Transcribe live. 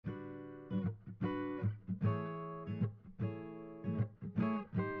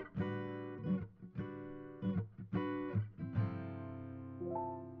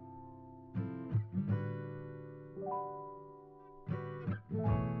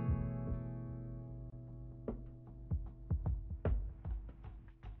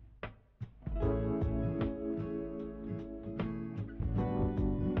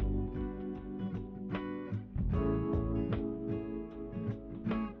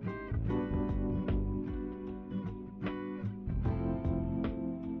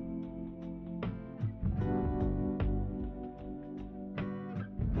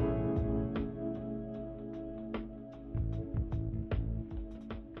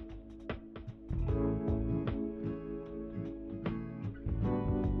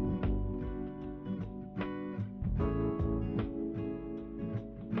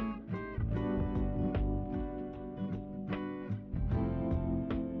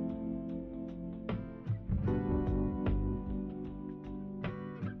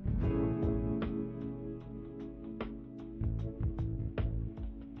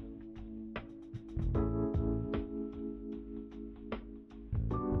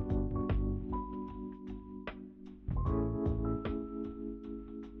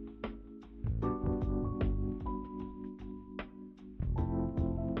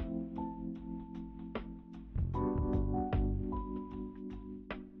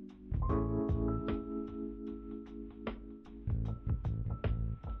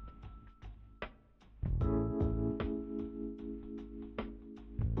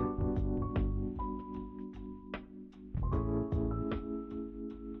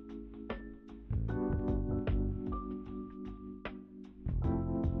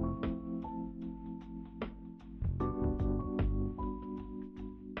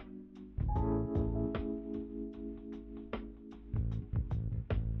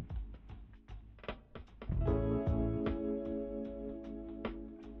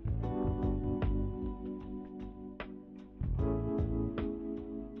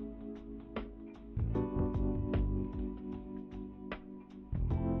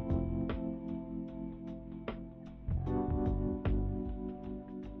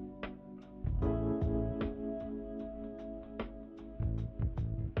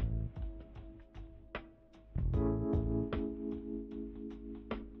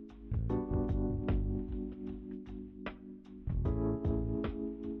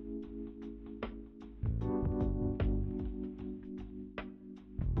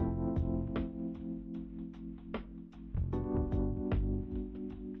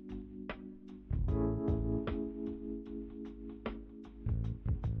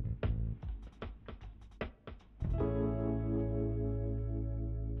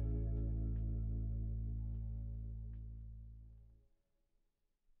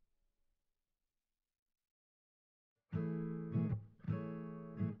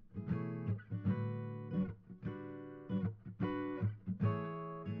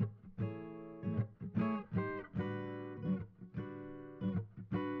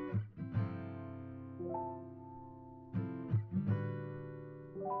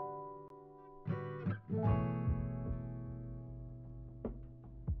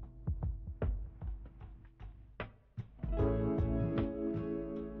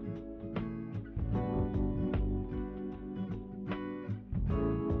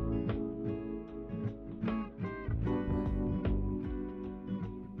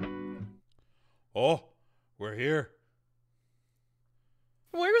Oh, we're here.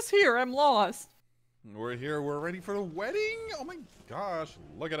 Where's here? I'm lost. We're here. We're ready for the wedding. Oh my gosh.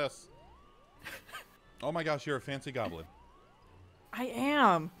 Look at us. Oh my gosh, you're a fancy goblin. I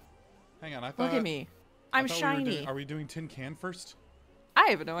am. Hang on, I thought... Look at me. I'm shiny. Are we doing tin can first?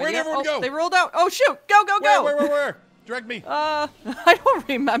 I have no idea. Where'd everyone go? They rolled out. Oh, shoot. Go, go, go. Where? Direct me. I don't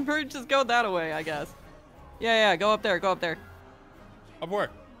remember. Just go that way, I guess. Yeah, go up there. Go up there. Up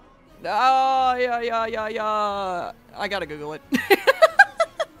where? Oh, yeah. I gotta Google it.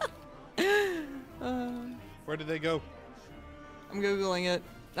 Where did they go? I'm Googling it.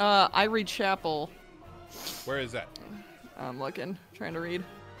 Ivory Chapel. Where is that? I'm looking. Trying to read.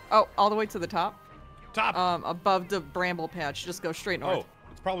 Oh, all the way to the top? Top! Above the bramble patch. Just go straight north. Oh,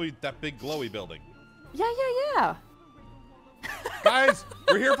 it's probably that big glowy building. Yeah. Guys,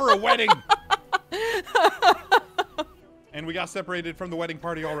 we're here for a wedding! And we got separated from the wedding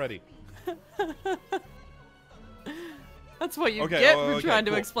party already. That's what you get for trying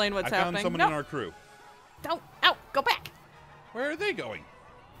to cool. explain what's I happening. found someone in our crew. Don't. Ow, go back. Where are they going?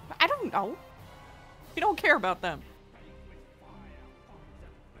 I don't know. We don't care about them.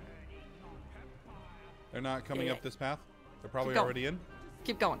 They're not coming up this path? They're probably Keep already in?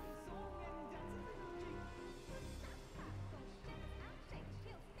 Keep going.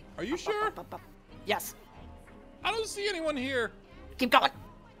 Are you sure? Up. Yes. I don't see anyone here. Keep going.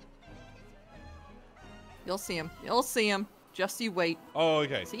 You'll see him. You'll see him. Just you wait. Oh,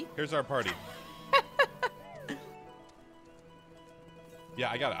 okay. See? Here's our party. Yeah,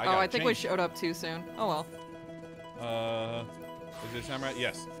 I got it. I think we showed up too soon. Oh well. Is it samurai?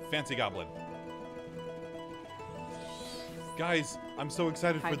 Yes. Fancy goblin. Guys, I'm so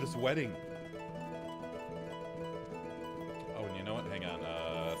excited for this wedding. Oh, and you know what? Hang on.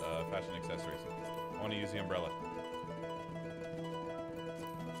 Fashion accessories. I want to use the umbrella.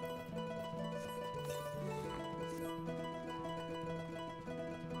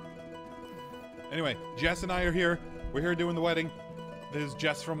 Anyway, Jess and I are here. We're here doing the wedding. This is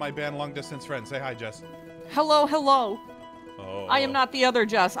Jess from my band Long Distance Friends. Say hi, Jess. Hello. Oh. I am not the other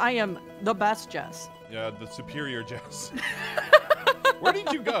Jess. I am the best Jess. Yeah, the superior Jess. Where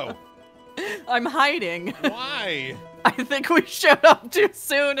did you go? I'm hiding. Why? I think we showed up too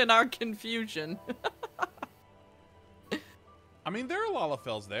soon in our confusion. I mean, there are LALA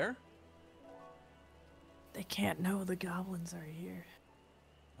there. They can't know the goblins are here.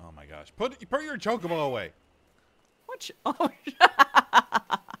 Oh my gosh. Put your chocobo away. What?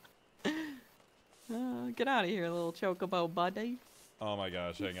 Oh, get out of here, little chocobo buddy. Oh my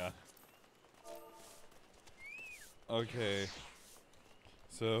gosh, hang on. Okay.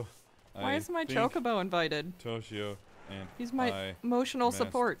 So, why is my chocobo invited? Toshio and he's my emotional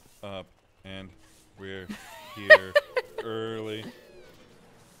support. Up, and we're here early.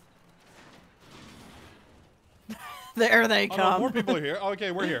 There they Oh, come. no, more people are here.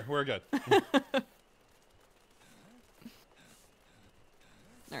 Okay, we're here. We're good.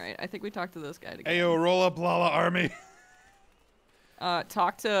 All right, I think we talked to this guy together. Ayo, roll up, LALA army.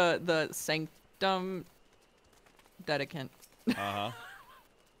 Talk to the sanctum dedicant. Uh-huh.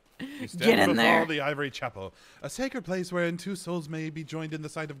 Get in there. The Ivory Chapel, a sacred place wherein two souls may be joined in the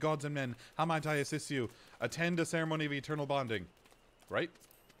sight of gods and men. How might I assist you? Attend a ceremony of eternal bonding. Right?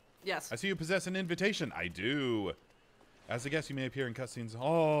 Yes. I see you possess an invitation. I do. As a guest, you may appear in cutscenes.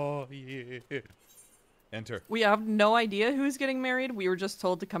 Oh, yeah. Enter. We have no idea who's getting married. We were just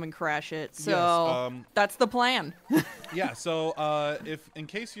told to come and crash it. So yes, that's the plan. Yeah, so if in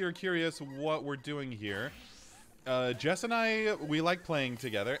case you're curious what we're doing here, Jess and I, we like playing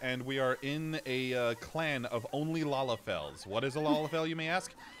together, and we are in a clan of only LALA. What is a LALA, you may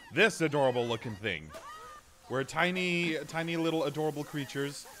ask? This adorable looking thing. We're tiny little adorable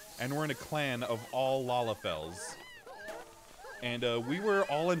creatures, and we're in a clan of all LALA. And we were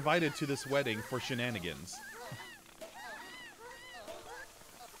all invited to this wedding for shenanigans.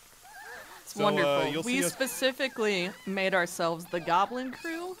 It's wonderful. We specifically made ourselves the Goblin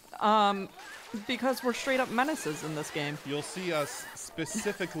Crew, because we're straight up menaces in this game. You'll see us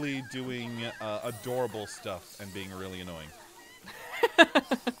specifically doing adorable stuff and being really annoying.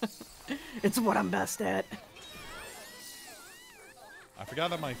 It's what I'm best at. I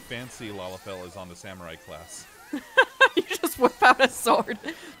forgot that my fancy LALA is on the samurai class. You just whip out a sword.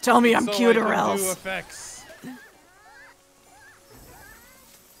 Tell me I'm cute or else. Do effects.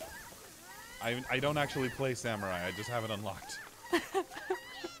 I don't actually play samurai. I just have it unlocked.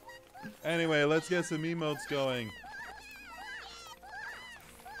 Anyway, let's get some emotes going.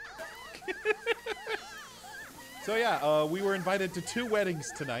 So yeah, we were invited to 2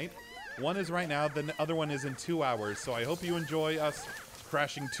 weddings tonight. One is right now, the other one is in 2 hours. So I hope you enjoy us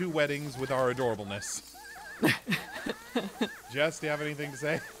crashing 2 weddings with our adorableness. Jess, do you have anything to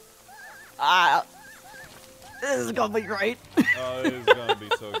say? This is gonna be great. Oh, it is gonna be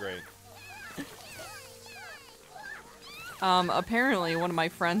so great. Apparently one of my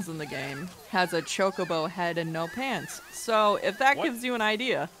friends in the game has a chocobo head and no pants. So if that gives you an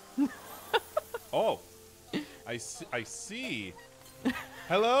idea. Oh, I see.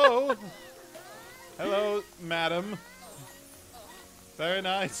 Hello. Hello, madam. Very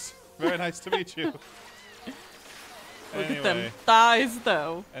nice. Very nice to meet you. Look at them thighs,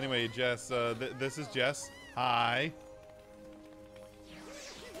 though. Anyway, Jess, this is Jess. Hi.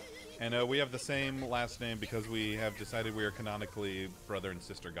 And we have the same last name because we have decided we are canonically brother and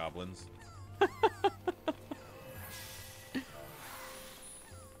sister goblins.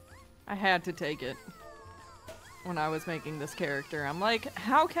 I had to take it when I was making this character. I'm like,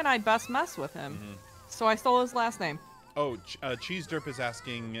 how can I best mess with him? So I stole his last name. Oh, Cheese Derp is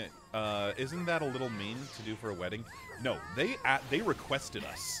asking, isn't that a little mean to do for a wedding? No, they requested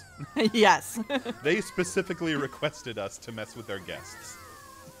us. Yes. They specifically requested us to mess with their guests.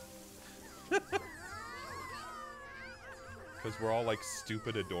 Because we're all, like,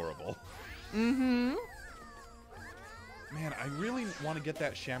 stupid adorable. Mm-hmm. Man, I really want to get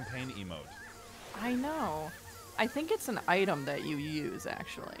that champagne emote. I know. I think it's an item that you use,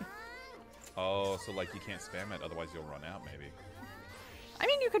 actually. Oh, so, like, you can't spam it, otherwise you'll run out, maybe. I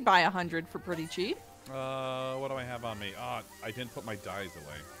mean, you could buy 100 for pretty cheap. What do I have on me? Ah, I didn't put my dies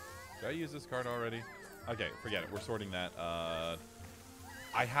away. Did I use this card already? Okay, forget it. We're sorting that.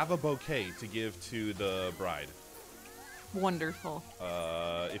 I have a bouquet to give to the bride. Wonderful.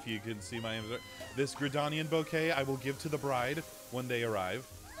 If you can see my... This Gridanian bouquet I will give to the bride when they arrive,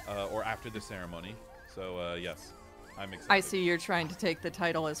 or after the ceremony. So, yes, I'm excited. I see you're trying to take the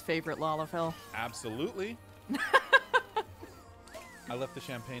title as favorite Lalafell. Absolutely. I left the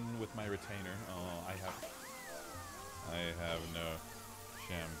champagne with my retainer. Oh, I have no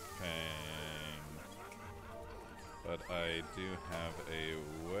champagne. But I do have a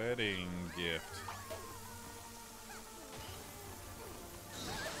wedding gift.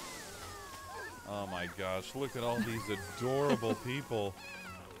 Oh my gosh, look at all these adorable people.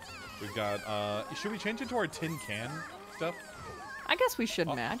 We've got, should we change it to our tin can stuff? I guess we should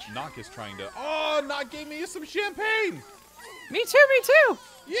match. Knock is trying to, oh, Knock gave me some champagne! Me too, me too!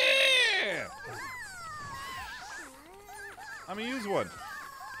 Yeah! I'm gonna use one.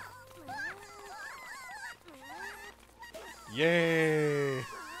 Yay!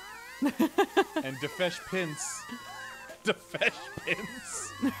 And Defesh Pince. Defesh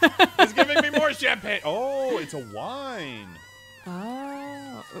Pince is giving me more champagne. Oh, it's a wine.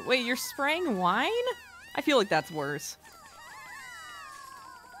 Oh. Wait, you're spraying wine? I feel like that's worse.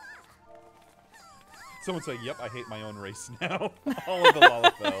 Someone say, yep, I hate my own race now. All of the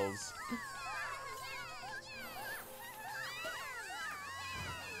Lalafells.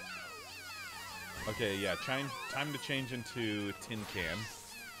 Okay, yeah, time to change into tin can.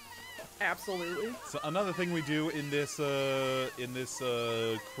 Absolutely. So another thing we do in this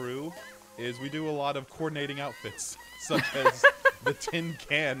crew is we do a lot of coordinating outfits, such as the tin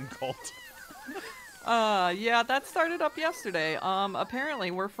can cult. Yeah, that started up yesterday.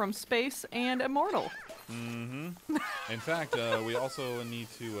 Apparently we're from space and immortal. Mm-hmm. In fact, we also need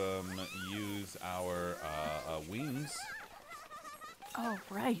to use our wings. Oh,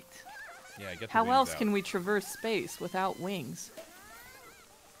 right. Yeah, get the How wings else out. can we traverse space without wings?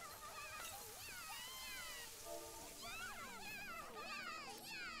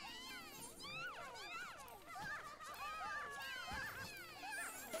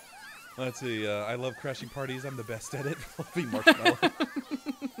 Let's see. I love crashing parties. I'm the best at it. Fluffy marshmallow.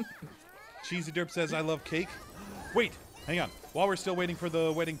 Cheesy Derp says, I love cake. Wait, hang on. While we're still waiting for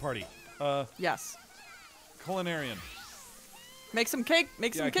the wedding party. Yes. Culinarian. Make some cake.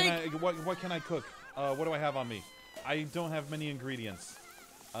 Make some cake. What can I cook? What do I have on me? I don't have many ingredients.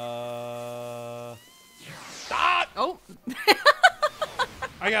 Ah! Oh.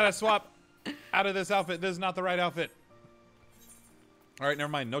 I gotta swap out of this outfit. This is not the right outfit. All right,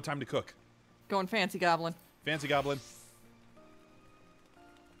 never mind. No time to cook. Going fancy goblin. Fancy goblin.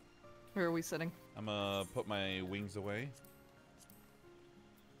 Where are we sitting? I'm gonna put my wings away.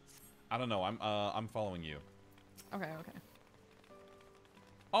 I don't know. I'm following you. Okay, okay.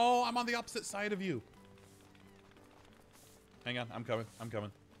 Oh, I'm on the opposite side of you. Hang on, I'm coming. I'm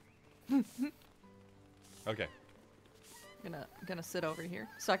coming. Okay. Gonna sit over here.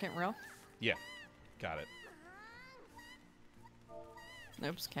 Second row. Yeah, got it.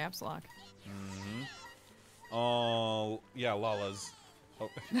 Oops, caps lock. Mm-hmm. Oh, yeah, Lala's. Oh,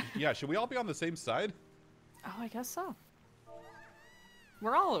 yeah, should we all be on the same side? Oh, I guess so.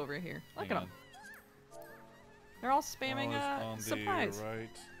 We're all over here. Look Hang at them. They're all spamming on surprise. the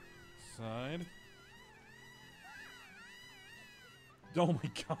right side. Oh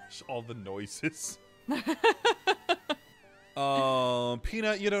my gosh, all the noises.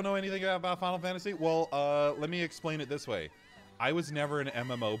 Peanut, you don't know anything about Final Fantasy? Well, let me explain it this way. I was never an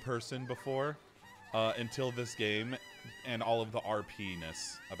MMO person before, until this game and all of the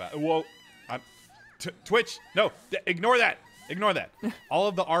RP-ness about. Whoa, Twitch, no, ignore that. Ignore that. All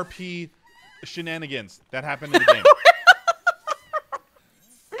of the RP shenanigans that happened in the game.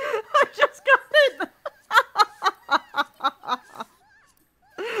 I just got it.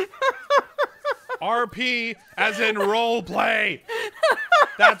 RP as in role play.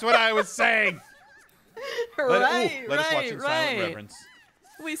 That's what I was saying. Let us watch some silent reference.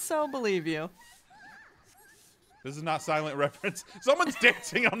 We so believe you. This is not silent reference. Someone's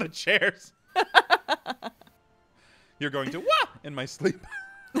dancing on the chairs. You're going to wah in my sleep.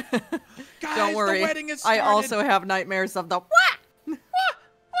 Guys, don't worry. The wedding is started. I also have nightmares of the wah.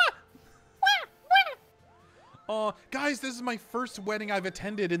 Oh, guys, this is my first wedding I've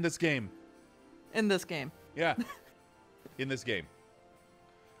attended in this game. In this game. Yeah. In this game.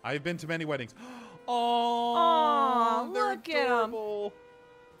 I've been to many weddings. Oh, they're look at adorable. them.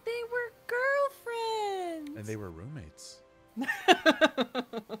 They were girlfriends. And they were roommates.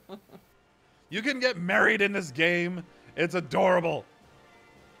 You can get married in this game. It's adorable.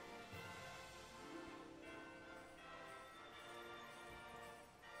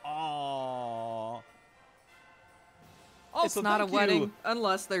 Aww. It's not a wedding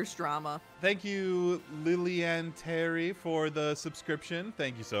unless there's drama. Thank you, Lillian Terry, for the subscription.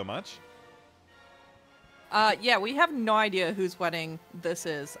 Thank you so much. Yeah, we have no idea whose wedding this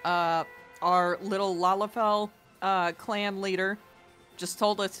is. Our little Lalafell clan leader just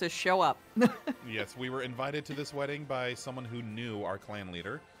told us to show up. Yes, we were invited to this wedding by someone who knew our clan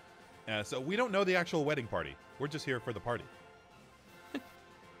leader. So we don't know the actual wedding party. We're just here for the party.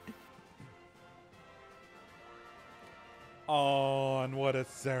 Oh, and what a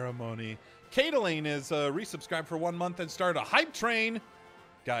ceremony. Caitlin is resubscribed for 1 month and started a hype train.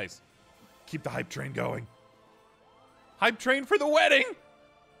 Guys, keep the hype train going. Hype train for the wedding.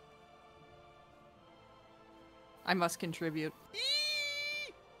 I must contribute.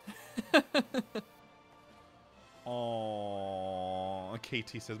 Oh,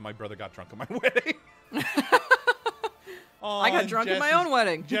 KT says my brother got drunk at my wedding. I got drunk at my own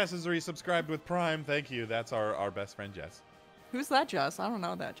wedding. Jess is resubscribed with Prime. Thank you. That's our best friend, Jess. Who's that, Jess? I don't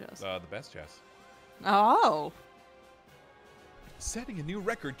know that, Jess. The best Jess. Oh. Setting a new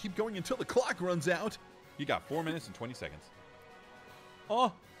record. Keep going until the clock runs out. You got 4 minutes and 20 seconds.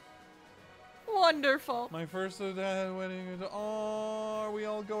 Oh. Wonderful. My first wedding. Oh, are we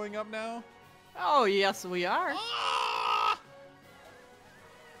all going up now? Oh, yes, we are. Ah!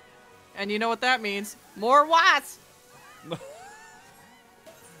 And you know what that means? More watts.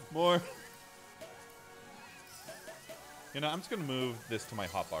 More. You know, I'm just going to move this to my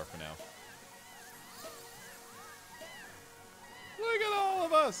hotbar for now. Look at all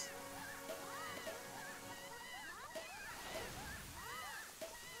of us.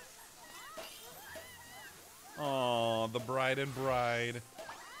 Oh, the bride and bride.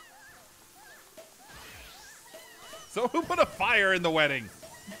 So who put a fire in the wedding?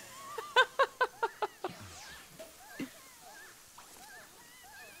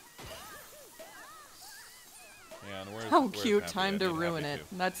 How cute, time to ruin it.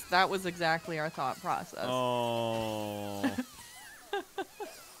 That was exactly our thought process. Oh.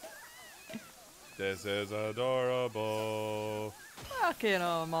 This is adorable. Look at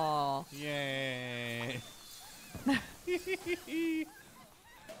them all. Yay.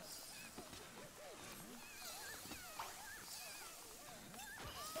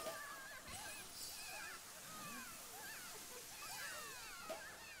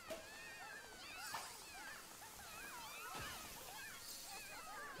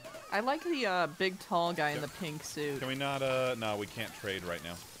 I like the big tall guy in the pink suit. Can we not, no, we can't trade right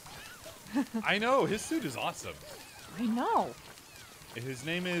now. I know, his suit is awesome. I know. His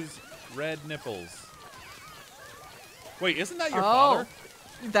name is Red Nipples. Wait, isn't that your father?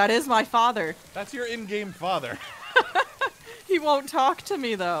 That is my father. That's your in-game father. He won't talk to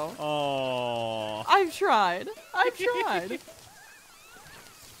me, though. Oh. I've tried. I've tried.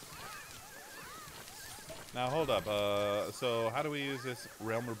 Now, hold up. So how do we use this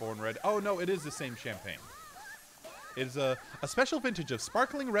Realm Reborn Red? Oh, no, it is the same champagne. It is a special vintage of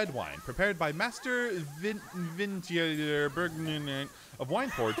sparkling red wine prepared by Master Vintier Bergman of Wine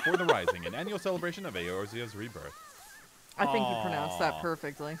Forge for the Rising, an annual celebration of Eorzea's rebirth. I think you pronounced that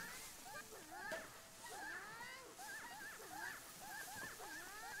perfectly.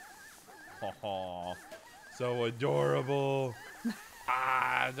 Oh, so adorable.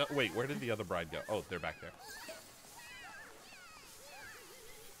 Ah, no, wait, where did the other bride go? Oh, they're back there.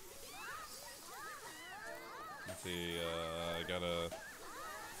 Let's see, I gotta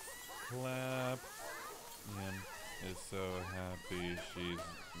clap. Ian is so happy she's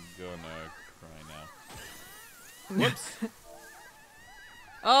gonna cry now. Whoops!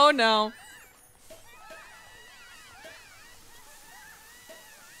 Oh no.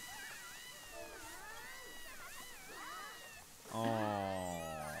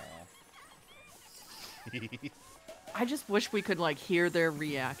 I just wish we could, like, hear their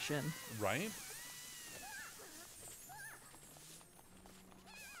reaction. Right?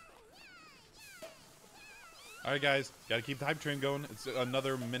 Alright, guys. Gotta keep the hype train going. It's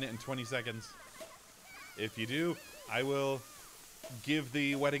another minute and 20 seconds. If you do, I will give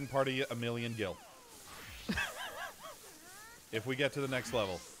the wedding party a million gil. If we get to the next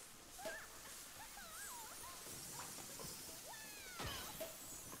level.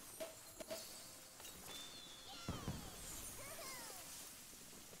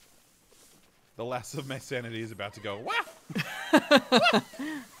 The last of my sanity is about to go. Wah!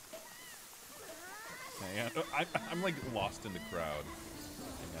 I'm like lost in the crowd.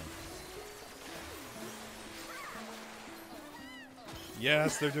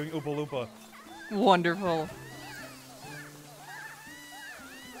 Yes, they're doing Oompa Loompa. Wonderful.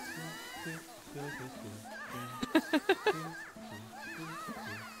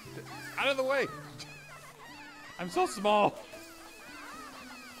 Out of the way! I'm so small.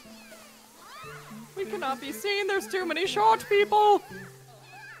 We cannot be seen. There's too many short people.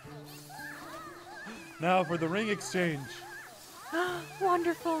 Now for the ring exchange.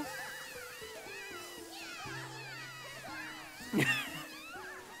 Wonderful.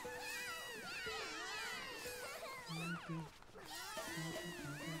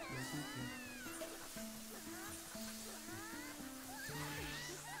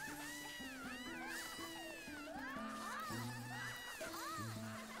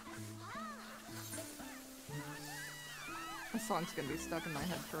 This song's gonna be stuck in my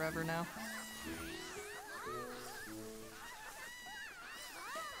head forever now.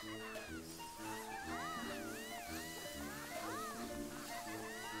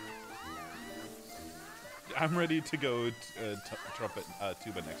 I'm ready to go trumpet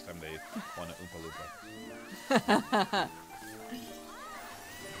tuba next time they want to Oompa Loompa.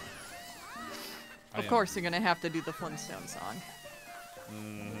 Of course, you're gonna have to do the Flintstone song.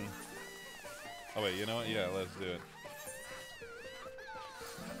 Mm. Oh wait, you know what? Yeah, let's do it.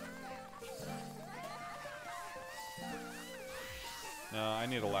 No, I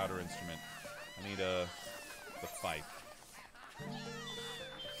need a louder instrument. I need the fife.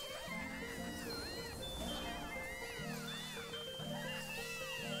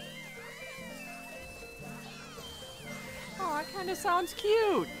 Oh, that kind of sounds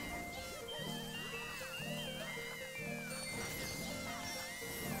cute.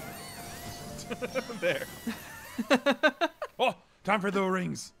 There. Oh, time for the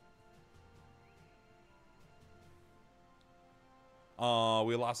rings.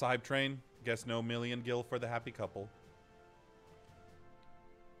 We lost the hype train. Guess no million gil for the happy couple.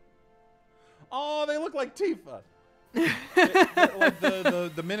 Oh, they look like Tifa. Like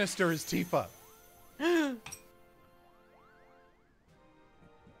the minister is Tifa. And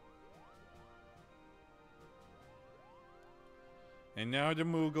now the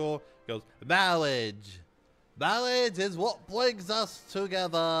Moogle goes, knowledge. Knowledge is what brings us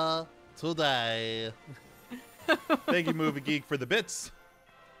together today. Thank you, Movie Geek, for the bits.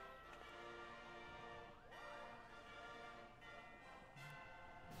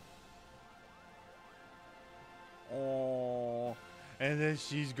 Oh, and then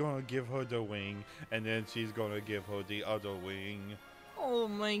she's gonna give her the wing, and then she's gonna give her the other wing. Oh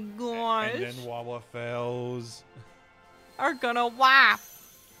my gosh. And then Wawa Fells are gonna whap.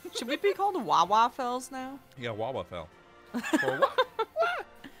 Should we be called Wawa Fells now? Yeah, Wawa Fell. Or wah, wah, wah.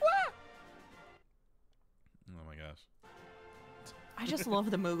 Oh my gosh. I just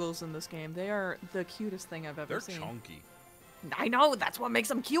love the Moogles in this game. They are the cutest thing I've ever seen. They're chunky. I know, that's what makes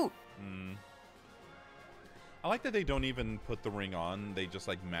them cute. Mm. I like that they don't even put the ring on. They just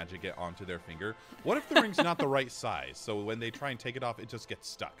like magic it onto their finger. What if the ring's not the right size? So when they try and take it off, it just gets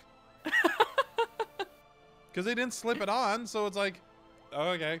stuck. Because they didn't slip it on, so it's like, oh,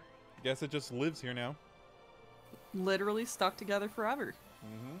 okay. Guess it just lives here now. Literally stuck together forever.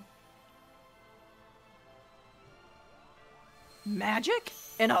 Mm-hmm. Magic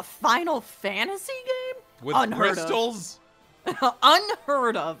in a Final Fantasy game? With Unheard crystals? Of.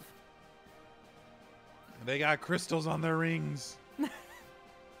 Unheard of. They got crystals on their rings.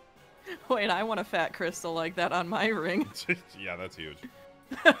 Wait, I want a fat crystal like that on my ring. Yeah, that's huge.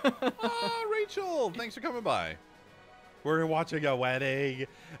 Rachel, thanks for coming by. We're watching a wedding,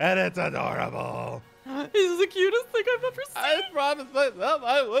 and it's adorable. He's the cutest thing I've ever seen. I promised myself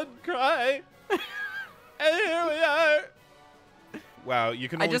I wouldn't cry. And here we are. Wow, you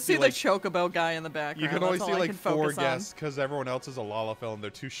can only I just see the chocobo guy in the background. You can only see like 4 guests on. because everyone else is a LALA and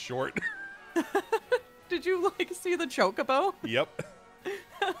they're too short. Did you like see the chocobo? Yep.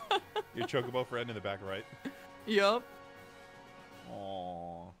 Your chocobo friend in the back right. Yep.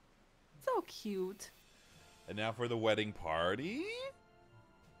 Aww. So cute. And now for the wedding party.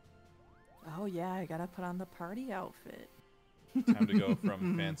 Oh yeah, I gotta put on the party outfit. Time to go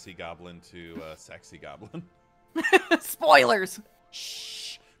from fancy goblin to sexy goblin. Spoilers!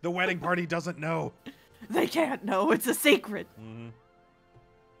 Shh! The wedding party doesn't know. They can't know. It's a secret.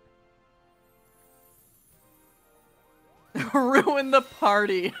 Ruin the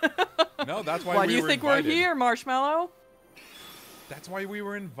party. No, that's why Why we do you were think invited. we're here, Marshmallow? That's why we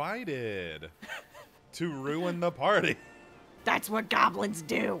were invited. To ruin the party. That's what goblins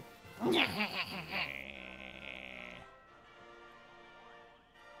do.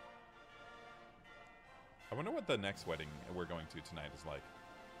 I wonder what the next wedding we're going to tonight is like.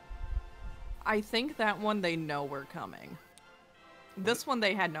 I think that one they know we're coming. This one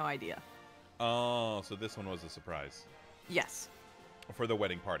they had no idea. Oh, so this one was a surprise. Yes. For the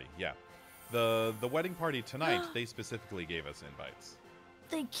wedding party, yeah. The wedding party tonight, they specifically gave us invites.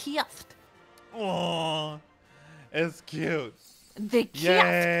 They kissed. Aww. It's cute. They kissed.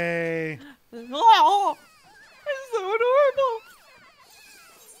 Yay! Oh, it's so adorable.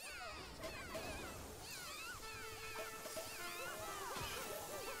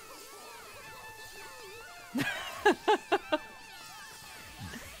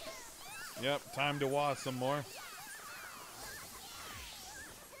 Yep, time to watch some more.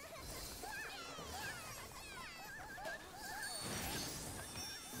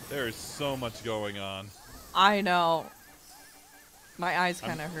 There's so much going on. I know. My eyes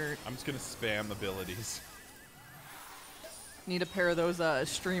kind of hurt. I'm just gonna spam abilities. Need a pair of those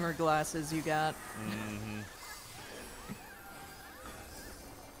streamer glasses you got.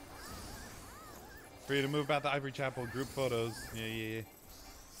 Free to move about the Ivory Chapel group photos. Yeah.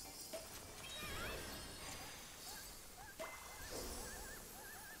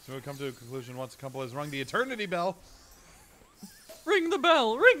 So we come to a conclusion once a couple has rung the eternity bell. Ring the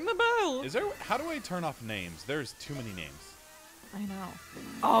bell! Ring the bell! Is there? How do I turn off names? There's too many names. I know.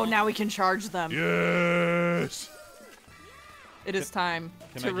 Oh, now we can charge them. Yes. It is time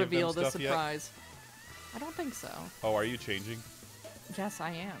to reveal the yet? surprise. I don't think so. Oh, are you changing? Yes, I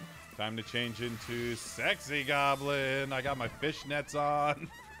am. Time to change into sexy goblin. I got my fishnets on.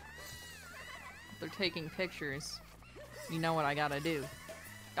 They're taking pictures. You know what I gotta do.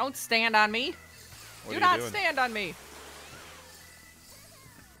 Don't stand on me. What Do are not you doing? stand on me.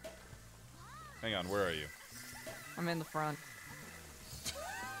 Hang on, where are you? I'm in the front.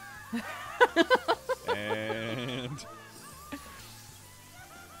 And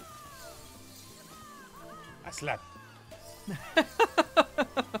I slept.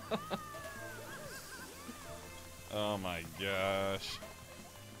 Oh my gosh.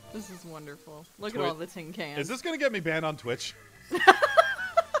 This is wonderful. Look at all the tin cans. Is this gonna get me banned on Twitch?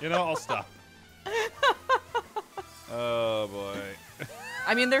 You know, I'll stop. Oh boy.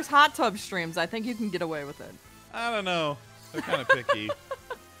 I mean, there's hot tub streams. I think you can get away with it. I don't know. They're kind of picky.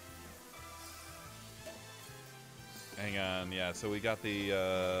 Hang on. Yeah, so we got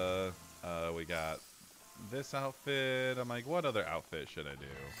the, we got this outfit. I'm like, what other outfit should I do?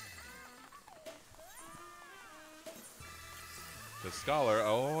 The Scholar.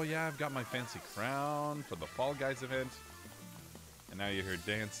 Oh, yeah, I've got my fancy crown for the Fall Guys event. And now you're here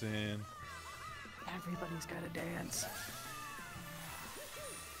dancing. Everybody's got to dance.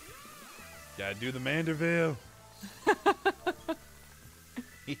 Gotta do the Manderville.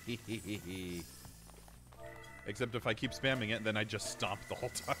 Except if I keep spamming it, then I just stomp the whole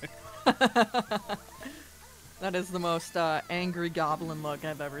time. That is the most angry goblin look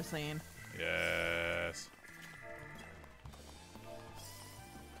I've ever seen. Yes.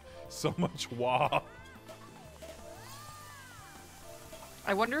 So much wah.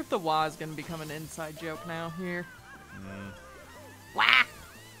 I wonder if the wah is going to become an inside joke now here. Wah!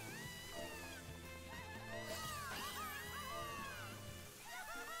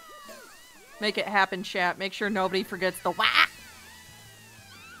 Make it happen, chat. Make sure nobody forgets the wah!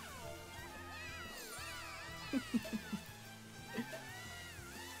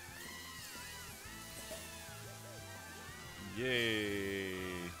 Yay.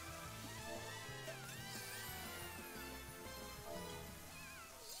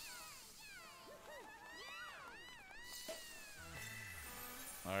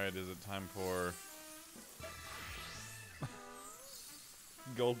 Alright, is it time for...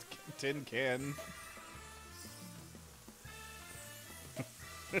 gold tin can?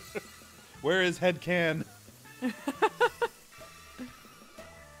 Where is head can?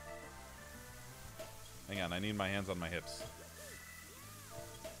 Hang on, I need my hands on my hips.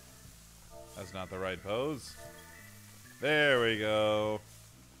 That's not the right pose. There we go.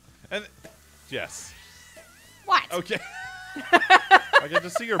 And yes. What? Okay. I get to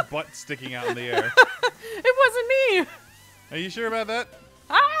see your butt sticking out in the air. It wasn't me. Are you sure about that?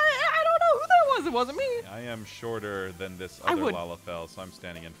 I don't know who that was. It wasn't me. I am shorter than this other Lalafell, so I'm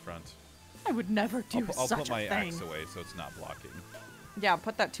standing in front. I would never do I'll such put my a thing. axe away so it's not blocking. Yeah,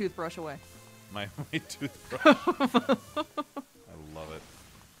 put that toothbrush away. My toothbrush. I love it.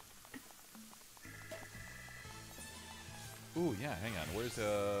 Ooh, yeah, hang on. Where's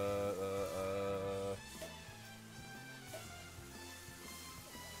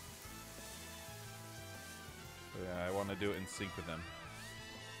yeah, I want to do it in sync with them.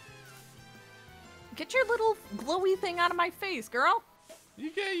 Get your little glowy thing out of my face, girl.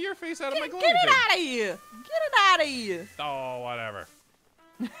 You get your face out of my glowy Get it thing. out of here. Get it out of here. Oh, whatever.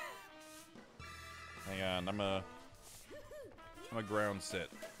 Hang on, I'm a ground sit.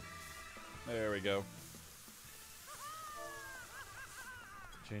 There we go.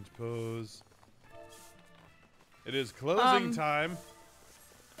 Change pose. It is closing time.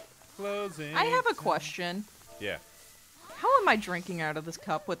 Closing. I have a question. Yeah. How am I drinking out of this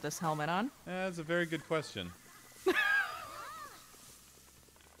cup with this helmet on? That's a very good question.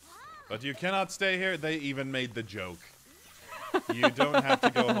 But you cannot stay here. They even made the joke. You don't have to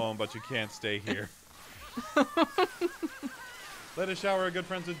go home, but you can't stay here. Let us shower our good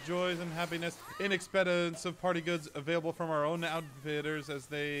friends with joys and happiness, inexpensive party goods available from our own outfitters as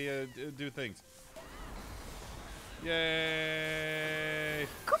they do things. Yay!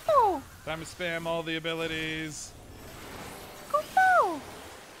 Cool. Time to spam all the abilities. Cool.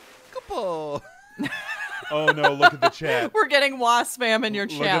 Couple. Oh no, look at the chat. We're getting wasp spam in your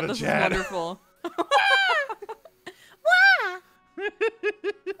Look chat. at the This chat. is wonderful.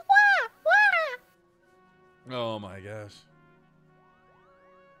 Oh my gosh.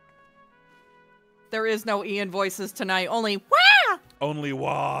 There is no Ian voices tonight. Only wah! Only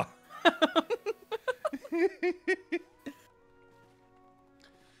wah.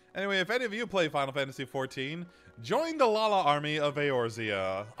 Anyway, if any of you play Final Fantasy XIV, join the LALA army of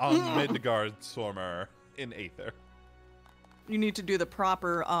Eorzea on Midgard Swarmer in Aether. You need to do the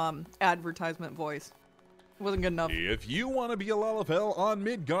proper advertisement voice. It wasn't good enough. If you want to be a Lalafell on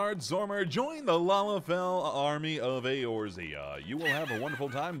Midgard Zormer, join the Lalafell army of Eorzea. You will have a wonderful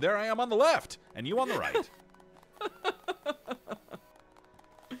time. There I am on the left, and you on the right.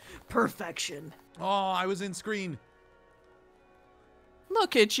 Perfection. Oh, I was in screen.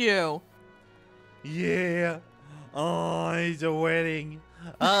 Look at you. Yeah. Oh, it's a wedding.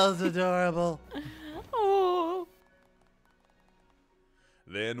 Oh, it's adorable. Oh.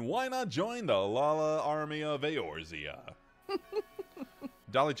 Then why not join the LALA army of Eorzea?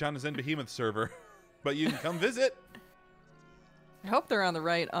 Dolly-chan is in Behemoth server, but you can come visit. I hope they're on the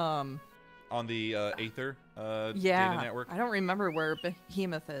right On the Aether yeah, data network. I don't remember where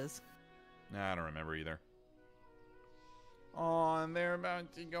Behemoth is. Nah, I don't remember either. Oh, and they're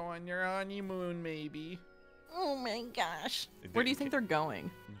about to go on your honeymoon, maybe. Oh my gosh. Where do you think they're going?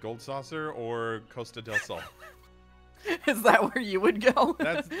 Gold Saucer or Costa del Sol? Is that where you would go? Wouldn't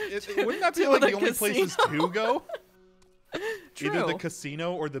that be To like the the only places casino? to go? True. Either the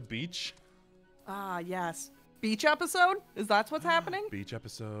casino or the beach? Ah, yes. Beach episode? Is that what's happening? Beach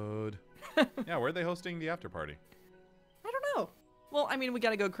episode. Yeah, where are they hosting the after party? I don't know. Well, I mean, we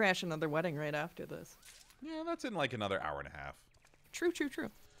gotta go crash another wedding right after this. Yeah, that's in like another hour and a half. True, true, true.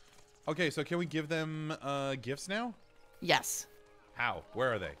 Okay, so can we give them gifts now? Yes. How?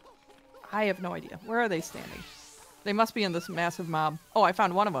 Where are they? I have no idea. Where are they standing? They must be in this massive mob. Oh, I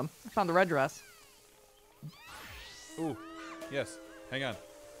found one of them. I found the red dress. Ooh, yes. Hang on.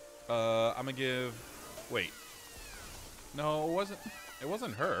 I'm gonna give... Wait. No, it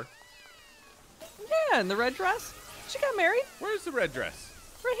wasn't her. Yeah, in the red dress. She got married. Where's the red dress?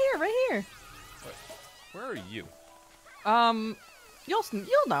 Right here, right here. What? Where are you? You'll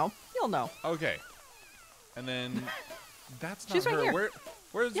know. You'll know. Okay. And then that's not She's right her. here.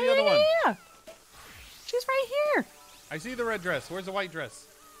 Where's Yeah, the other yeah, one? yeah. She's right here. I see the red dress. Where's the white dress?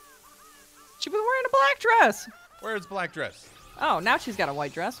 She was wearing a black dress. Where's black dress? Oh, now she's got a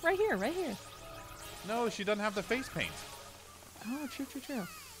white dress. Right here, right here. No, she doesn't have the face paint. Oh, true, true, true.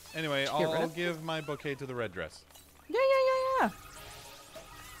 Anyway, Did you get rid I'll of- give my bouquet to the red dress. Yeah, yeah,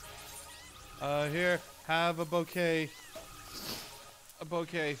 yeah, Here, have a bouquet. A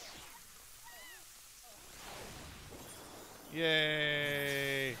bouquet.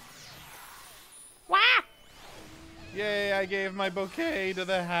 Yay! Wah! Yay, I gave my bouquet to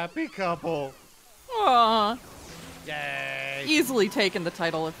the happy couple. Aww. Yay! Easily taken the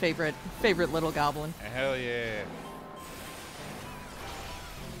title of favorite little goblin. Hell yeah.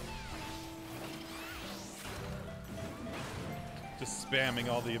 Just spamming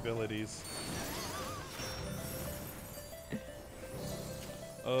all the abilities.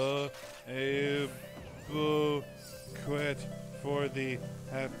 A bouquet for the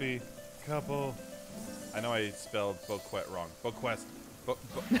happy couple. I know I spelled bouquet wrong. Bouquest.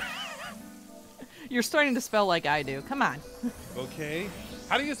 You're starting to spell like I do. Come on. Bouquet?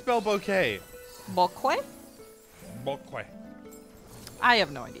 How do you spell bouquet? Bouquet? Bouquet. I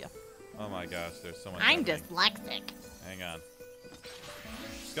have no idea. Oh my gosh, there's so much. I'm happening. dyslexic. Hang on.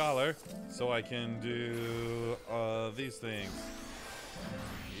 Scholar, so I can do these things.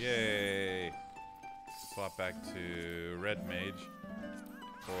 Yay. Swap back to Red Mage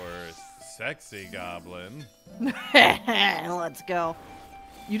for Sexy Goblin. Let's go.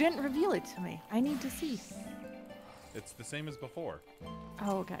 You didn't reveal it to me. I need to see. It's the same as before.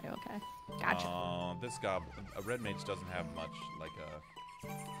 Oh, okay, okay. Gotcha. This goblin, a Red Mage doesn't have much like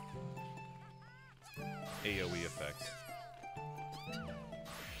AoE effects.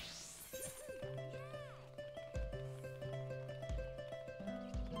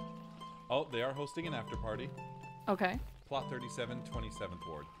 Oh, they are hosting an after party. Okay. Plot 37, 27th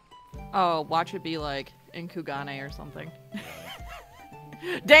Ward. Oh, watch it be like in Kugane or something.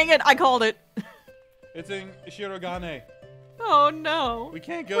 Dang it, I called it. It's in Shirogane. Oh no. We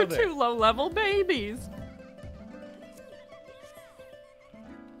can't go We're there. two low-level babies.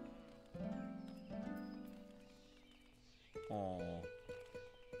 Oh.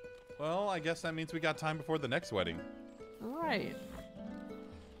 Well, I guess that means we got time before the next wedding. Right.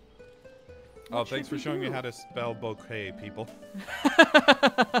 Oh, What thanks should for we showing me do? how to spell bouquet, people.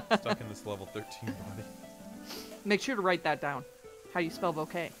 Stuck in this level 13 body. Make sure to write that down. How you spell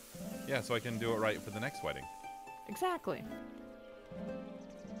bouquet. Yeah, so I can do it right for the next wedding. Exactly.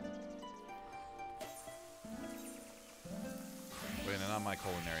 Wait, no, not my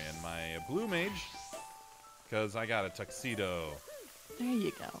culinarian, my blue mage. Because I got a tuxedo. There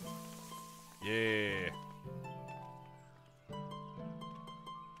you go. Yeah.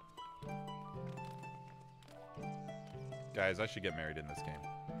 Guys, I should get married in this game.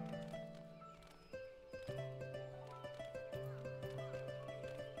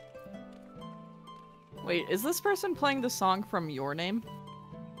 Wait, is this person playing the song from Your Name?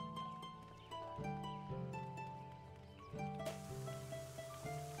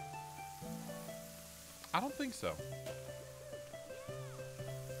 I don't think so.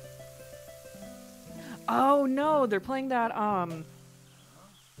 Oh no, they're playing that, oh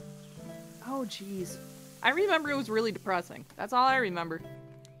jeez. I remember it was really depressing. That's all I remember.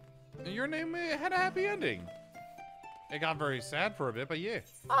 Your Name had a happy ending. It got very sad for a bit, but yeah.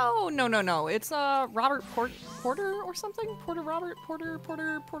 Oh, no. It's, Robert Porter or something? Porter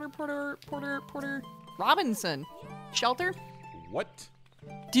Robinson. Shelter? What?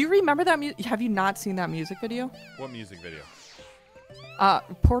 Do you remember that have you not seen that music video? What music video?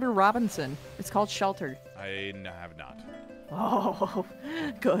 Porter Robinson. It's called Shelter. I have not. Oh,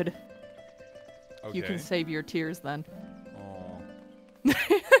 good. Okay. You can save your tears then. Aw.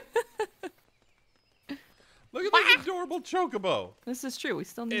 Look at this adorable chocobo. This is true. We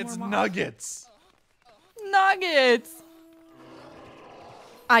still need It's more mods. nuggets. Nuggets!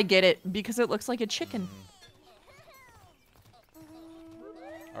 I get it, because it looks like a chicken.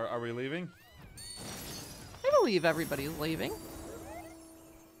 Are we leaving? I believe everybody's leaving.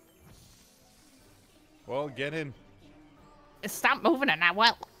 Well, get in. Stop moving and I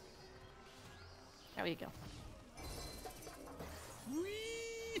will. There you go.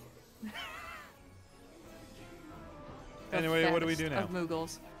 Anyway, what do we do Fattest now? of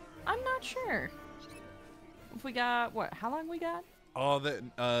Moogles. I'm not sure. If we got, what, how long we got? Oh,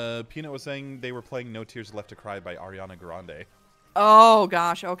 Peanut was saying they were playing No Tears Left to Cry by Ariana Grande. Oh,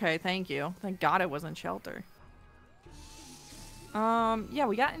 gosh. Okay, thank you. Thank God it wasn't Shelter. Yeah,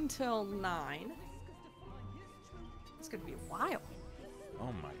 we got until 9. It's gonna be a while.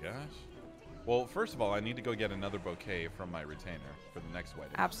 Oh my gosh. Well, first of all, I need to go get another bouquet from my retainer for the next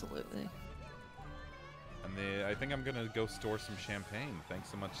wedding. Absolutely. And I think I'm going to go store some champagne.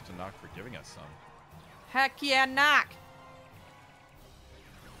 Thanks so much to Knock for giving us some. Heck yeah, knock!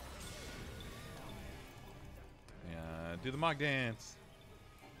 Yeah, do the mock dance.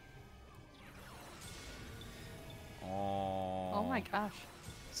 Oh my gosh.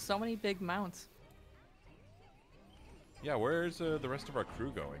 So many big mounts. Yeah, where's the rest of our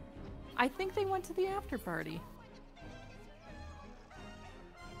crew going? I think they went to the after party.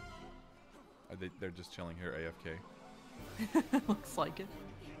 They're just chilling here AFK. Looks like it.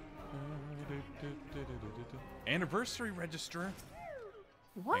 Anniversary register.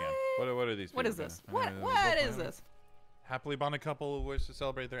 What? What are these? What is people this? doing? What is this? Happily bonded couple who wish to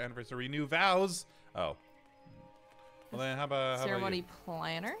celebrate their anniversary. Renew vows. Oh. Well then, how about ceremony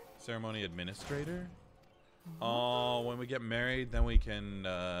planner? Ceremony administrator. Oh, when we get married, then we can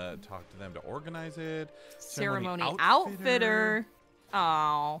talk to them to organize it. Ceremony outfitter.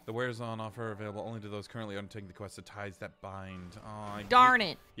 Oh. The wares on offer available only to those currently undertaking the quest of ties that bind. Oh, darn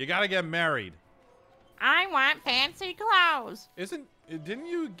it. You gotta get married. I want fancy clothes. Didn't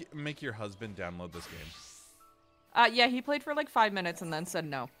you make your husband download this game? Yeah, he played for like 5 minutes and then said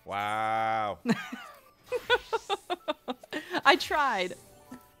no. Wow. I tried.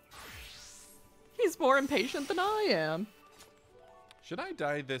 He's more impatient than I am. Should I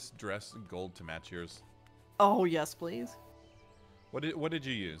dye this dress gold to match yours? Oh, yes, please. What did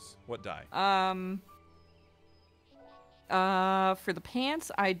you use? What dye? For the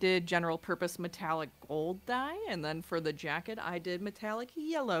pants, I did general purpose metallic gold dye, and then for the jacket, I did metallic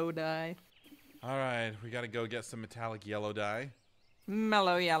yellow dye. All right, we gotta go get some metallic yellow dye.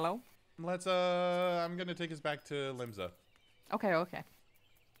 Mellow yellow. Let's I'm gonna take us back to Limsa. Okay, okay.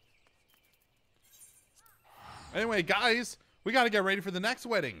 Anyway, guys, we gotta get ready for the next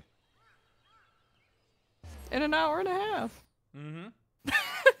wedding. In an hour and a half. Mm-hmm.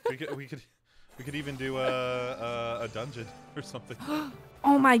 we could even do a dungeon or something.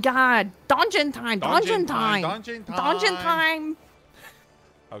 Oh my god. Dungeon time. Dungeon time. Dungeon time. Dungeon time.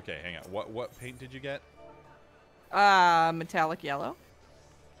 Okay, hang on. What paint did you get? Metallic yellow.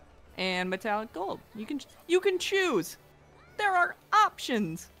 And metallic gold. You can choose. There are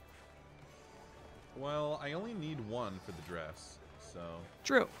options. Well, I only need one for the dress, so.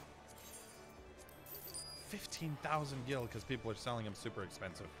 True. 15,000 gil because people are selling them super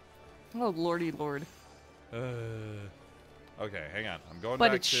expensive. Oh, lordy lord. Okay, hang on. I'm going back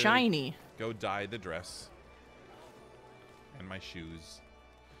But it's shiny. Go dye the dress. And my shoes.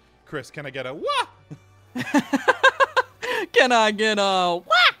 Chris, can I get a wah? Can I get a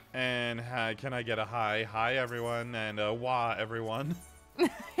wah? And can I get a hi? Hi, everyone. And a wah, everyone.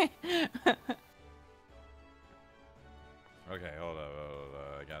 Okay, hold up.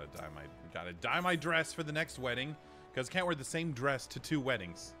 I gotta dye my dress for the next wedding, because I can't wear the same dress to 2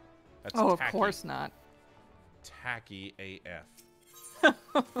 weddings. That's tacky. Of course not. Tacky AF.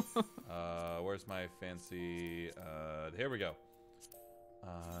 Where's my fancy? Here we go.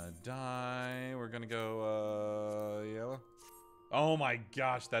 Dye. We're gonna go yellow. Oh my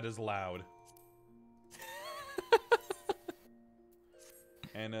gosh, that is loud.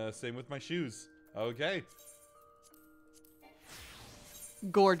 And same with my shoes. Okay.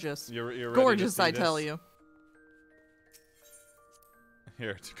 Gorgeous. You're ready gorgeous, to see I this? tell you.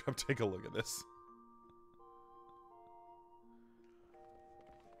 Here, come take a look at this.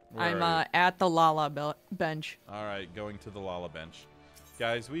 I'm at the LALA bench. All right, going to the LALA bench.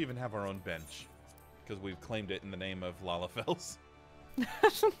 Guys, we even have our own bench because we've claimed it in the name of LALA Fells.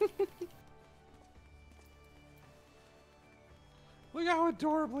 Look how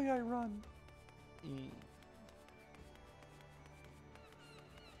adorably I run.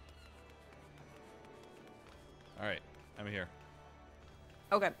 All right, I'm here.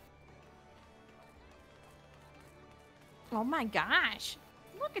 Okay. Oh my gosh.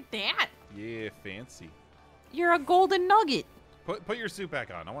 Look at that. Yeah, fancy. You're a golden nugget. Put your suit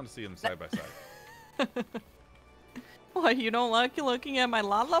back on. I want to see them side by side. What, you don't like looking at my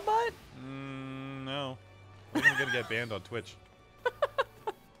LALA butt? No. I'm gonna get banned on Twitch.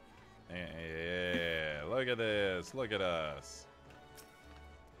 Yeah, look at this. Look at us.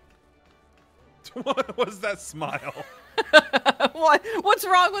 What was that smile? What's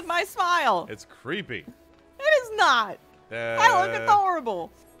wrong with my smile? It's creepy. It is not. I look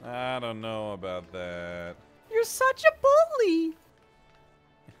adorable. I don't know about that. You're such a bully.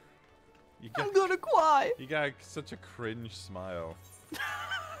 I'm gonna cry. You got such a cringe smile.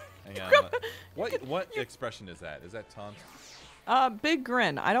 Hang on. What expression is that? Is that taunt? Big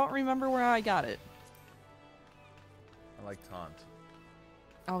grin. I don't remember where I got it. I like taunt.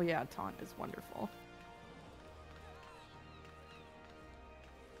 Oh yeah, taunt is wonderful.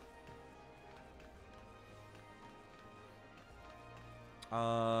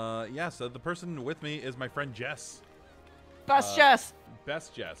 Yeah, so the person with me is my friend Jess. Best Jess.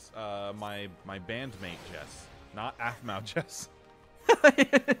 Best Jess. My bandmate Jess. Not Aphmau Jess. I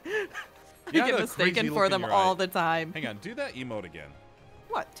get mistaken for them all the time. Hang on, do that emote again.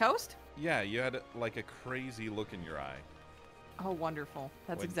 What, toast? Yeah, you had like a crazy look in your eye. Oh, wonderful.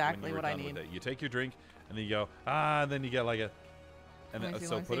 That's exactly what I need. You take your drink, and then you go, and then you get like a... And then,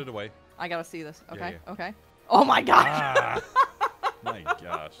 so put it away. I gotta see this. Okay, yeah. okay. Oh my gosh! Ah, my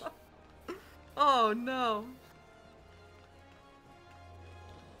gosh. Oh no.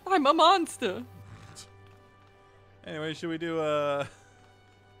 I'm a monster. Anyway, should we do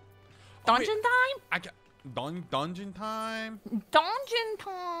Dungeon time? I got dungeon time. Dungeon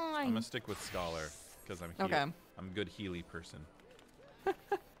time. I'm gonna stick with scholar because I'm okay. I'm a good Healy person.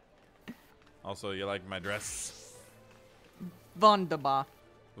 Also, you like my dress? Wunderbar.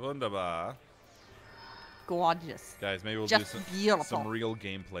 Wunderbar. Gorgeous. Guys, maybe we'll just do some real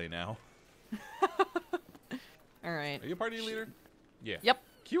gameplay now. All right. Are you a party leader? Yeah. Yep.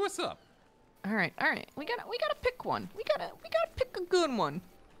 Cue us up. All right. All right. We gotta pick one. We gotta pick a good one.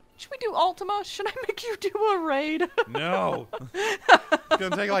 Should we do Ultima? Should I make you do a raid? No. It's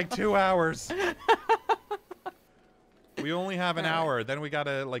gonna take like 2 hours. We only have an hour. Then we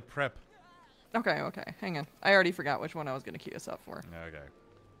gotta like prep. Okay. Okay. Hang on. I already forgot which one I was gonna queue us up for. Okay.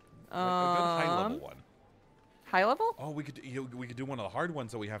 A good high level one. High level? Oh, we could do one of the hard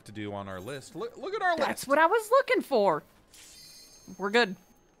ones that we have to do on our list. Look at our list. That's what I was looking for. We're good.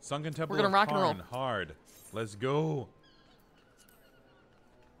 Sunken Temple We're gonna rock and roll. Hard. Let's go.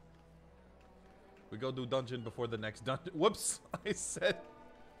 We go do dungeon before the next dungeon. Whoops, I said.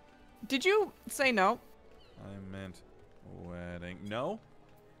 Did you say no? I meant wedding. No,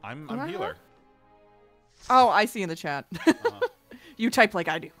 I'm healer. Oh, I see in the chat. You type like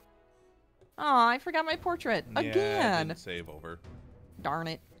I do. Oh, I forgot my portrait again. I didn't save over. Darn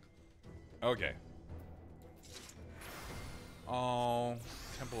it. Okay. Oh,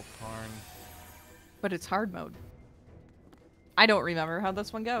 Temple of Karn. But it's hard mode. I don't remember how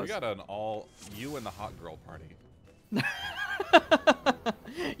this one goes. We got an all you and the hot girl party.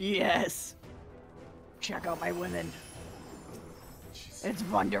 Yes. Check out my women. Jeez. It's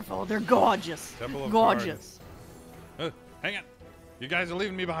wonderful. They're gorgeous. Temple of gorgeous. Karn. Hang on. You guys are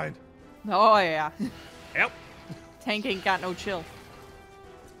leaving me behind. Oh, yeah. Yep. Tank ain't got no chill.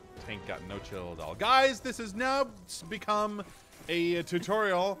 Tank got no chill at all. Guys, this has now become a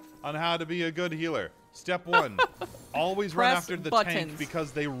tutorial on how to be a good healer. Step 1. Always run after the tank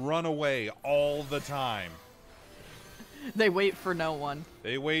because they run away all the time. They wait for no one.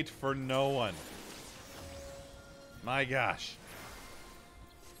 They wait for no one. My gosh.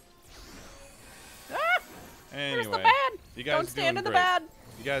 Ah! Anyway, Where's the bad? You guys don't stand in the great. bad.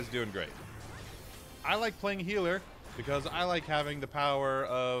 You guys are doing great. I like playing healer because I like having the power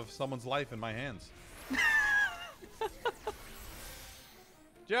of someone's life in my hands.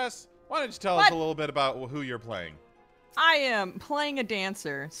 Jess, why don't you tell us a little bit about who you're playing? I am playing a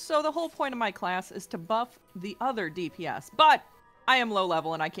dancer, so the whole point of my class is to buff the other DPS, but I am low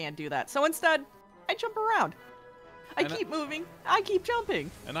level and I can't do that. So instead, I jump around. I keep moving. I keep jumping.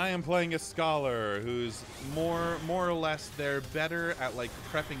 And I am playing a scholar who's more or less they're better at like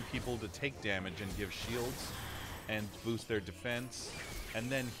prepping people to take damage and give shields and boost their defense and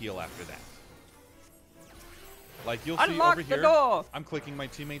then heal after that. Like you'll see over here, I'm clicking my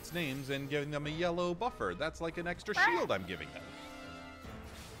teammates' names and giving them a yellow buffer. That's like an extra shield I'm giving them.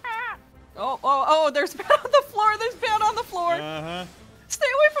 Oh, there's bad on the floor. There's bad on the floor. Uh-huh. Stay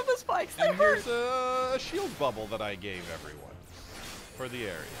away from the spikes. They hurt. Here's a shield bubble that I gave everyone for the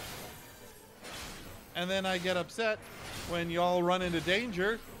area. And then I get upset when y'all run into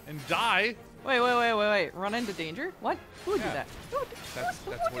danger and die. Wait. Run into danger? What? Who would do that? That's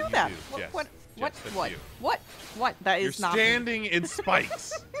who what do you that? do. Jess. What? What? That is not. You're standing in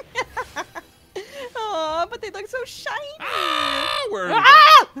spikes. Oh, but they look so shiny.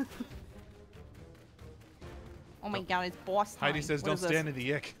 Oh my god, it's boss time. Heidi says, don't stand in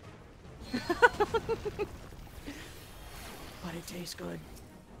the ick. But it tastes good.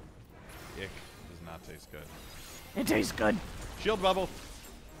 Ick does not taste good. It tastes good. Shield bubble.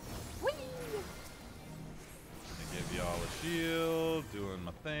 Whee! I give y'all a shield, doing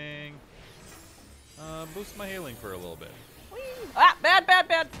my thing. Boost my healing for a little bit. Whee! Ah,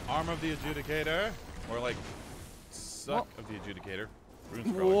 bad. Arm of the Adjudicator. Or like, suck of the Adjudicator.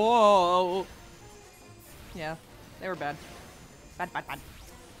 Runes growing. Whoa. Yeah, they were bad. Bad.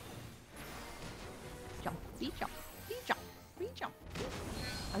 Jump, jump.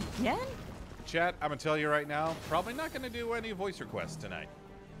 Again? Chat, I'm gonna tell you right now, probably not gonna do any voice requests tonight.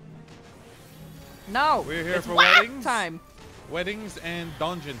 No. We're here for weddings. Time. Weddings and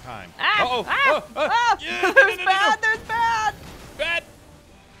dungeon time. Yeah, there's bad.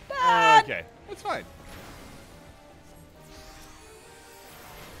 Bad. Okay, that's fine.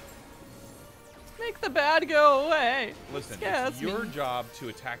 Make the bad go away. Listen, it's your job to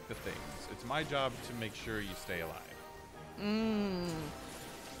attack the things. It's my job to make sure you stay alive.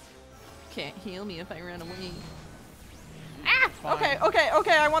 Can't heal me if I run away. Fine. Okay,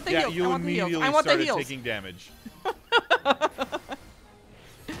 I want the heals. You I want the heals. immediately I want the started heals. taking damage.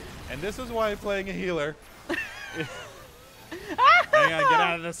 And this is why playing a healer. Hang on, get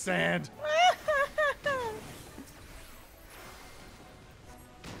out of the sand.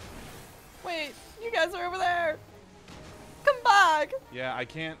 Wait, you guys are over there. Come back. Yeah, I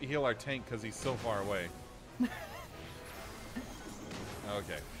can't heal our tank because he's so far away.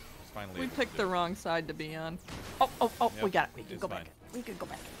 Okay, it's finally. We able to picked do the it. wrong side to be on. Oh, Yep, we got it. We can it's go fine. back. We can go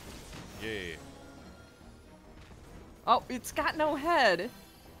back. Yeah. Oh, it's got no head.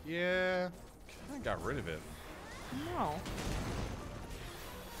 Yeah. I got rid of it. No.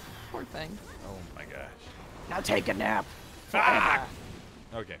 Poor thing. Oh my gosh. Now take a nap. Ah!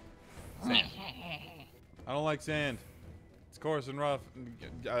 Okay. Sand. I don't like sand. It's coarse and rough.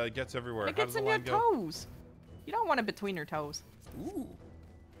 And, gets everywhere. It How gets does the in your line go? toes. You don't want it between your toes. Ooh.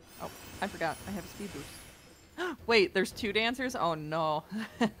 Oh, I forgot. I have a speed boost. Wait, there's 2 dancers? Oh no.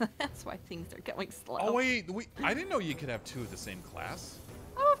 That's why things are going slow. Oh wait, I didn't know you could have 2 of the same class.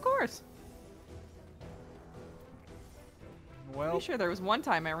 Oh, of course. Well, Pretty sure there was one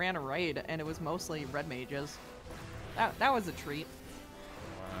time I ran a raid and it was mostly red mages. That was a treat.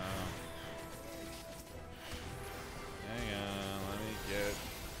 wow. Hang on, let me get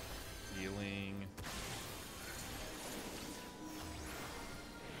healing.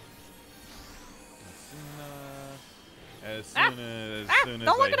 As soon as Don't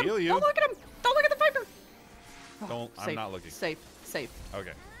look I at him! heal you. Don't look at him! Don't look at the Viper! Don't. I'm Safe, not looking. Safe.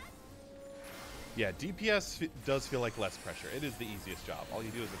 Okay. Yeah, DPS does feel like less pressure. It is the easiest job. All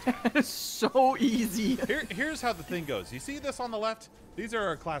you do is attack. It's so easy. Here's how the thing goes. You see this on the left? These are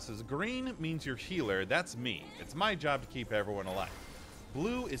our classes. Green means you're healer. That's me. It's my job to keep everyone alive.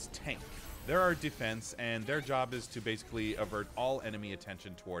 Blue is tank. They're our defense, and their job is to basically avert all enemy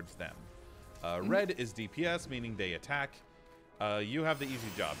attention towards them. Red is DPS, meaning they attack. You have the easy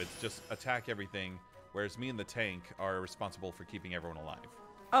job. It's just attack everything, whereas me and the tank are responsible for keeping everyone alive.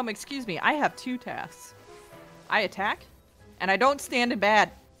 Excuse me. I have 2 tasks. I attack, and I don't stand in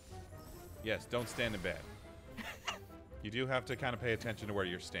bad. Yes, don't stand in bed. You do have to kind of pay attention to where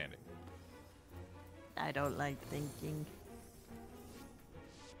you're standing. I don't like thinking.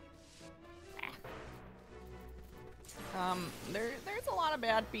 There's a lot of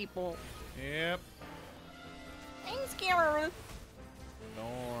bad people. Yep. I'm scared. Don't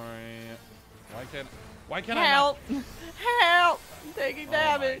worry. Why can't I not? Help! Help! I'm taking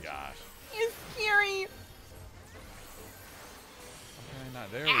damage. Oh my gosh. It's scary. Okay, not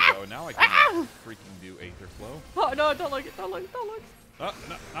there we go. Now I can freaking do Aether Flow. Oh no! Don't look! Don't look! Don't look! Oh,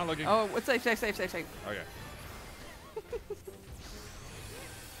 no, not looking. Oh, what's safe? Safe! Safe! Safe! Safe! Okay.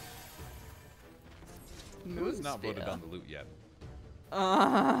 Who's not voted on the loot yet?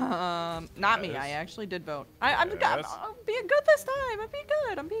 Not me. Yes. I actually did vote. I'm Yes. being good this time. I'm being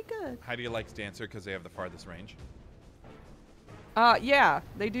good. I'm being good. Heidi likes Dancer because they have the farthest range. Yeah,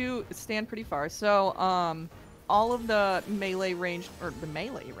 they do stand pretty far. So, all of the melee range, or the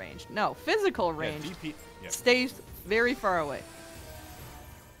melee range, no, physical range, Yeah, DP. Yeah. stays very far away.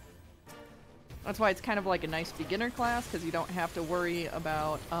 That's why it's kind of like a nice beginner class, because you don't have to worry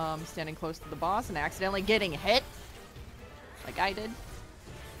about standing close to the boss and accidentally getting hit, like I did.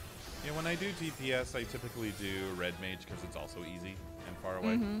 Yeah, when I do DPS, I typically do Red Mage because it's also easy and far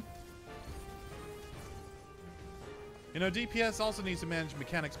away. You know, DPS also needs to manage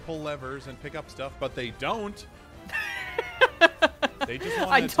mechanics, pull levers, and pick up stuff, but they don't. They just want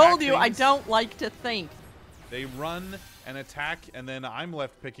to I told you, I things. don't like to think. They run and attack, and then I'm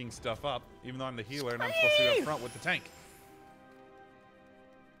left picking stuff up, even though I'm the healer and I'm supposed to be up front with the tank.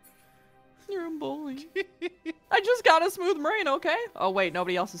 You're a bully. I just got a smooth brain, okay? Oh, wait,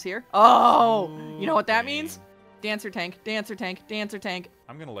 nobody else is here? Oh, you know what that means? Dancer tank, dancer tank, dancer tank,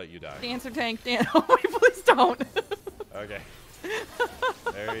 I'm going to let you die. dancer tank, Oh, wait, please don't. Okay.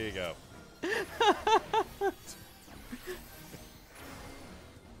 There you go.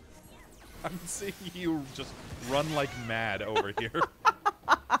 I'm seeing you just run like mad over here.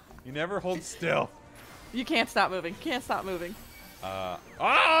 You never hold still. You can't stop moving. Can't stop moving. They're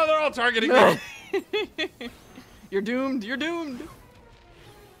all targeting me. You're doomed. You're doomed.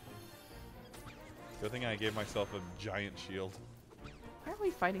 Good thing I gave myself a giant shield. Why are we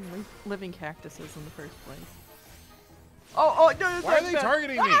fighting living cactuses in the first place? Oh, no, Why are they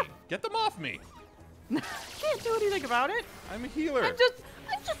targeting me? Get them off me. Can't do anything about it. I'm a healer. I'm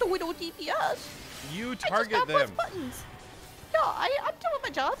just a widow DPS. You I target just them. press buttons. No, I'm doing my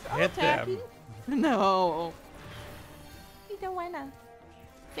job. I'm Hit attacking. them. No. You don't wanna.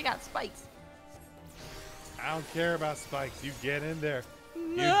 They got spikes. I don't care about spikes. You get in there. No.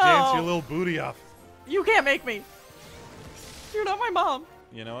 You dance your little booty off. You can't make me. You're not my mom.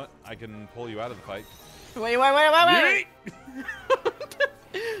 You know what? I can pull you out of the fight. Wait.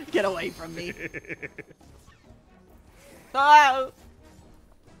 Get away from me. Oh.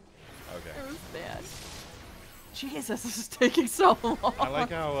 Okay. It was bad. Jesus, this is taking so long. I like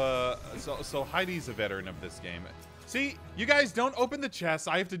how, so Heidi's a veteran of this game. See, you guys don't open the chest.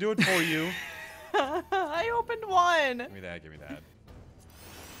 I have to do it for you. I opened one. Give me that, give me that.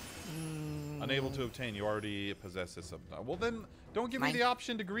 Unable to obtain. You already possess this. Well, then, don't give me Mine. the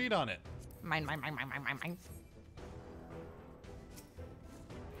option to greed on it. Mine.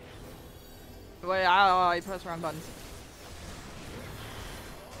 Wait, I press wrong buttons.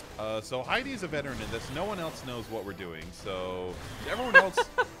 So Heidi's a veteran in this. No one else knows what we're doing. So everyone else,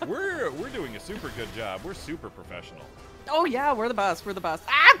 we're doing a super good job. We're super professional. Oh yeah, we're the best. We're the best.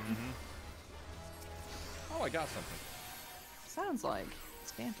 Ah! Oh, I got something. Sounds like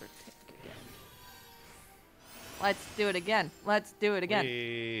Stanford take again. Let's do it again. Let's do it again.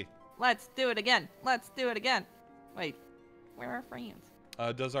 Hey. Let's do it again. Let's do it again. Wait, where are our friends?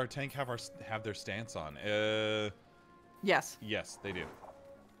 Does our tank have their stance on? Yes. Yes, they do.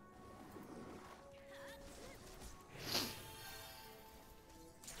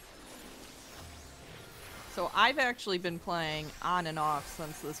 So I've actually been playing on and off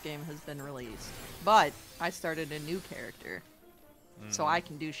since this game has been released. But I started a new character. So I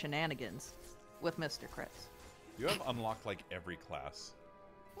can do shenanigans with Mr. Chris. You have unlocked like every class.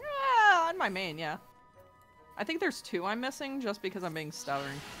 Yeah, on my main, yeah. I think there's 2 I'm missing just because I'm being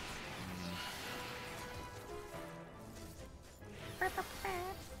stubborn.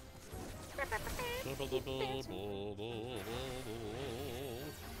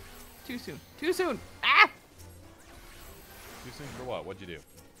 Too soon. Too soon. Ah! Too soon for what? What'd you do?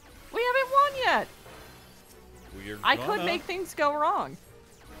 We haven't won yet. We're I could make things go wrong.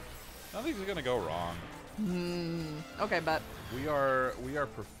 Nothing's gonna go wrong. Okay, but We are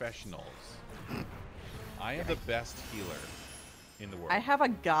professionals. I am the best healer in the world. I have a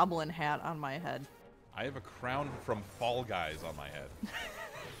goblin hat on my head. I have a crown from Fall Guys on my head.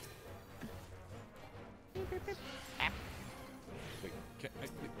 Wait, gosh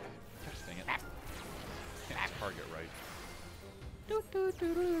dang it. Can't target right.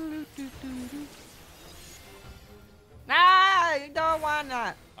 Ah, you don't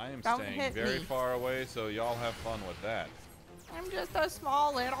wanna. I am Don't staying hit very me. far away, so y'all have fun with that. I'm just a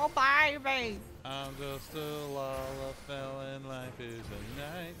small little baby. I'm just a LALA felon, life is a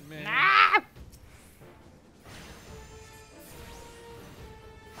nightmare. Ah!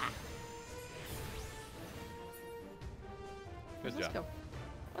 Good Let's job. go.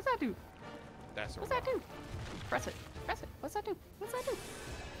 What's that do? That's What's that do? Press it. Press it. What's that do? What's that do?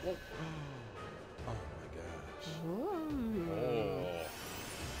 Whoa. Oh my gosh. Ooh. Oh.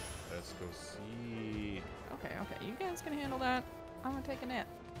 Let's go see. Okay, okay. You guys can handle that. I'm gonna take a nap.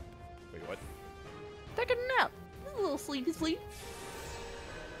 Wait, what? Take a nap. A little sleepy sleep.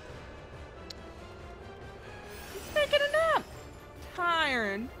 He's taking a nap.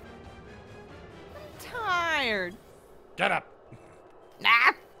 Tired. I'm tired. Get up!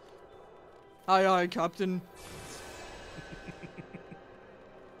 Nah. Aye, aye, Captain.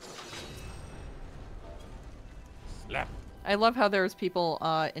 Slap. I love how there's people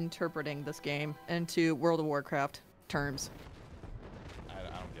interpreting this game into World of Warcraft terms. I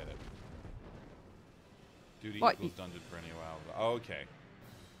don't get it. Duty What? equals dungeon for any WoW. Okay.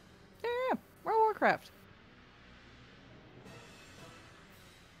 Yeah, World of Warcraft.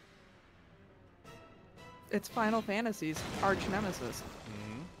 It's Final Fantasy's arch nemesis.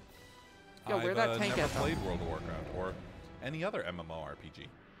 Yo, where'd that tank I've never at, though? played World of Warcraft or any other MMORPG.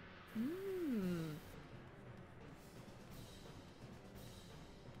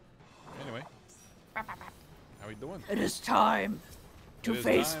 Anyway, how we doing? It is time to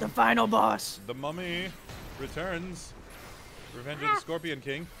face the final boss. The Mummy returns. Revenge of the Scorpion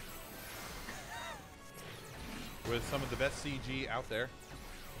King. With some of the best CG out there.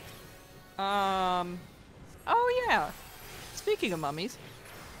 Oh yeah. Speaking of mummies,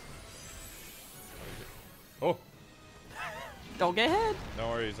 Oh, don't get hit. no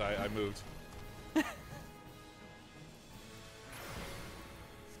worries, I moved. Yeah,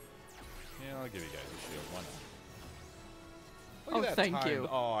 I'll give you guys a shield. Why not? Look Oh, at that thank timed- you.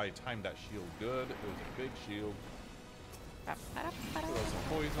 Oh, I timed that shield good. It was a big shield. Throw some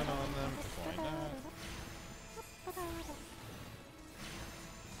poison on them. 'Cause why not?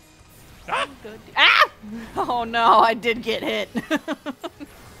 Ah! Good. Ah! Oh no, I did get hit.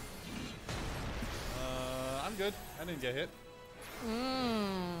 I'm good. I didn't get hit.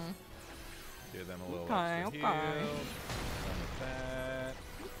 Give them a little Okay, extra okay. heal. Done with that.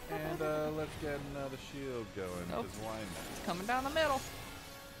 And let's get another shield going, Nope. because why not? It's coming down the middle.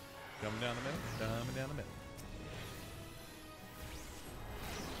 Coming down the middle. Coming down the middle.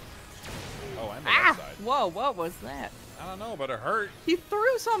 Oh, and the left side. Whoa, what was that? I don't know, but it hurt. He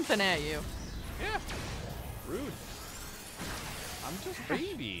threw something at you. Yeah. Rude. I'm just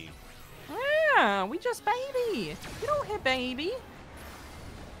baby. Yeah, we just baby. You don't hit baby.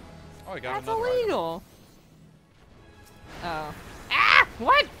 Oh, I got That's another item. illegal. Oh. Ah!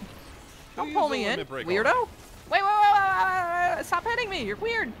 What? Don't use pull the me in, limit break weirdo. already. Wait. Stop hitting me. You're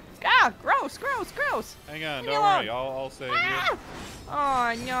weird. Ah, gross. Hang on, Leave me don't worry. alone. I'll save Ah! you.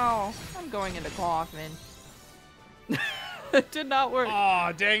 Oh, no. I'm going into coffin. It did not work.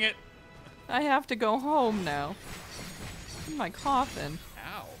 Aw, dang it. I have to go home now. In my coffin.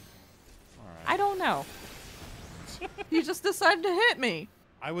 Ow. All right. I don't know. He just decided to hit me.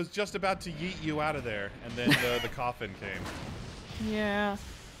 I was just about to yeet you out of there, and then the coffin came. Yeah.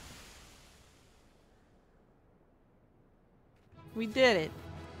 We did it.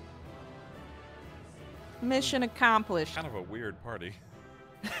 Mission accomplished. Kind of a weird party.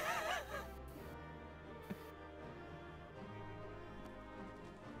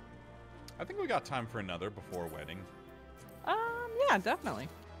 I think we got time for another before wedding. Yeah, definitely.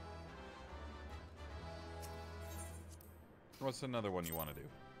 What's another one you want to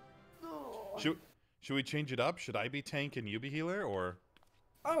do? Should we change it up? Should I be tank and you be healer, or?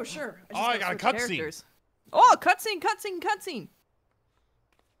 Oh, sure. I got a cutscene. Oh, cutscene.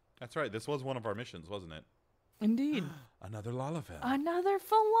 That's right. This was one of our missions, wasn't it? Indeed. Another Lalafell. Another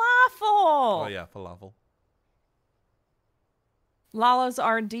falafel. Oh yeah, falafel. Lalas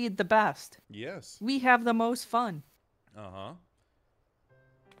are indeed the best. Yes. We have the most fun. Uh-huh.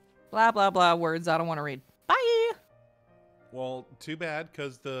 Blah, blah, blah words I don't want to read. Bye. Well, too bad,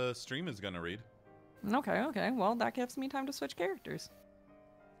 because the stream is going to read. Okay. Well, that gives me time to switch characters.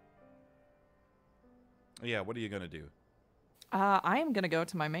 Yeah, what are you going to do? I am going to go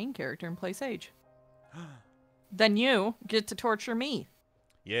to my main character and play Sage. Then you get to torture me.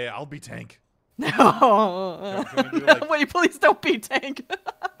 Yeah, I'll be tank. No. Can we do, like- Wait, please don't be tank.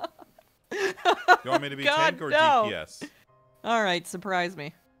 You want me to be God, tank or no. DPS? All right, surprise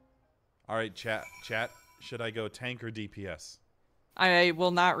me. All right, chat. Should I go tank or DPS? I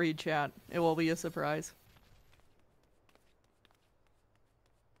will not read chat. It will be a surprise.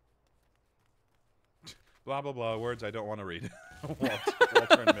 Blah, blah, blah. Words I don't want to read.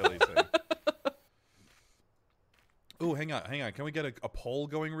 Walter and Millie say. Ooh, hang on. Can we get a poll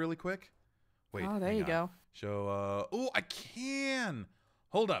going really quick? Wait. Oh, there you go. Show, ooh, I can!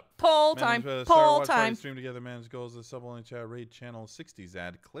 Hold up. Poll time. Manage, Poll watch party, time. Stream together, manage goals, the sub only chat, raid channel 60s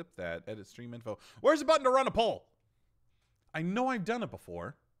ad, clip that, edit stream info. Where's the button to run a poll? I know I've done it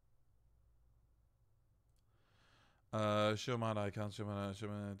before. Show mod icons, show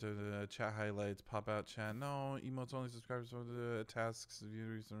mod, chat highlights, pop out chat. No, emotes only, subscribers, tasks,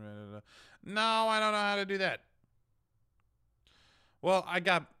 viewers. No, I don't know how to do that. Well,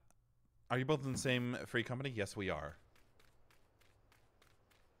 are you both in the same free company? Yes, we are.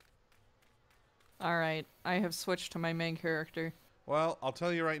 All right, I have switched to my main character. Well, I'll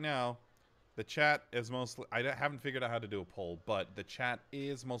tell you right now, the chat is mostly... I haven't figured out how to do a poll, but the chat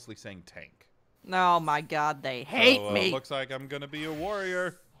is mostly saying tank. Oh my god, they hate me. Looks like I'm going to be a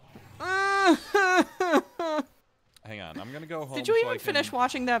warrior. Hang Hang on, I'm going to go home. Did you so even I finish can...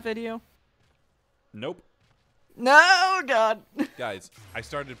 watching that video? Nope. No, God. Guys, I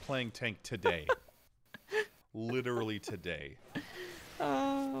started playing tank today. Literally today.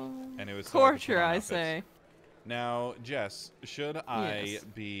 And it was so I could put torture, on I outfits. say. Now, Jess, should I Yes.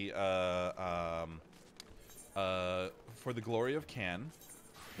 be for the glory of Can,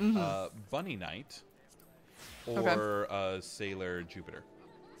 Bunny Knight, or Sailor Jupiter?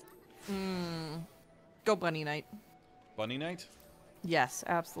 Go Bunny Knight. Bunny Knight? Yes,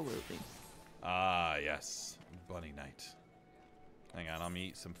 absolutely. Ah, yes, Bunny Knight. Hang on, I'll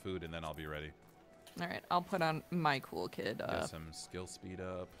eat some food and then I'll be ready. All right, I'll put on my cool kid. Get some skill speed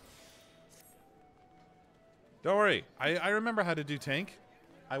up. Don't worry, I remember how to do tank.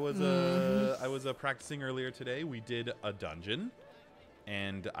 I was practicing earlier today. We did a dungeon,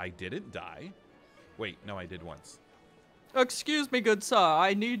 and I didn't die. Wait, no, I did once. Excuse me, good sir.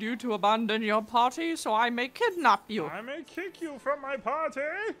 I need you to abandon your party so I may kidnap you. I may kick you from my party.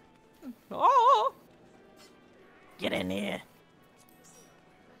 Oh! Get in here.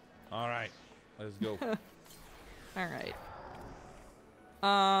 All right, let's go. All right.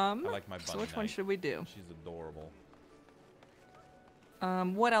 I like my bunny So which one Knight. should we do? She's adorable.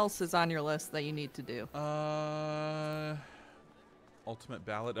 What else is on your list that you need to do? Ultimate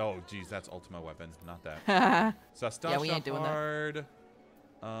Ballad. Oh, geez, that's Ultimate Weapon, not that. Sastasha Yeah, we ain't doing that.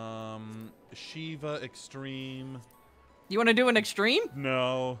 Hard. Shiva Extreme. You want to do an extreme?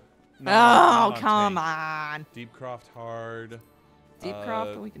 No. Oh, not come tank. on. Deepcroft Hard.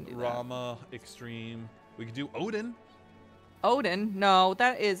 Deepcroft, we can do that. Rama Extreme. We could do Odin. Odin? No,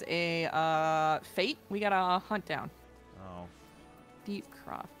 that is a fate. We gotta hunt down. Oh.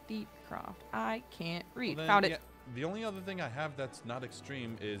 Deepcroft. I can't read. Well, then, Found it. yeah, the only other thing I have that's not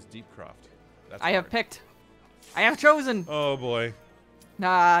extreme is Deepcroft. That's I have hard. picked. I have chosen. Oh boy.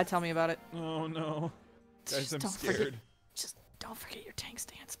 Nah, tell me about it. Oh no. Guys, Just I'm don't scared. forget- Just don't forget your tank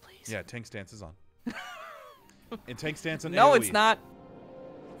stance, please. Yeah, tank stance is on. And tank stance and No, AoE. it's not.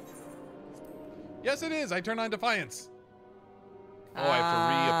 Yes, it is. I turn on Defiance. Oh, I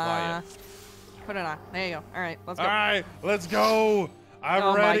have to reapply it. Put it on. There you go. All right, let's go. All right, let's go. I'm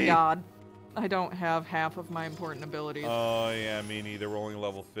oh ready. my god. I don't have half of my important abilities. Oh yeah, me neither. We're only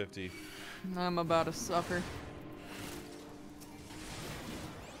level 50. I'm about to suffer.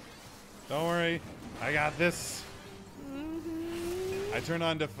 Don't worry, I got this. I turn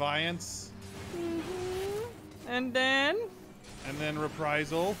on Defiance, And then, and then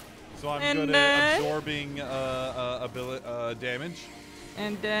Reprisal. So I'm And good then- at absorbing damage,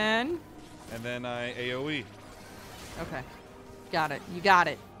 and then. and then I AOE. Okay. Got it. You got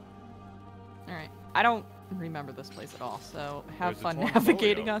it. All right. I don't remember this place at all, so have There's a fun torn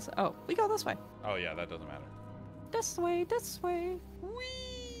navigating folio. us. Oh, we go this way. Oh yeah, that doesn't matter. This way, this way.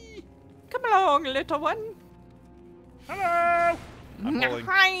 Whee! Come along, little one. Hello! I'm pulling.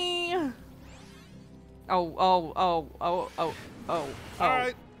 Hi. Oh. All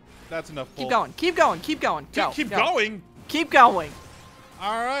right, that's enough. Pull. Keep going. Keep going. Keep going. Go. Keep go. going. Keep going.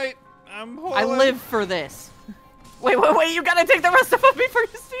 All right, I'm pulling. I live for this. Wait. You gotta take the rest of them before you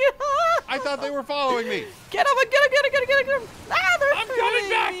see it. I thought they were following me. Get him! Get him! Ah, they're I'm coming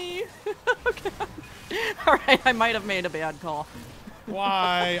back. me. Okay. All right, I might have made a bad call.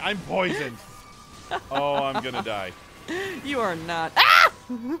 Why? I'm poisoned. Oh, I'm gonna die. You are not. Ah!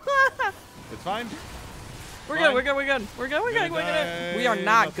 It's fine. We're Fine. good. We're good. die We are in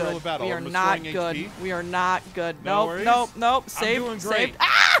not the thrill good. of battle. We are I'm not restoring good. HP. We are not good. No Nope. worries. Nope. I'm Save. doing Save. great.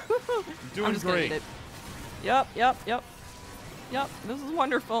 Ah! Doing I'm just gonna eat great. it. Yep. This is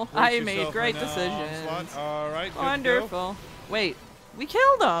wonderful. Brace I yourself made great for an decisions. onslaught. All right. Good to go. Wonderful. Wait, we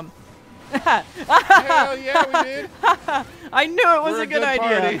killed him. Hell yeah, we did. I knew it was We're a good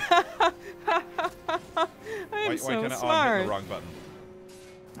idea. I am Why so can I? Oh, I'm hitting smart. the wrong button.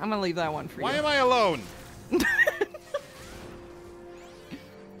 I'm gonna leave that one for Why you. am I alone?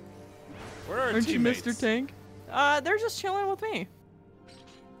 Where are our Aren't you teammates? Mr. Tank? They're just chilling with me.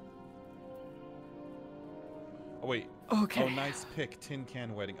 Oh wait. Okay. Oh, nice pick. Tin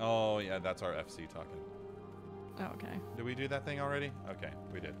Can Wedding. Oh yeah, that's our FC talking. Okay. Did we do that thing already? Okay,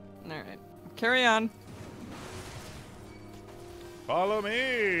 we did. All right. Carry on. Follow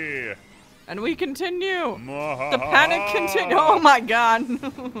me. And we continue. The The panic continue. Oh my god.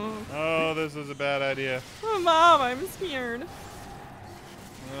 Oh, this is a bad idea. Mom, I'm scared.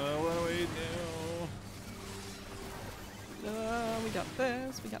 What do we do? We got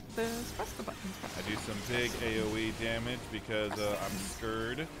this. Press the buttons. I do some big AoE damage because I'm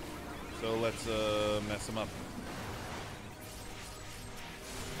scared. So let's mess them up.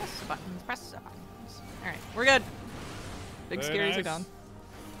 Press the buttons. All right, we're good. Big Very scaries are nice. gone.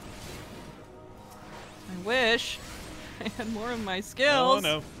 I wish I had more of my Oh skills.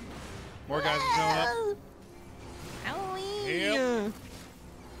 no. More guys are showing up. Owie. Yep.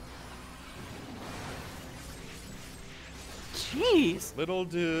 Jeez. Little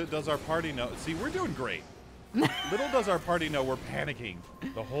does our party know. See, we're doing great. Little does our party know we're panicking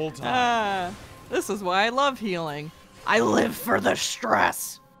the whole time. This is why I love healing. I live for the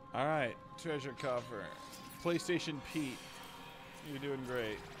stress. All right, treasure coffer, PlayStation Pete, you're doing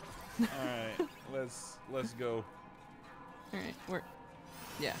great. All right, let's go. All right,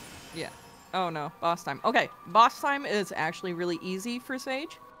 yeah. Oh no, boss time. Okay, boss time is actually really easy for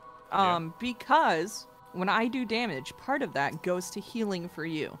Sage, because when I do damage, part of that goes to healing for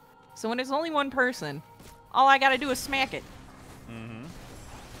you. So when it's only one person, all I gotta do is smack it. Mm-hmm.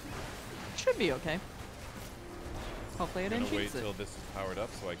 Should be okay. Hopefully I I'm didn't gonna wait jinx it. till this is powered up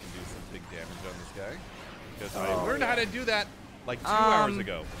so I can do some big damage on this guy. Because I learned how to do that like 2 hours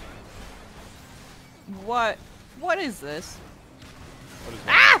ago. What is this? What is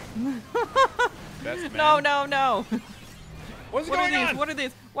that? Best man? No. What's What are going these? on? What are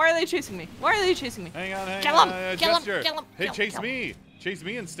these? Why are they chasing me? Hang on. Kill 'em, kill 'em, gesture. kill 'em, Hey, kill 'em, chase kill 'em. me. Chase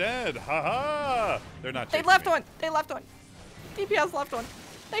me instead. Ha ha. They're not They chasing left me. one. DPS left one.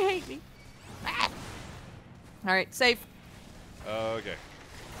 They hate me. Ah. All right, safe. Okay.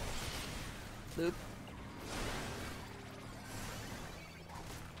 Loop.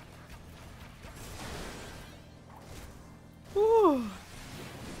 Whew.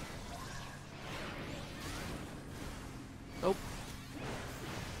 Oh.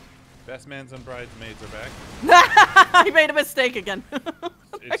 Best mans and bridesmaids are back. I made a mistake again.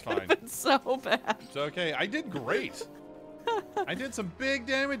 It's fine. It's so bad. It's okay. I did great. I did some big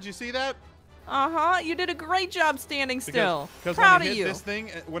damage. You see that? Uh-huh. You did a great job standing still. Because Proud when I of hit you. this thing,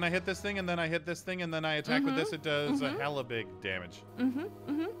 when I hit this thing, and then I hit this thing, and then I attack with this, it does a hella big damage.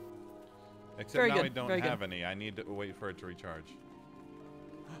 Except Very now good, I don't very have good. any. I need to wait for it to recharge.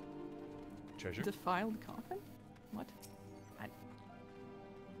 Treasure? Defiled coffin? What?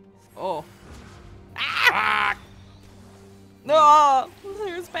 Oh. Ah! No,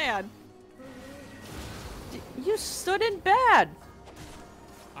 there's bad. You stood in bad.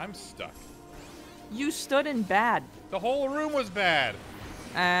 I'm stuck. You stood in bad. The whole room was bad.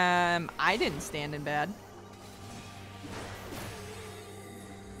 I didn't stand in bad.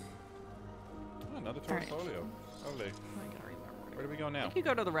 Oh, another All right. portfolio. Lovely. I gotta remember. Where do we go now? You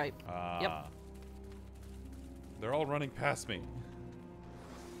go to the right. Ah. They're all running past me.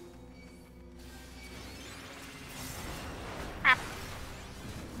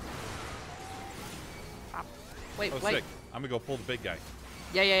 Wait, Oh, wait. sick. I'm gonna go pull the big guy.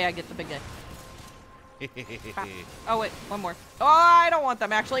 Yeah, get the big guy. Oh, wait, one more. Oh, I don't want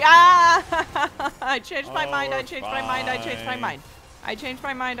them, actually. Ah! I changed my mind, I changed my mind, I changed my mind. I changed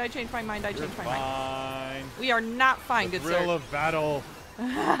my mind, I changed my mind, I changed my mind. Fine. We are not fine, The good thrill sir. of battle.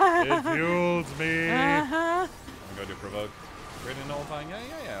 It fuels me. Uh-huh. I'm going to provoke. Great and nullifying.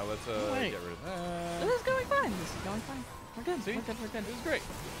 Yeah. Let's Wait. get rid of that. This is going fine. This is going fine. We're good. See? We're good. We're good. This is great.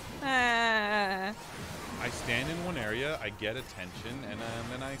 I stand in one area, I get attention, and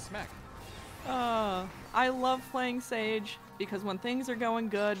then I smack. I love playing Sage because when things are going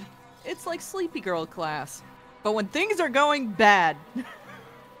good, it's like Sleepy Girl class. But when things are going bad,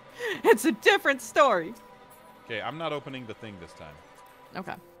 it's a different story. Okay, I'm not opening the thing this time.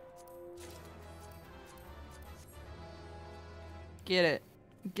 Okay. Get it.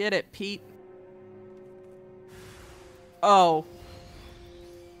 Get it, Pete. Oh.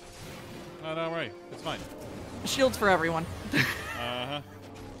 No, don't worry. It's fine. Shields for everyone. Uh-huh.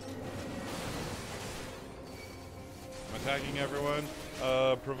 I'm attacking everyone.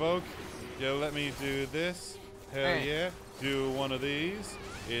 Provoke. Yeah, let me do this. Hell Alright. yeah. Do one of these.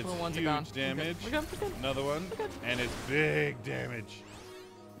 It's Little ones are huge gone. damage. We're good. We're good. Another one. We're good. And it's big damage.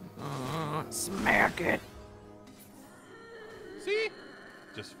 Smack it. See?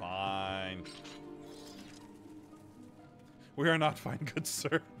 Just fine. We are not fine, good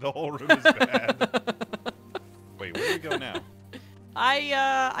sir. The whole room is bad. Wait, where do we go now?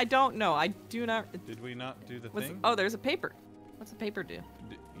 I don't know. I do not. Did we not do the What's, thing? oh, there's a paper. What's the paper do?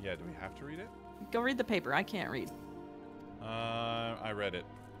 Yeah, do we have to read it? Go read the paper. I can't read. I read it.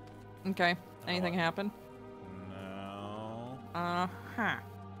 Okay. Anything happen? No. Uh-huh.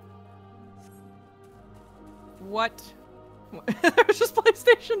 What? There's just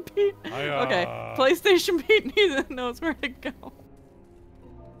PlayStation Pete. Okay. PlayStation Pete knows where to go.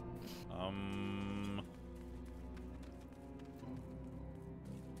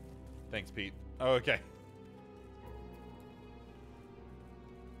 Thanks, Pete. Oh, okay.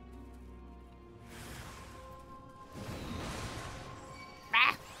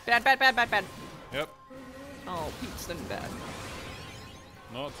 Ah, bad. Yep. Oh, Pete's done bad.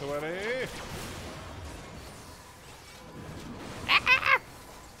 Not to worry.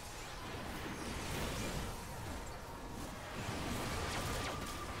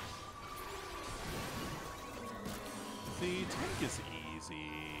 See, tank is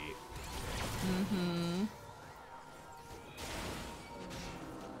easy. Mm-hmm.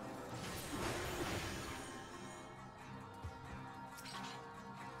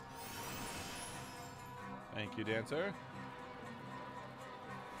 Thank you, Dancer.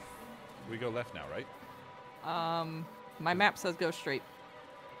 We go left now, right? My map says go straight.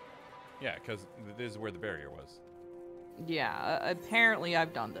 Yeah, because this is where the barrier was. Yeah, apparently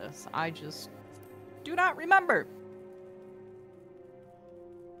I've done this. I just do not remember.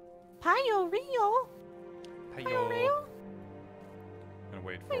 Payo Rio. Payo. Rio. Gonna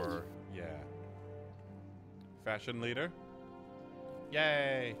wait for, yeah. Fashion leader.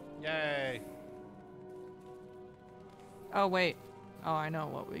 Yay! Yay! Oh, wait. Oh, I know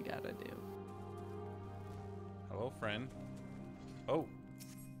what we gotta do. Hello, friend. Oh.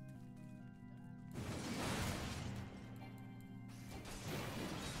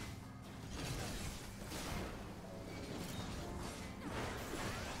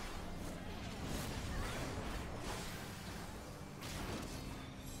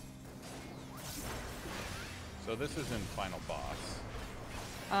 So this isn't final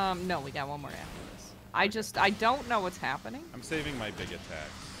boss. No, we got one more after this. I don't know what's happening. I'm saving my big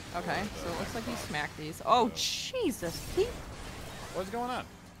attacks. Okay, for so the it looks next like you boss. smacked these. Oh, So- Jesus. What's going on?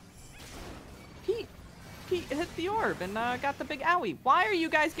 Pete hit the orb and got the big owie. Why are you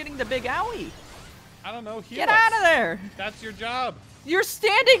guys getting the big owie? I don't know. Heal Get us. out of there. That's your job. You're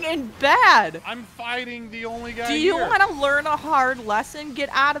standing in bad. I'm fighting the only guy Do you here. want to learn a hard lesson? Get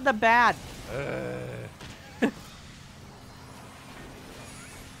out of the bad.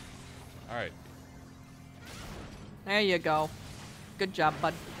 All right. There you go. Good job,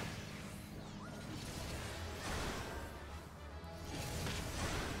 bud.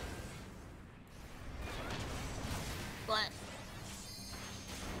 What?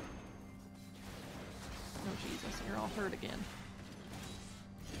 Oh, Jesus. You're all hurt again.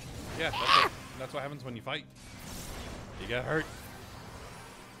 Yeah, that's what happens when you fight. You get hurt.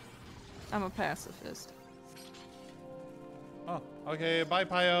 I'm a pacifist. Oh, okay. Bye,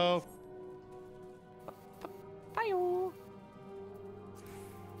 Pio. Bye.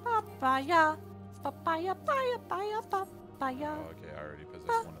 Papaya. Papaya, papaya, papaya, papaya. Oh, okay, I already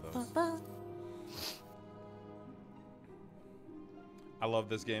possessed one of those. I love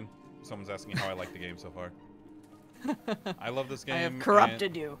this game. Someone's asking how I like the game so far. I love this game. I have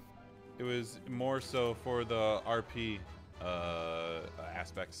corrupted you. It was more so for the RP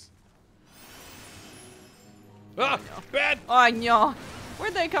aspects. Ah, bad! Oh, no.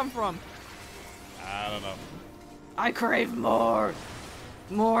 Where'd they come from? I don't know. I crave more.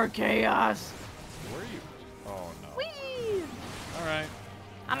 More chaos. Where are you? Oh no. Whee! All right.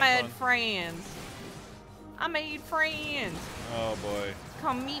 I Have made fun. friends. I made friends. Oh boy.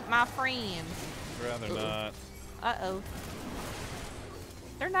 Come meet my friends. Rather not. Uh-oh.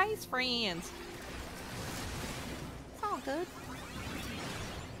 They're nice friends. It's all good.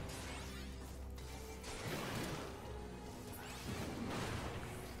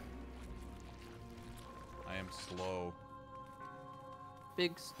 I am slow.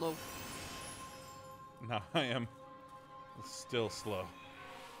 Big slope. No, I am still slow.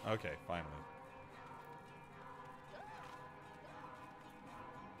 Okay, finally.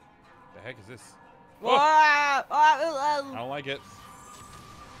 The heck is this? Oh, I don't like it.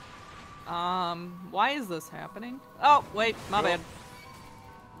 Why is this happening? Oh, wait, my Go. bad.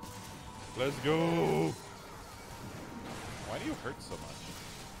 Let's go. Why do you hurt so much?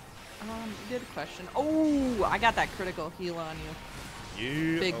 Good question. Oh, I got that critical heal on you.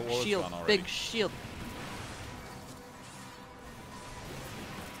 Yeah. Big oh, well, it's shield, gone already. big shield.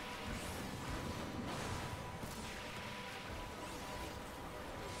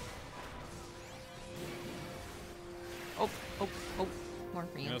 Oh, more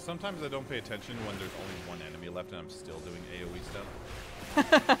You know, friends. sometimes I don't pay attention when there's only one enemy left and I'm still doing AoE stuff.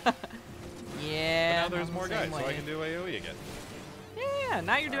 Yeah. But now there's I'm more the guys, same so I way. can do AoE again. Yeah,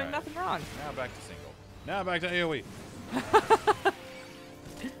 now you're doing Alright. nothing wrong. Now back to single. Now back to AoE.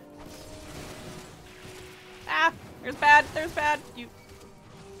 Ah, there's bad. There's bad. You.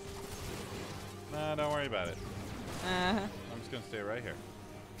 Nah, don't worry about it. Uh-huh. I'm just gonna stay right here.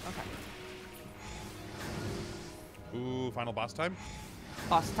 Okay. Ooh, final boss time?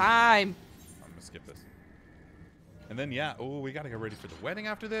 Boss time. I'm gonna skip this. And then, yeah, ooh, we gotta get ready for the wedding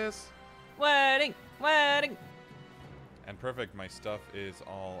after this. Wedding. Wedding. And perfect, my stuff is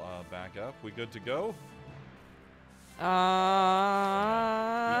all back up. We good to go? Even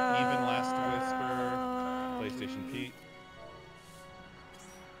Last Whisper, PlayStation Pete.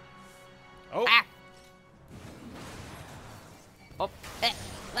 Oh, Ah. Oh.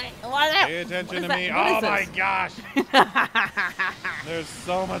 What? pay attention to What me. is that? What Oh is my this? gosh. There's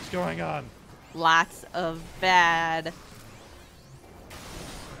so much going on. Lots of bad.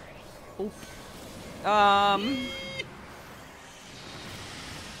 Oof.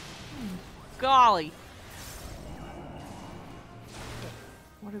 Golly.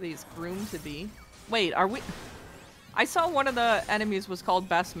 What are these groomed to be? Wait, are we? I saw one of the enemies was called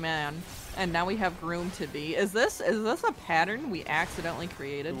Best Man, and now we have groomed to be. Is this a pattern we accidentally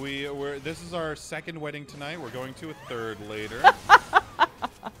created? This is our second wedding tonight. We're going to a third later.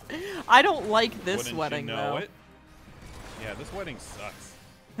 I don't like this Wouldn't wedding you know though. it? Yeah, this wedding sucks.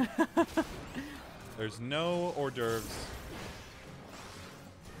 There's no hors d'oeuvres.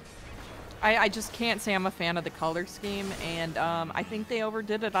 I just can't say I'm a fan of the color scheme, and I think they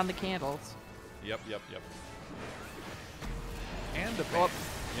overdid it on the candles. Yep. And the band.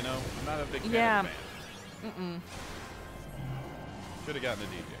 You know, I'm not a big fan Yeah. of the band. Should have gotten a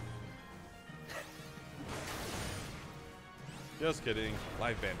DJ. Just kidding.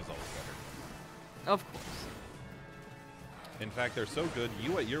 Live band is always better. Of course. In fact, they're so good,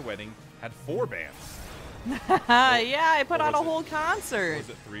 you at your wedding had 4 bands. Yeah, I put What on a was it? whole concert. Was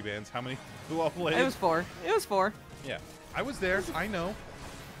it 3 bands? How many? Who all played? It was 4. It was 4. Yeah, I was there. I know.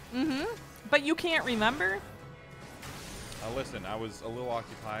 Mm-hmm. But you can't remember? Listen, I was a little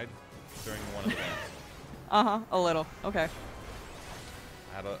occupied during one of the bands. Uh-huh, a little. Okay.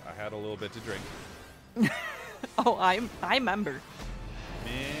 I had a little bit to drink. Oh, I remember.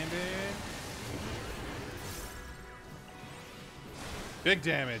 Maybe. Big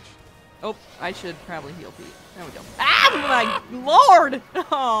damage. Oh, I should probably heal Pete. There we go. Ah, my lord!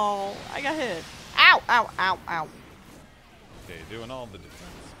 Oh, I got hit. Ow, ow, ow, ow. Okay, doing all the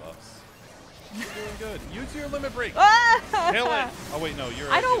defense buffs. You're doing good. Use your limit break. Ah! Kill it. Oh wait, no, you're.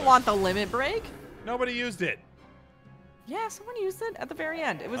 I a don't healer. want the limit break. Nobody used it. Yeah, someone used it at the very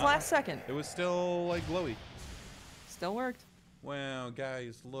end. It was last second. It was still like glowy. Still worked. Wow,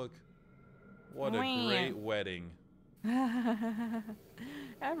 guys, look. What a Wow. great wedding.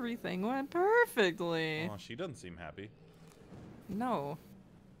 Everything went perfectly. Oh, she doesn't seem happy. No.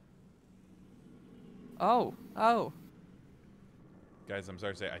 Oh, oh. Guys, I'm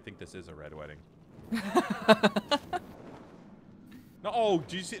sorry to say, I think this is a red wedding. No, oh,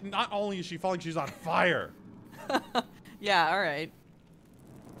 do you see? Not only is she falling, she's on fire. Yeah, all right.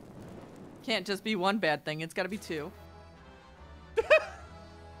 Can't just be one bad thing. It's got to be 2.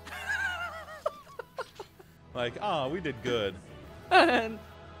 Like, oh, we did good. And,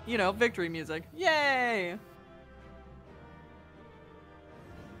 you know, victory music. Yay!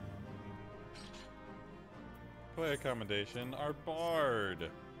 Play accommodation, our bard.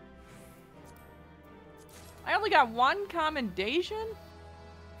 I only got 1 commendation?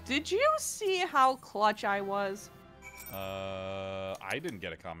 Did you see how clutch I was? I didn't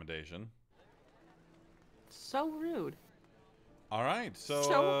get a commendation. So rude. All right, so,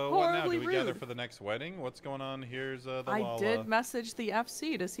 So what now? horribly Do we gather rude. for the next wedding? What's going on? Here's the I LALA. did message the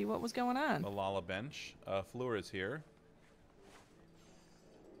FC to see what was going on. The LALA bench. Fleur is here.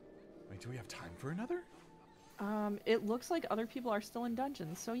 Wait, do we have time for another? It looks like other people are still in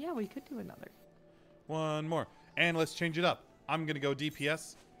dungeons, so yeah, we could do another. One more. And let's change it up. I'm going to go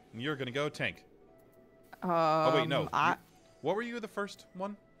DPS, and you're going to go tank. Oh, wait, no. What were you, the first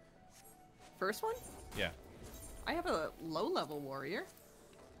one? First one? Yeah. I have a low-level warrior.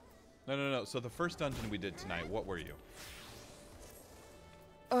 No. So the first dungeon we did tonight, what were you?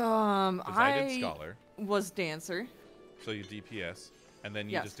 I did Scholar. was dancer. So you DPS, and then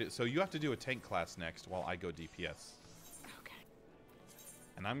you Yes. just did... So you have to do a tank class next while I go DPS. Okay.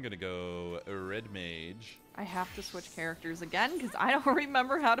 And I'm going to go red mage. I have to switch characters again because I don't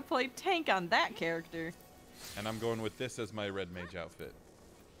remember how to play tank on that character. And I'm going with this as my red mage outfit.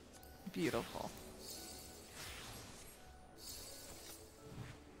 Beautiful.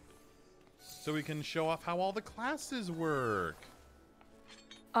 So we can show off how all the classes work.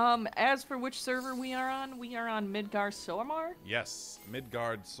 As for which server we are on Midgar Sormar. Yes,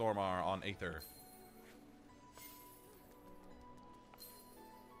 Midgard Sormar on Aether.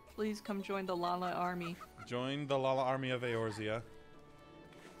 Please come join the LALA army. Join the LALA army of Eorzea.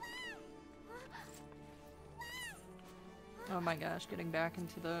 Oh my gosh, getting back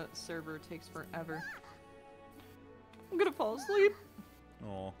into the server takes forever. I'm gonna fall asleep.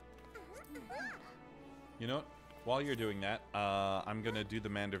 Oh. You know what? While you're doing that, I'm gonna do the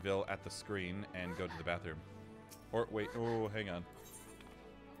Manderville at the screen and go to the bathroom. Or wait, oh, hang on.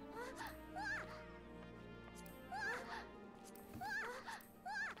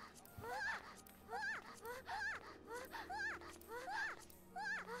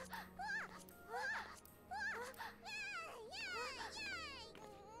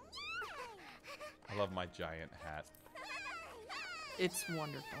 I love my giant hat. It's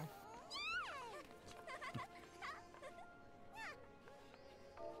wonderful.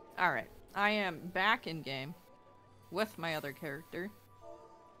 Alright, I am back in game with my other character.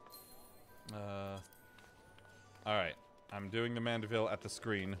 Alright. I'm doing the Manderville at the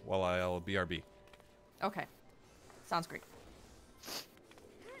screen while I'll BRB. Okay, sounds great.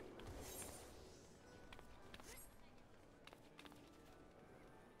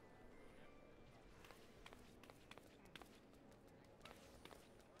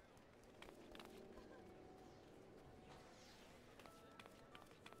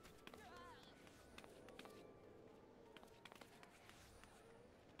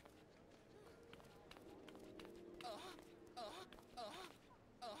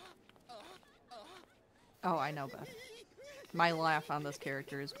 Oh, I know better. My laugh on this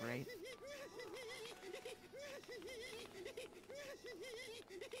character is great.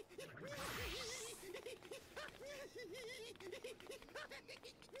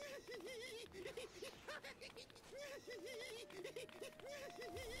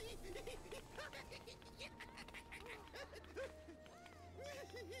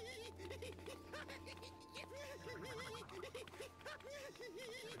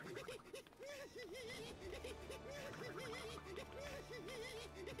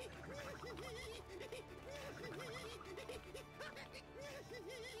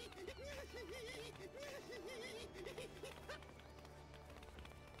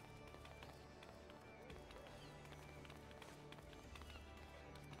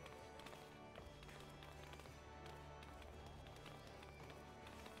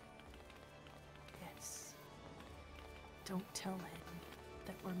 Yes. Don't tell him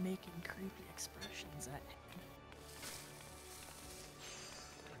that we're making creepy expressions at him.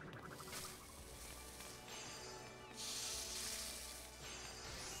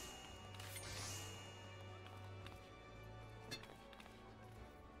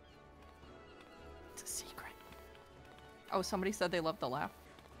 It's a secret. Oh, somebody said they loved the laugh.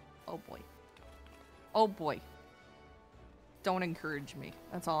 Oh boy. Oh boy. Don't encourage me.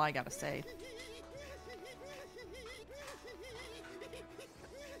 That's all I gotta say.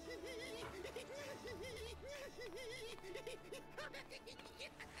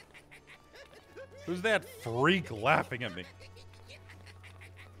 Who's that freak laughing at me?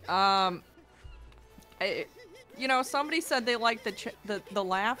 You know, somebody said they liked the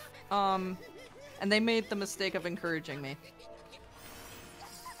laugh, and they made the mistake of encouraging me.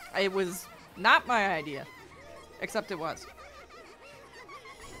 It was not my idea, except it was.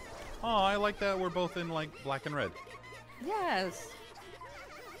 Oh, I like that we're both in, like, black and red. Yes.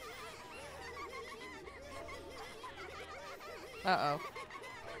 Uh-oh.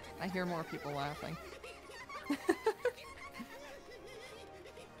 I hear more people laughing.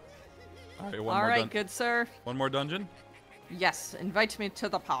 All right, All right, good sir. One more dungeon? Yes, invite me to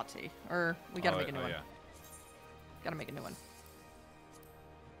the party. Or, we gotta make a new one. Yeah. Gotta make a new one.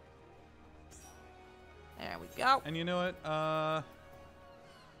 There we go. And you know what?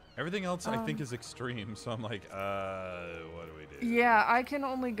 Everything else I think is extreme, so I'm like, what do we do? Yeah, I can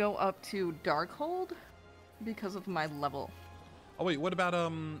only go up to Darkhold because of my level. Oh wait, what about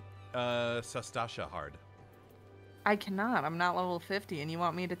Sastasha Hard? I cannot. I'm not level 50, and you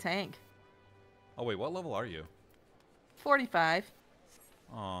want me to tank. Oh wait, what level are you? 45.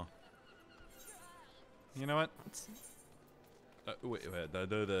 Aw. You know what? Wait.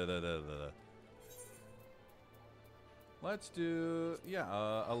 Let's do,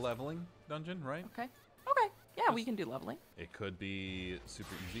 a leveling dungeon, right? Okay. Okay. Yeah, we can do leveling. It could be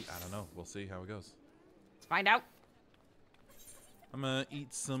super easy. I don't know. We'll see how it goes. Let's find out. I'm gonna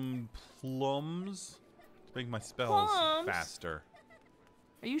eat some plums to make my spells faster.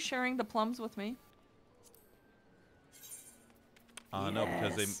 Are you sharing the plums with me? No,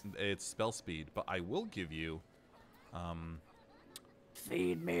 because it's spell speed. But I will give you,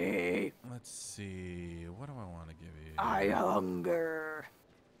 Feed me. let's see. What do I want to give you? I hunger.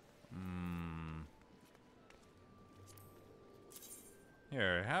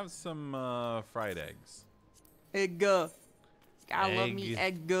 Here, have some fried eggs. Egg. Gotta love me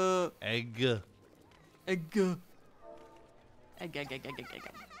egg. Egg. Egg. Egg.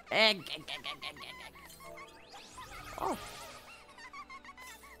 Egg. Oh.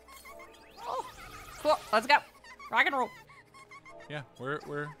 Oh. Cool. Let's go. Rock and roll. Yeah, we're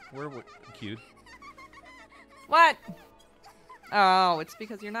cute. What? Oh, it's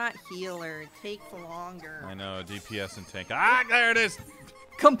because you're not healer. It takes longer. I know, DPS and tank. Ah, there it is.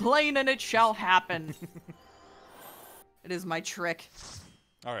 Complain and it shall happen. It is my trick.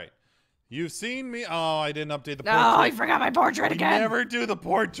 All right. You've seen me. Oh, I didn't update the portrait. No, I forgot my portrait again. Never do the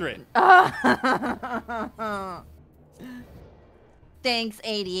portrait. Thanks,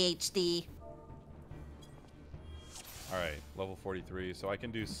 ADHD. All right, level 43, so I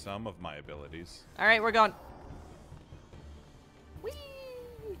can do some of my abilities. All right, we're going. Whee!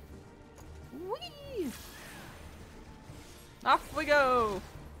 Whee! Off we go.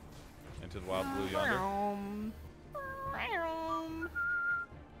 Into the wild blue yonder.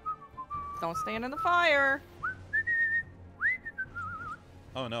 Don't stand in the fire.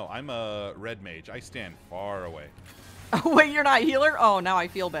 Oh no, I'm a red mage. I stand far away. Oh, wait, you're not healer? Oh, now I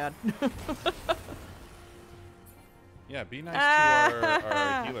feel bad. Yeah, be nice to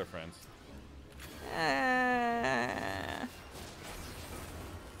our healer friends.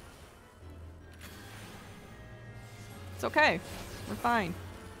 It's okay. We're fine.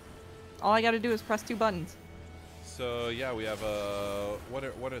 All I gotta do is press 2 buttons. So yeah, we have what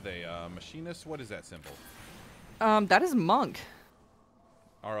are they? Machinist? What is that symbol? That is monk.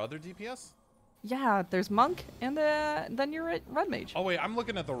 Our other DPS? Yeah, there's monk and then you're at red mage. Oh wait, I'm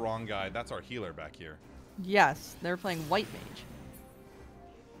looking at the wrong guy. That's our healer back here. Yes, they're playing white mage.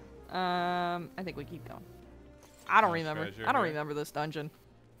 I think we keep going. I don't Lost remember. treasure I don't here. remember this dungeon.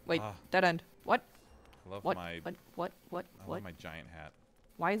 Wait, Ah. dead end. What? I love What? my What? I love my giant hat.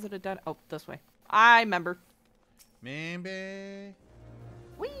 Why is it a dead? Oh, this way. I remember. Maybe.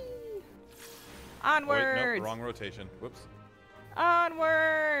 Whee! Oh, Onwards. wait, nope, wrong rotation. Whoops.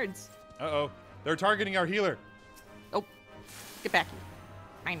 Onwards. Uh-oh. They're targeting our healer. Oh, get back.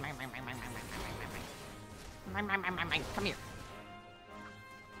 Mine. Come here.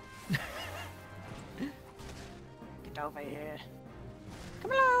 Get over here.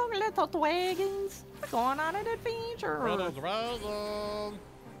 Come along, little twagons. We're going on an adventure. dragon.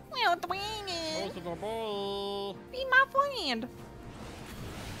 Well, twangin'. Be my friend.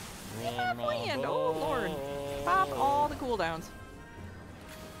 Be my friend. Oh, Lord. Pop all the cooldowns.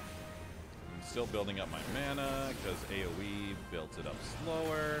 I'm still building up my mana because AoE builds it up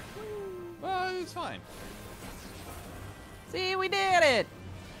slower. But it's fine. See, we did it.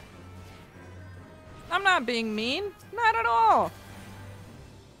 I'm not being mean. Not at all.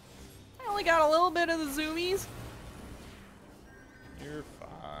 I only got a little bit of the zoomies. You're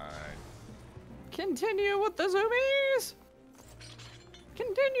fine. Continue with the zoomies.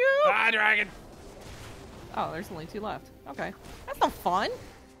 Continue. Ah, dragon! Oh, there's only 2 left. Okay. That's no fun.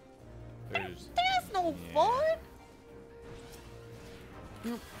 There's... That's no Yeah. fun.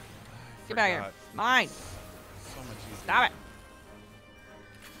 Get back here. Forgot. Mine. So much easier. Stop it.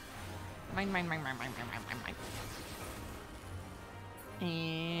 Mine.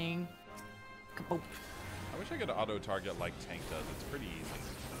 And kaboom. I wish I could auto-target like Tank does. It's pretty easy.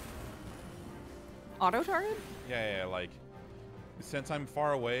 Auto target? Yeah, like... Since I'm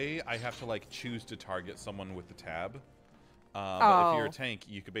far away, I have to like choose to target someone with the tab. But if you're a Oh. tank,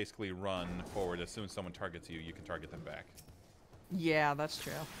 you could basically run forward. As soon as someone targets you, you can target them back. Yeah, that's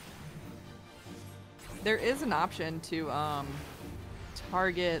true. There is an option to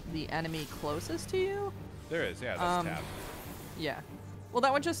target the enemy closest to you. There is, yeah, that's tab. Yeah. Well,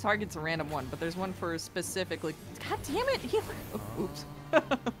 that one just targets a random one, but there's one for specifically. God damn it! Healer. Oh, oops.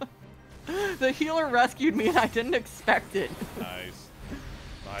 The healer rescued me, and I didn't expect it. Nice.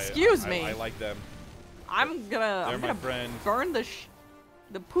 Excuse me. I like them. I'm gonna. They're I'm my gonna friend. burn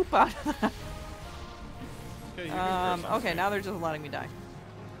the poop out of that. Okay, you can curse on Okay, me. now they're just letting me die.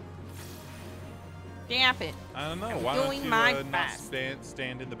 Damn it. I don't know. I'm Why don't doing you my not best.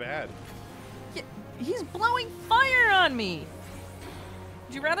 stand in the bad? Yeah, he's blowing fire on me.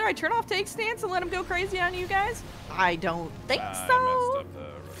 Would you rather I turn off take stance and let him go crazy on you guys? I don't think I so. messed up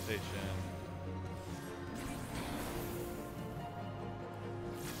the rotation.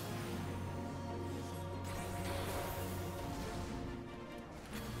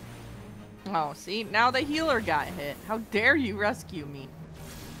 Oh, see, now the healer got hit. How dare you rescue me?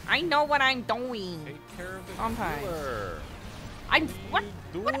 I know what I'm doing. Take care of the Sometimes. healer. I'm. What?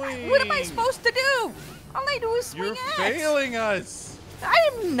 What am I supposed to do? All I do is swing You're axe. failing us. I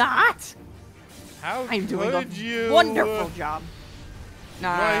am not. How I'm doing could a you? wonderful job.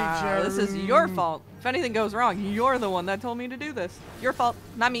 Nah, Right, this is your fault. If anything goes wrong, you're the one that told me to do this. Your fault,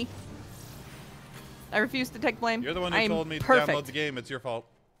 not me. I refuse to take blame. You're the one I who am told me to perfect. download the game. It's your fault.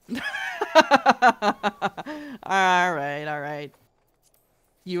 All right.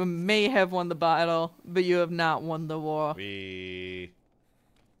 You may have won the battle, but you have not won the war. We.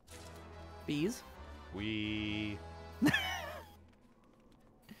 Bees? Wee. Whee!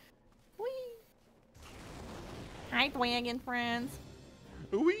 Hi, Dragon friends.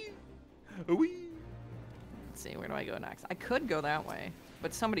 Wee. Wee. Let's see, where do I go next? I could go that way,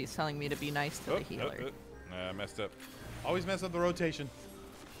 but somebody's telling me to be nice to the healer. I messed up. Always mess up the rotation.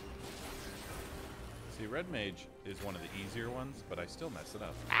 See, Red Mage is one of the easier ones, but I still mess it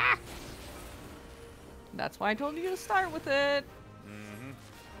up. Ah! That's why I told you to start with it. Mm-hmm.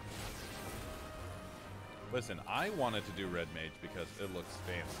 Listen, I wanted to do Red Mage because it looks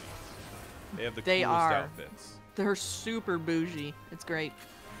fancy. They have the They coolest are. outfits. They're super bougie. It's great.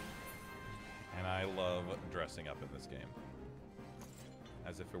 And I love dressing up in this game.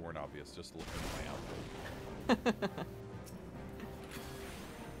 As if it weren't obvious, just look at my outfit.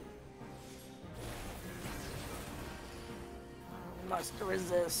 Must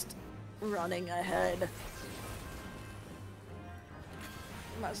resist. Running ahead.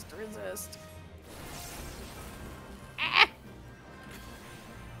 Must resist. Ah!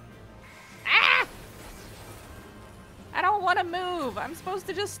 Ah! I don't want to move. I'm supposed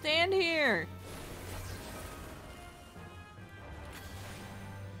to just stand here.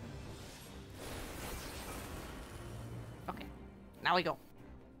 Okay, now we go.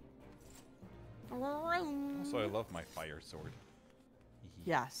 Also, I love my fire sword.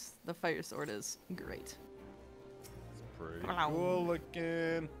 Yes, the fire sword is great. It's pretty Come on. cool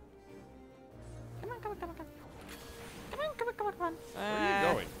looking. Come on. on. Where are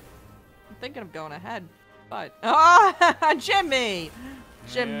you going? I'm thinking of going ahead, but oh, Jimmy,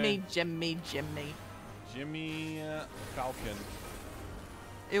 Jimmy, Jimmy, Jimmy. Jimmy Falcon.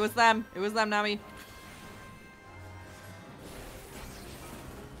 It was them. It was them, not me.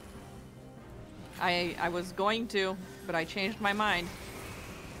 I was going to, but I changed my mind.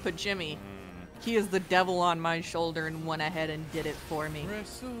 Put Jimmy. He is the devil on my shoulder and went ahead and did it for me.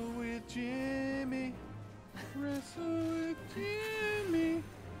 Wrestle with Jimmy. Wrestle with Jimmy.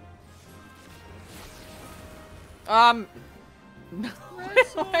 What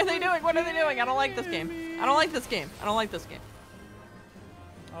are they doing? What are they doing? I don't like this game. I don't like this game. I don't like this game.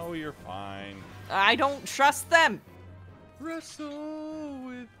 Oh, you're fine. I don't trust them. Wrestle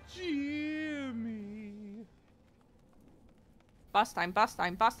with Jimmy. Boss time, boss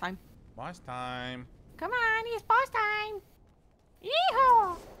time, boss time. Boss time. Come on, it's boss time.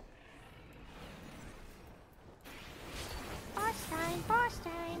 Yeehaw! Boss time, boss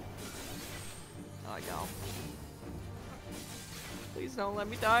time. Oh, no. Please don't let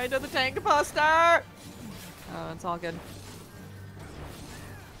me die to the tank imposter. Oh, it's all good.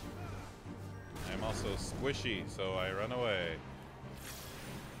 I'm also squishy, so I run away.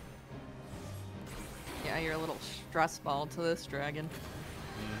 Yeah, you're a little stress ball to this dragon.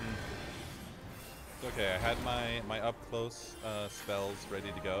 It's okay, I had my up close spells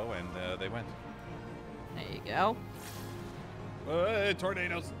ready to go, and they went. There you go. Hey,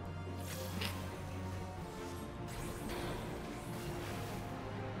 tornadoes!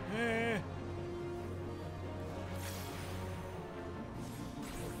 Eh.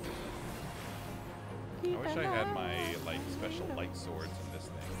 I wish I had my like special light swords in this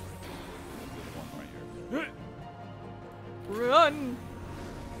thing. There's one right here. Run!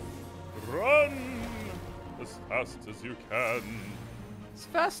 Run as fast as you can. As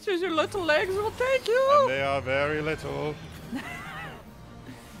fast as your little legs will take you! And they are very little.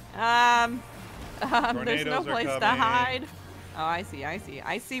 There's no Tornadoes are place to coming. hide. Oh, I see, I see.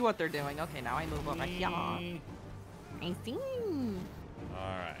 I see what they're doing. Okay, now I move over here. I see.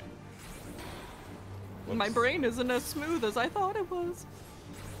 Alright. My brain isn't as smooth as I thought it was.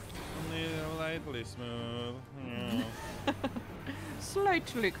 Only lightly smooth. Mm.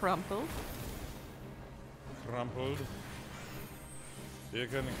 Slightly crumpled. Crumpled. You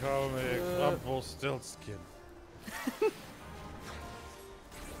can call me Crumple Stiltskin.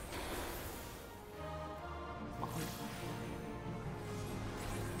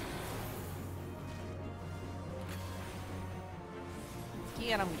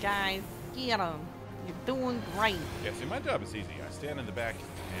 Get him, guys. Get him. You're doing great. Yeah, see, my job is easy. I stand in the back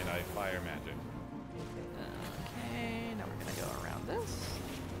and I fire magic. Okay, now we're gonna go around this.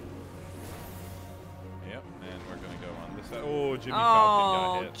 Yep, and we're gonna go on this side. Oh, Jimmy Falcon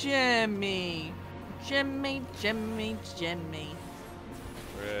Oh, got hit. Jimmy. Jimmy, Jimmy, Jimmy.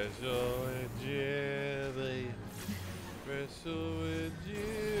 Wrestle with Jimmy. Wrestle with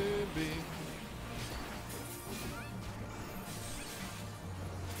Jimmy.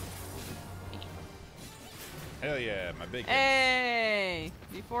 Hell yeah, my big hit. Hey!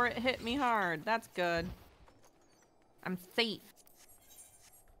 Before it hit me hard. That's good. I'm safe.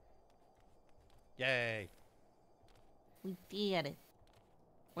 Yay. We did it.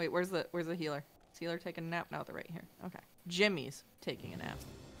 Wait, where's the healer? Is healer taking a nap? No, they're right here. Okay. Jimmy's taking a nap.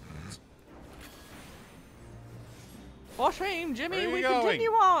 For shame, Jimmy, Where are you we going?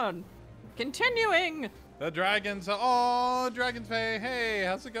 continue on. Continuing. The dragons. Oh, Dragon's Bay. Hey,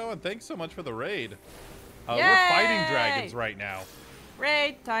 how's it going? Thanks so much for the raid. We're fighting Yay! dragons right now.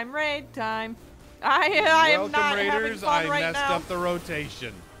 Raid time, raid time. I am Welcome, not having Raiders. fun I right messed now. up the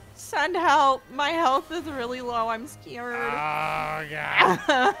rotation. Send help. My health is really low. I'm scared. Oh, God.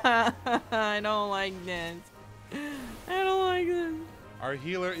 I don't like this. I don't like this. Our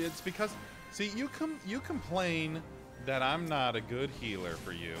healer, it's because, see, you complain that I'm not a good healer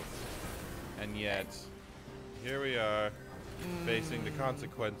for you. And yet, here we are, facing the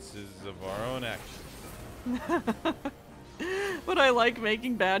consequences of our own actions. But I like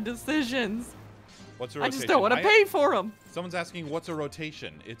making bad decisions. What's a I rotation? just don't want to pay for them. Someone's asking, what's a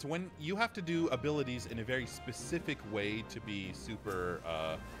rotation? It's when you have to do abilities in a very specific way to be super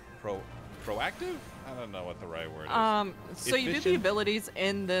proactive? I don't know what the right word is. So you do the Efficient? abilities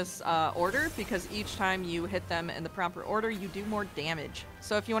in this order because each time you hit them in the proper order, you do more damage.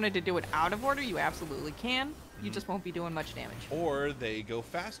 So if you wanted to do it out of order, you absolutely can. You just won't be doing much damage. Or they go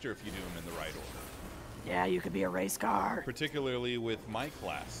faster if you do them in the right order. Yeah, you could be a race car. Particularly with my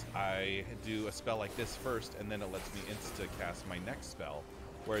class, I do a spell like this first, and then it lets me insta-cast my next spell.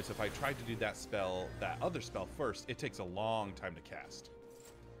 Whereas if I tried to do that other spell first, it takes a long time to cast.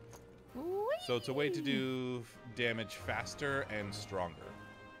 So it's a way to do damage faster and stronger.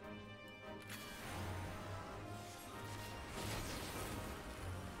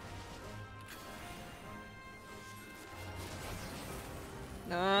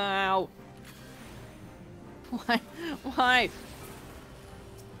 No. Why? Why?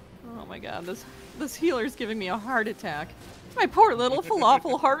 Oh my god, this healer's giving me a heart attack. My poor little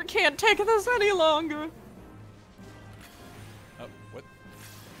falafel heart can't take this any longer. Oh, what?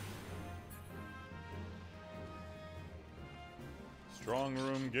 Strong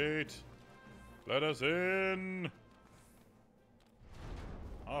room gate. Let us in.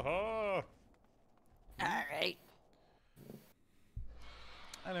 Aha. Alright.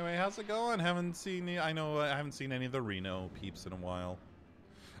 Anyway, how's it going? Haven't seen the, I know I haven't seen any of the Reno peeps in a while.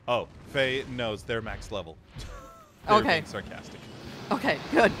 Oh, Faye knows they're max level. They're Okay. being sarcastic. Okay,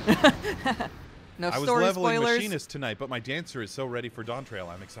 good. No I was story leveling spoilers. Machinist tonight, but my Dancer is so ready for Dawn Trail.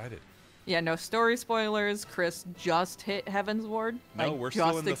 I'm excited. Yeah, no story spoilers. Chris just hit Heaven's Ward. No, like, we're just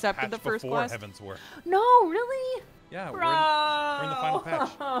still in the accepted patch the first before quest. Heaven's Ward. No, really? Yeah, Bro. we're in the final patch.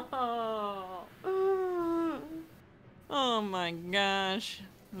 Oh my gosh.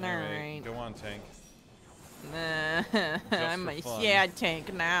 Anyway, Alright. go on, Tank. I'm for a fun. sad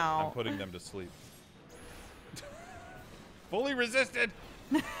tank now. I'm putting them to sleep. Fully resisted.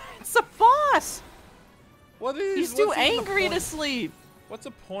 It's a boss. What is? He's too what's even the angry to point? sleep. What's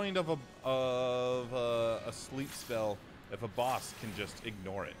the point of a sleep spell if a boss can just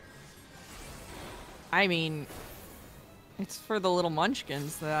ignore it? I mean, it's for the little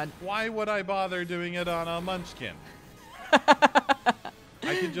munchkins that. Why would I bother doing it on a munchkin? I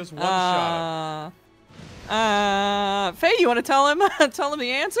can just one shot him. Faye, you want to tell him? Tell him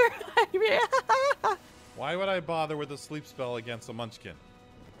the answer? Yeah. Why would I bother with a sleep spell against a munchkin?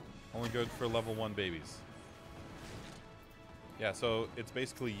 Only good for level 1 babies. Yeah, so it's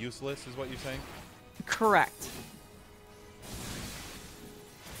basically useless, is what you're saying? Correct.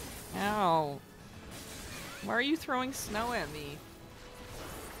 Ow. Why are you throwing snow at me?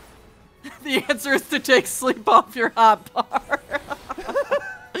 The answer is to take sleep off your hot bar.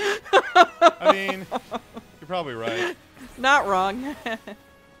 I mean, you're probably right. Not wrong.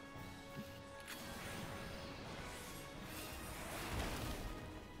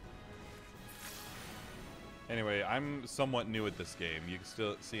 Anyway, I'm somewhat new at this game. You can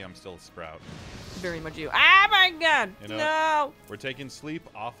still see I'm still a Sprout. Very much you. Ah, my God. You know, No. We're taking sleep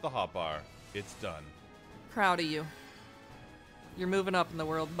off the hotbar. It's done. Proud of you. You're moving up in the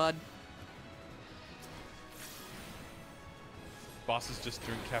world, bud. Bosses just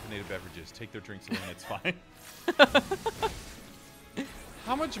drink caffeinated beverages. Take their drinks away and it's fine.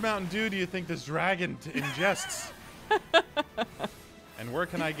 How much Mountain Dew do you think this dragon ingests? And where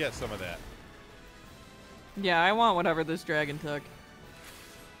can I get some of that? Yeah, I want whatever this dragon took.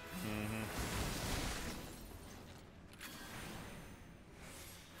 Mm-hmm.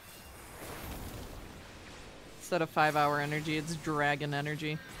 Instead of 5-hour energy, it's dragon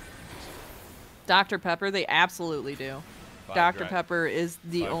energy. Dr. Pepper, they absolutely do. Dr. Pepper is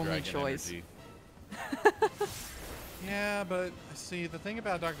the only choice. Yeah, but see, the thing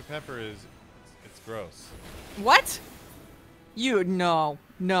about Dr. Pepper is it's gross. What? You no.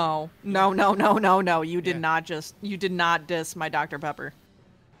 You did not diss my Dr. Pepper.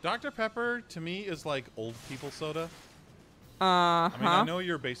 Dr. Pepper to me is like old people soda. I I mean, I know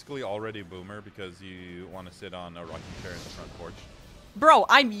you're basically already a boomer because you want to sit on a rocking chair in the front porch. Bro,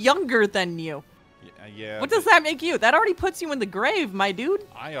 I'm younger than you. Yeah. What does that make you? That already puts you in the grave, my dude.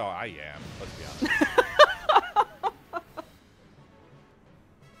 I am. Let's be honest.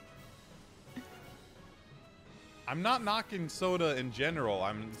 I'm not knocking soda in general.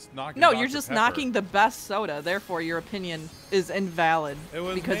 I'm knocking. No, Dr. you're just Pepper. knocking the best soda. Therefore, your opinion is invalid It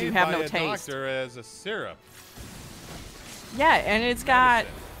was because made you have by no a taste. doctor as a syrup. Yeah, and it's got,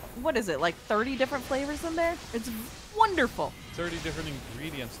 Medicine. what is it, like 30 different flavors in there? It's wonderful. 30 different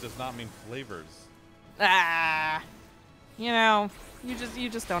ingredients does not mean flavors. Ah, you know, you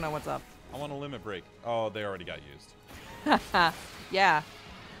just don't know what's up. I want a limit break. Oh, they already got used. Yeah,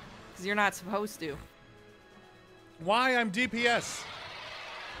 because you're not supposed to. Why? I'm DPS.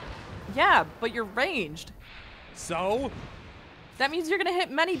 Yeah, but you're ranged. So? That means you're gonna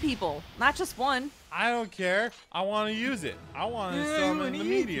hit many people, not just one. I don't care. I want to use it. I want to summon the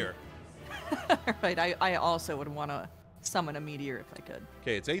meteor. Right, I also would want to summon a meteor if I could.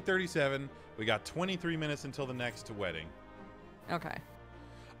 Okay, it's 8:37. We got 23 minutes until the next wedding. Okay.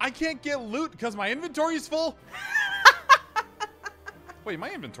 I can't get loot because my inventory is full. Wait,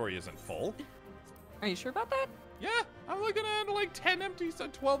 my inventory isn't full. Are you sure about that? Yeah, I'm looking at like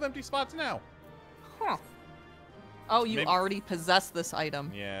 12 empty spots now. Huh. Oh, you Maybe- already possess this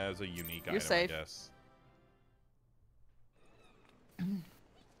item. Yeah, it's a unique You're item, safe. I guess.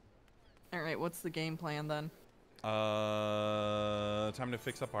 All right, what's the game plan then? Time to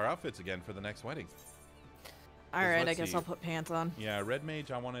fix up our outfits again for the next wedding. All right, I let's guess see. I'll put pants on. Yeah, Red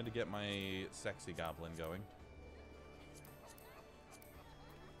Mage, I wanted to get my sexy goblin going.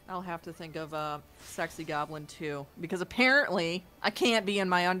 I'll have to think of Sexy Goblin too, because apparently I can't be in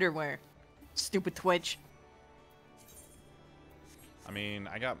my underwear. Stupid Twitch. I mean,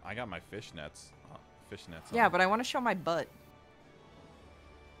 I got my fishnets. Fishnets. Yeah, on. but I want to show my butt.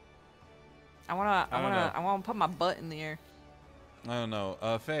 I wanna put my butt in the air. I don't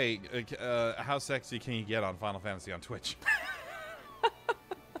know. Faye, how sexy can you get on Final Fantasy on Twitch?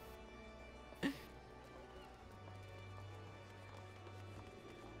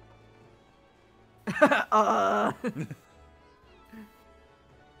 I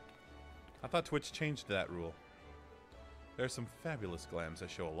thought Twitch changed that rule. There's some fabulous glams that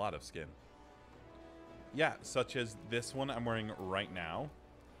show a lot of skin. Yeah, such as this one I'm wearing right now.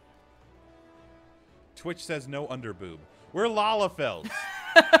 Twitch says no underboob. We're Lalafels.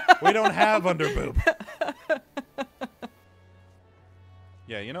 We don't have underboob.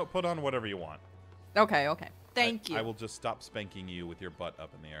 Yeah, you know, put on whatever you want. Okay, okay. Thank you. I will just stop spanking you with your butt up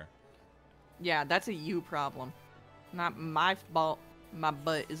in the air. Yeah, that's a you problem. Not my fault. My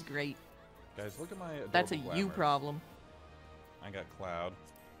butt is great. Guys, look at my adorable That's a you glamour. problem. I got Cloud.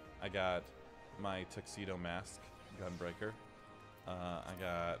 I got my tuxedo mask, Gunbreaker. I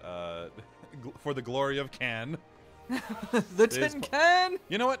got for the glory of Can. The Tin Can.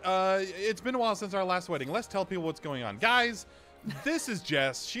 You know what? It's been a while since our last wedding. Let's tell people what's going on, guys. This is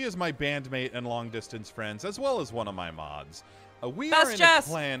Jess. She is my bandmate and long distance friends, as well as one of my mods. We are in Jess. a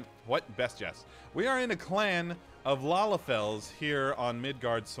clan. What? Best Jess. We are in a clan of Lalafels here on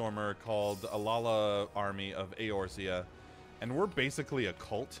Midgard Sormer called a LALA Army of Eorzea. And we're basically a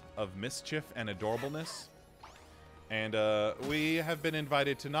cult of mischief and adorableness. And we have been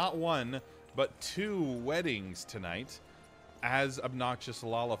invited to not one, but 2 weddings tonight as obnoxious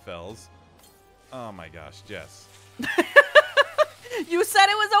Lalafels. Oh my gosh, Jess. You said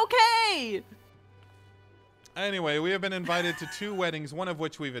it was okay. Anyway, we have been invited to 2 weddings, one of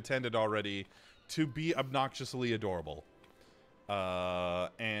which we've attended already, to be obnoxiously adorable. That's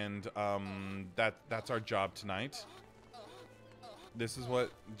our job tonight. This is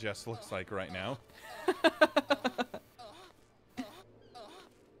what Jess looks like right now.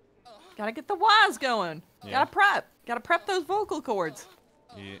 Gotta get the wahs going. Yeah. Gotta prep those vocal cords.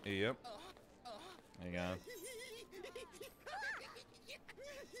 Yep. Hang on.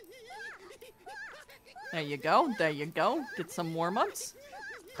 There you go. There you go. Get some warm-ups.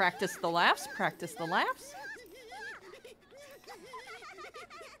 Practice the laughs. Practice the laughs.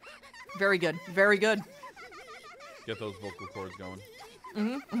 Very good. Very good. Get those vocal cords going.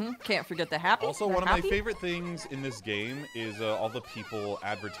 Can't forget the happy. Also, the one of happy. my favorite things in this game is all the people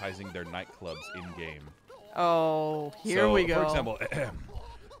advertising their nightclubs in-game. Oh, here we go. For example,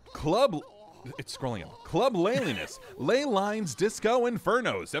 Club... It's scrolling up. Club Layliness. Ley Lines Disco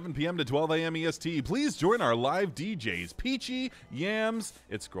Inferno. 7 p.m. to 12 a.m. EST. Please join our live DJs. Peachy, Yams,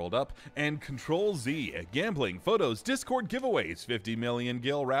 it scrolled up, and Control Z. Gambling, photos, Discord giveaways. 50 million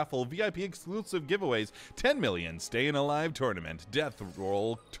Gil raffle. VIP exclusive giveaways. 10 million Staying Alive tournament. Death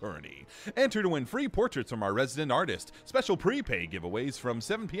Roll tourney. Enter to win free portraits from our resident artist. Special prepay giveaways from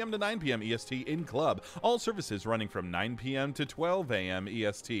 7 p.m. to 9 p.m. EST in club. All services running from 9 p.m. to 12 a.m.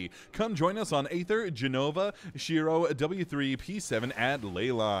 EST. Come join us on Aether, Genova, Shiro, W3, P7 at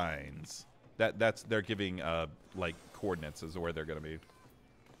Ley Lines. That's they're giving like coordinates as to where they're going to be.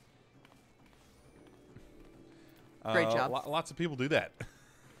 Great job. Lots of people do that.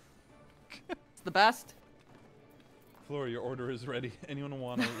 It's the best. Flora, your order is ready. Anyone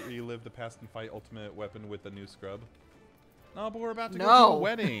want to relive the past and fight Ultimate Weapon with a new scrub? No, but we're about to go to a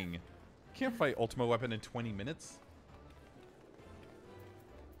wedding. Can't fight Ultimate Weapon in 20 minutes.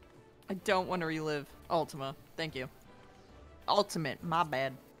 I don't want to relive Ultima. Thank you. Ultimate, my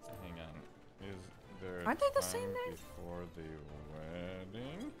bad. Hang on. Is there Aren't they the time same name? before the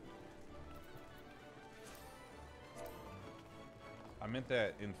wedding? I meant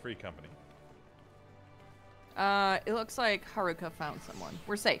that in Free Company. It looks like Haruka found someone.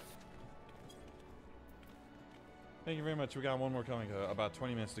 We're safe. Thank you very much. We got one more coming. About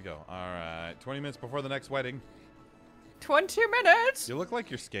 20 minutes to go. All right. 20 minutes before the next wedding. 20 minutes! You look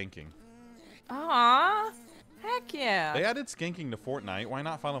like you're skanking. Aw. Heck yeah. They added skanking to Fortnite. Why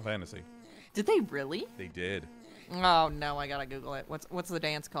not Final Fantasy? Did they really? They did. Oh no, I gotta Google it. What's the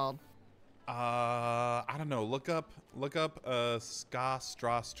dance called? I don't know. Look up Ska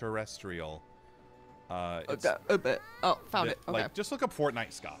Strass Terrestrial. It's, Oh, found it. Okay. Like, just look up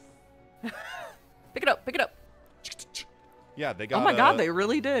Fortnite ska. Pick it up. Pick it up. Yeah, they got. Oh my God, they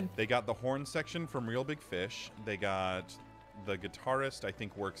really did. They got the horn section from Real Big Fish. They got the guitarist, I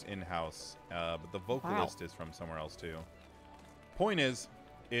think, works in-house, but the vocalist is from somewhere else too. Point is,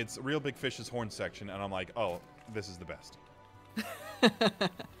 it's Real Big Fish's horn section, and I'm like, oh, this is the best.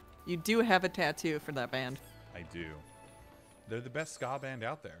 You do have a tattoo for that band. I do. They're the best ska band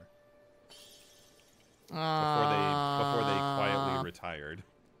out there. Before they quietly retired.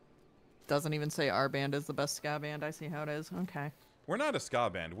 Doesn't even say our band is the best ska band. I see how it is. Okay. We're not a ska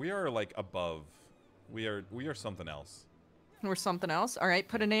band. We are like above. We are something else. We're something else. All right,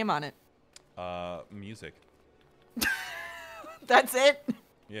 put a name on it. Music. That's it.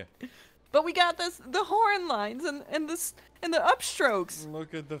 Yeah. But we got the horn lines and the upstrokes.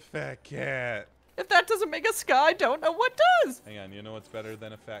 Look at the fat cat. If that doesn't make a ska, I don't know what does. Hang on, you know what's better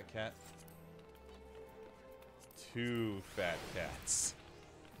than a fat cat? 2 fat cats.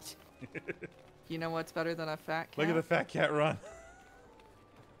 You know what's better than a fat cat? Look at the fat cat run.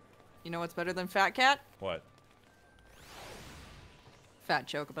 You know what's better than fat cat? What? Fat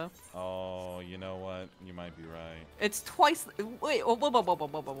chocobo. Oh, you know what? You might be right. It's twice. Wait. Oh,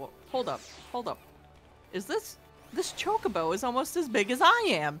 whoa. Hold up. Is this chocobo is almost as big as I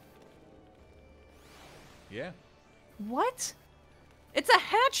am? Yeah. What? It's a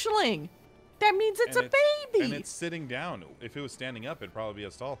hatchling. That means it's a baby. And it's sitting down. If it was standing up, it'd probably be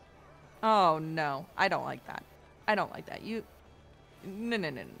a stall. Oh no, I don't like that. You. No.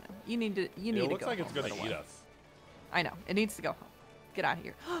 You need to. You need to go. It looks like it's home gonna right eat away. us. I know. It needs to go home. Get out of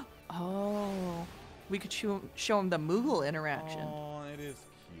here. Oh, we could show him the Moogle interaction. Oh, it is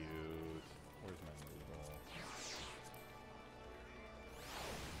cute. Where's my Moogle?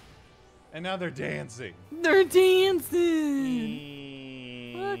 And now they're dancing. They're dancing.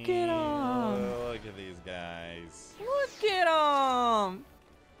 Look at them. Look at these guys. Look at them.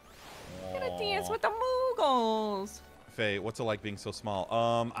 Gonna dance with the Moogles. Faye, what's it like being so small?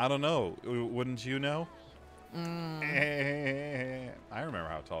 I don't know. Wouldn't you know? I remember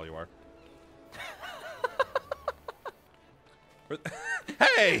how tall you are.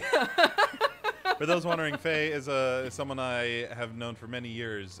 Hey! For those wondering, Faye is someone I have known for many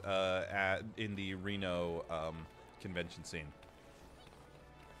years in the Reno convention scene.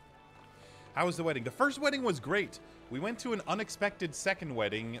 How was the wedding? The first wedding was great. We went to an unexpected second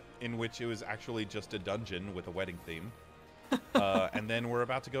wedding in which it was actually just a dungeon with a wedding theme. And then we're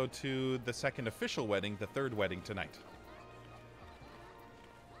about to go to the second official wedding, the third wedding tonight.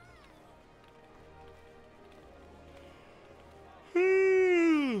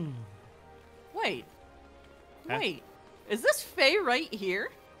 Wait. Huh? Wait. Is this Faye right here?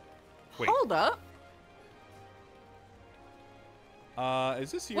 Wait. Hold up.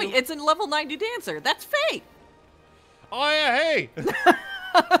 Is this you? Wait, it's in level 90 dancer. That's Faye. Oh, yeah, hey!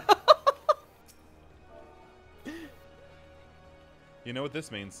 You know what this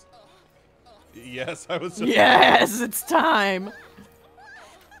means? Yes, I was... Yes, it's time.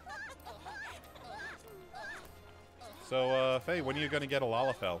 So, Faye, when are you going to get a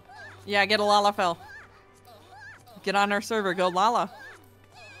LALA? Yeah, get a LALA. Get on our server. Go LALA.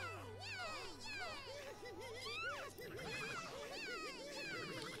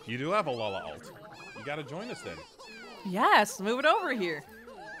 You do have a LALA alt. You got to join us then. Yes, move it over here.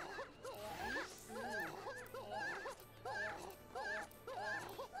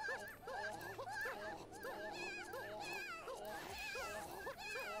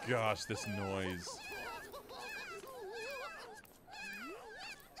 Gosh, this noise.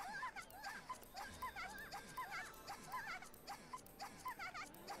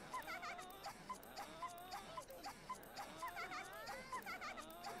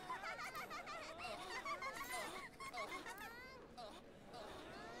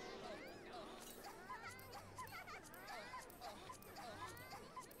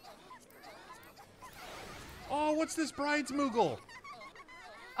 Oh, what's this bride's Moogle?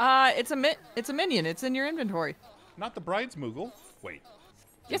 It's a minion. It's in your inventory. Not the bride's Moogle. Wait.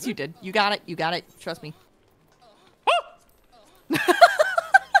 Yes, you did. You got it. You got it. Trust me.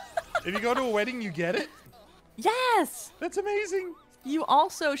 If you go to a wedding, you get it? Yes. That's amazing. You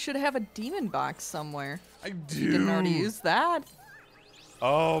also should have a demon box somewhere. I do. You didn't already use that.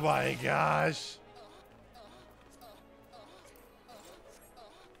 Oh my gosh.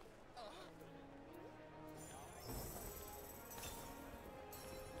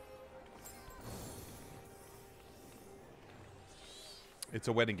 It's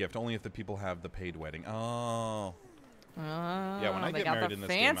a wedding gift, only if the people have the paid wedding. Oh. Yeah, when I get married in this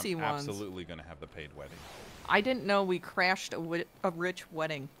game, I'm absolutely going to have the paid wedding. I didn't know we crashed a rich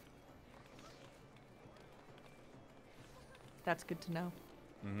wedding. That's good to know.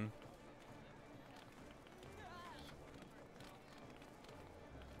 Mm-hmm.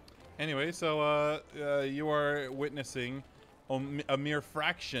 Anyway, so you are witnessing a mere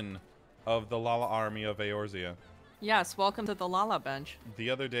fraction of the LALA army of Eorzea. Yes, welcome to the LALA bench. The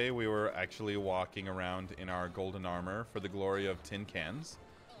other day, we were actually walking around in our golden armor for the glory of tin cans,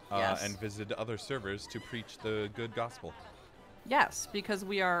 Yes. and visited other servers to preach the good gospel. Yes, because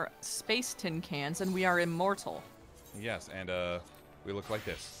we are space tin cans and we are immortal. Yes, and we look like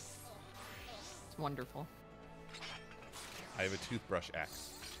this. It's wonderful. I have a toothbrush axe.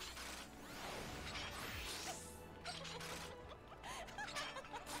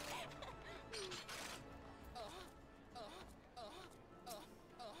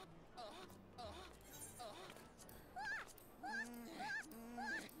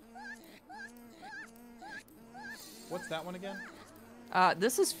 What's that one again?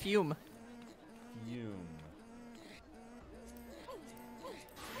 This is Fume. Fume.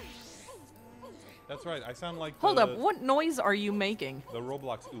 That's right. I sound like Hold up, what noise are you making? the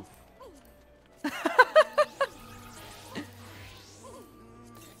Roblox oof.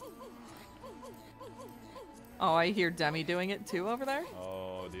 Oh, I hear Demi doing it too over there.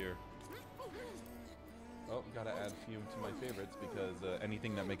 Oh dear. Oh, gotta add Fume to my favorites because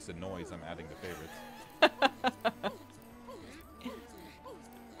anything that makes a noise, I'm adding to favorites.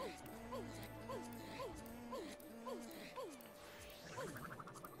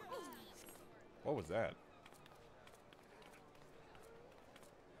 What was that?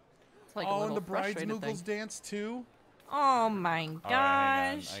 It's like a Oh, little and the frustrated Bridesmoogles thing. dance too? Oh my All right,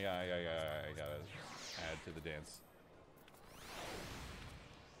 hang on. gosh. I gotta add to the dance.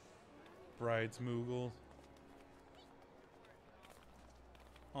 Bridesmoogles.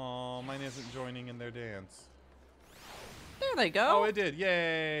 Oh, mine isn't joining in their dance. There they go. Oh, it did.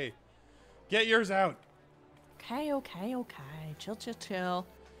 Yay. Get yours out. Okay. Chill.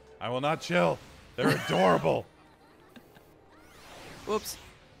 I will not chill. They're adorable. Whoops.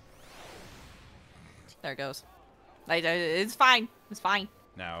 There it goes. It's fine. It's fine.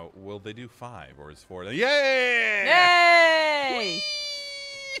 Now, will they do 5 or is 4? Yay! Yay!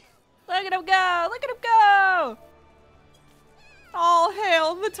 Look at him go! Look at him go! All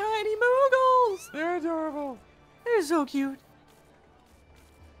hail the tiny Moogles! They're adorable. They're so cute.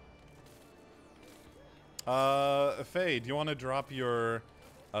 Faye, do you want to drop your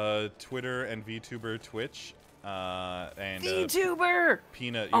Twitter and VTuber Twitch? And VTuber!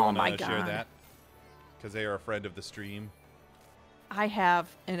 Peanut, you Oh want my to share God. that? Because they are a friend of the stream. I have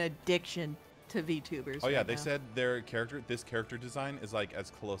an addiction to VTubers. Oh yeah, right they now. said this character design is like as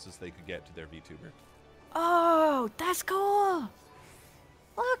close as they could get to their VTuber. Oh, that's cool!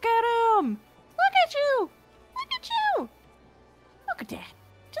 Look at him! Look at you! Look at you! Look at that!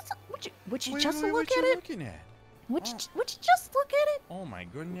 Just would you just look what at you it? looking at? Would you just look at it? Oh my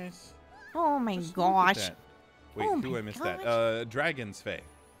goodness. Oh my Just look at gosh! that. Wait, Oh who my I missed that? gosh. Dragon's Faye.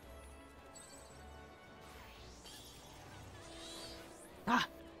 Ah,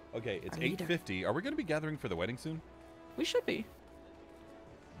 Okay, it's Our leader. 8:50. Are we going to be gathering for the wedding soon? we should be.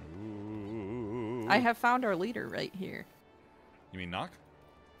 Ooh. I have found our leader right here. You mean knock?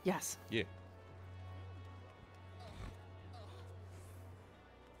 Yes. Yeah.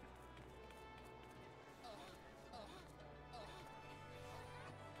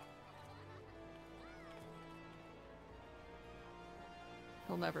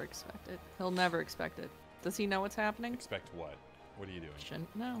 He'll never expect it. He'll never expect it. Does he know what's happening? Expect what? What are you doing?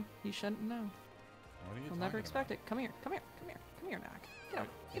 Shouldn't know. He shouldn't know. What are you He'll never talking expect it. Come here. Come here. Come here. Come here, Knock. Get about? over.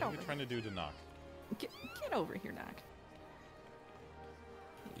 What Get are over. you trying to do to knock? Get over here, Knock.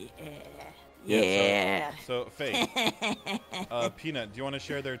 Yeah. Yeah, So, Faye. Peanut, do you want to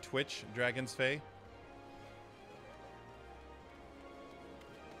share their Twitch, Dragon's Faye?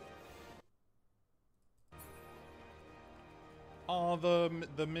 Oh,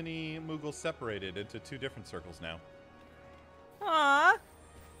 the mini Moogle separated into 2 different circles now. Aww.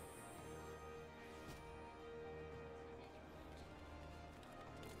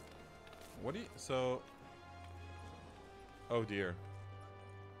 What do you... So... Oh, dear.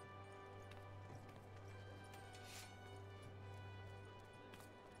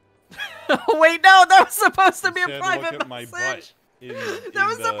 Wait, no, that was supposed to be a Instead, private look at my message. butt. That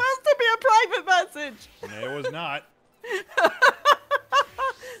was supposed to be a private message. No, it was not.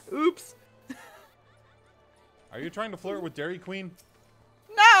 Oops. Are you trying to flirt with Dairy Queen?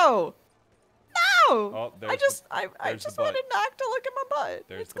 No. No. Oh, I there's just the- I there's the just wanted butt. Knock to look at my butt.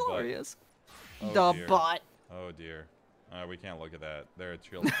 There's It's the butt. glorious. Oh, the dear. butt. Oh, dear. We can't look at that. There are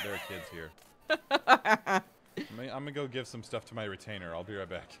kids here. I'm gonna go give some stuff to my retainer. I'll be right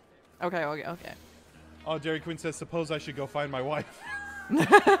back. Okay. Oh, Dairy Queen says, suppose I should go find my wife.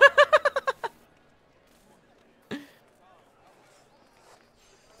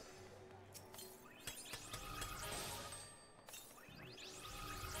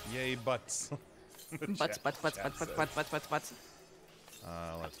 Yay, butts. Butts. Let's put this back.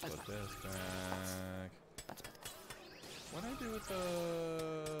 Butts. What did I do with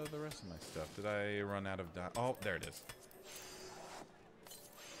the rest of my stuff? Did I run out of oh, there it is.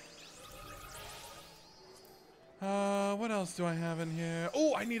 What else do I have in here?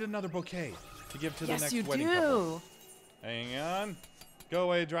 Oh, I need another bouquet to give to the next wedding couple. Hang on. Go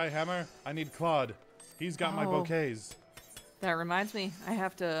away, Dry Hammer. I need Claude. He's got my bouquets. That reminds me, I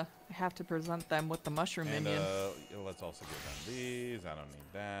have to present them with the mushroom minion. Let's also give them these. I don't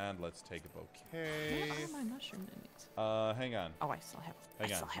need that. Let's take a bouquet. Where are my mushroom minions? Hang on. Oh, I still have them.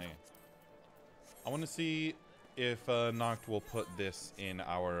 Hang on. I want to see if Noct will put this in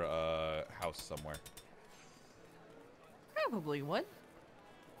our house somewhere. Probably would.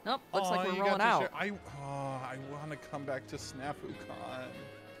 Nope, looks like we're rolling out. I want to come back to SnafuCon.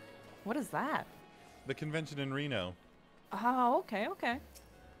 What is that? The convention in Reno. Oh, okay.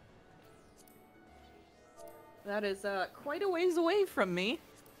 That is quite a ways away from me.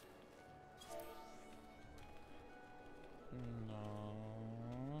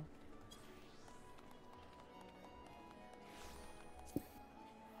 No.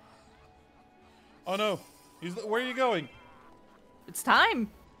 Oh no! Where are you going? It's time.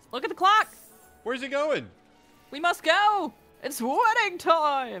 Look at the clock. Where's he going? We must go. It's wedding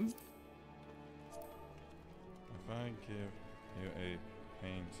time. If I give you a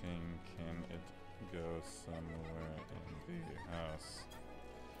painting, can it go somewhere in the house?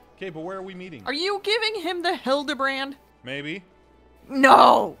 Okay, but where are we meeting? Are you giving him the Hildebrand? Maybe.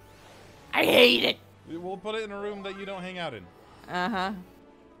 No. I hate it. We'll put it in a room that you don't hang out in. Uh-huh.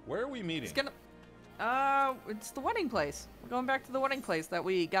 Where are we meeting? It's gonna... it's the wedding place. We're going back to the wedding place that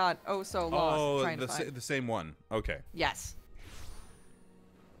we got so lost trying to find. The same one. Okay. Yes.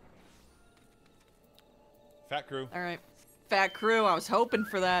 Fat crew. All right. Fat crew. I was hoping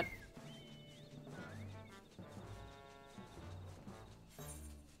for that.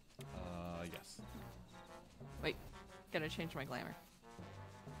 Yes. Wait. Gotta change my glamour.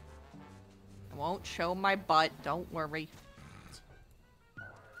 I won't show my butt. Don't worry.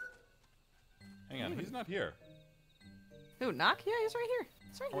 Hang on. He's not here. Who, Knock? Yeah, he's right here.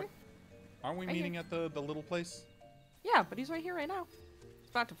 He's right here. Aren't we meeting at the little place? Yeah, but he's right here right now. He's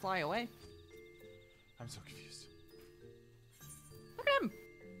about to fly away. I'm so confused. Look at him.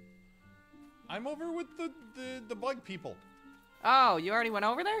 I'm over with the bug people. Oh, you already went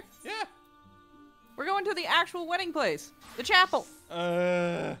over there? Yeah. We're going to the actual wedding place. The chapel.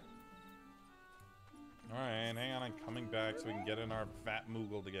 Alright, hang on. I'm coming back so we can get in our fat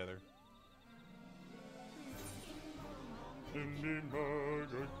Moogle together.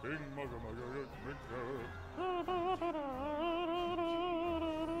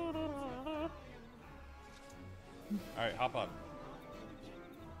 Alright, hop on.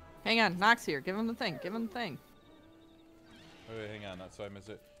 Hang on, Nox here. Give him the thing. Give him the thing. Wait, hang on, not so I miss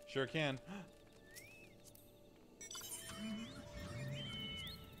it. Sure can.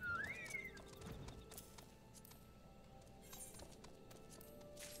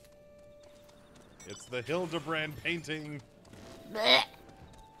 It's the Hildebrand painting.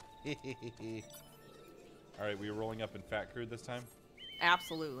 Alright, we are rolling up in Fat Crew this time?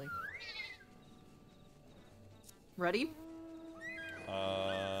 Absolutely. Ready?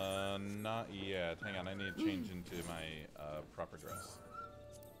 Not yet. Hang on, I need to change into my proper dress.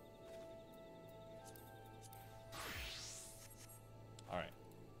 Alright.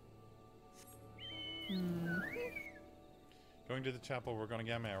 Going to the chapel, we're gonna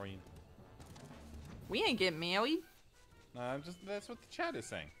get married. We ain't getting married. That's what the chat is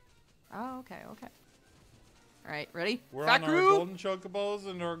saying. Oh, okay. Alright, ready? We're Fat on Crew. our golden chocobos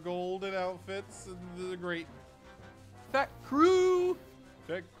and our golden outfits, and they're great. Fat Crew.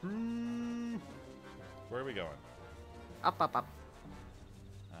 Fat Crew. Where are we going? Up.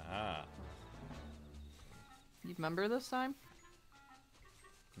 Aha. You remember this time?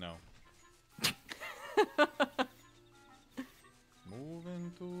 No.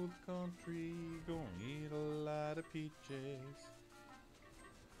 Moving to the country, gonna eat a lot of peaches.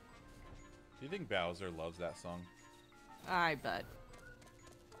 Do you think Bowser loves that song? I bet.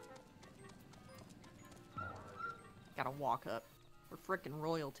 Gotta walk up. We're frickin'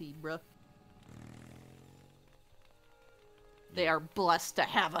 royalty, bruh. They are blessed to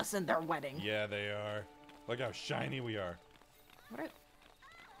have us in their wedding. Yeah, they are. Look how shiny we are. What are...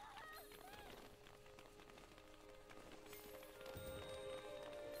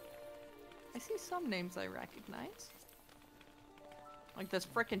 I see see some names I recognize. Like this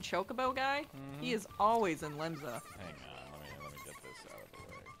frickin' Chocobo guy. He is always in Limsa. Hang on, let me get this out of the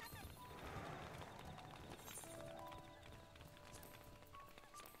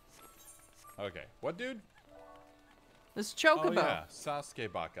way. Okay, what dude? This Chocobo. Oh yeah,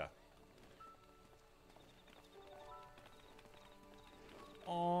 Sasuke Baka.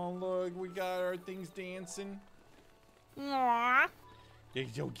 Oh look, we got our things dancing. Aww. They're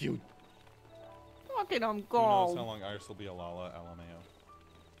so cute. Look at him Who knows how go. long ours will be a LALA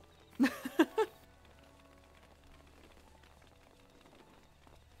LMAO.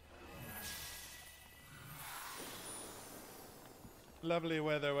 Lovely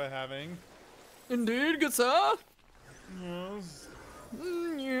weather we're having. Indeed, good sir. Yes.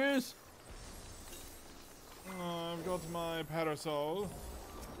 Yes. I've got my parasol.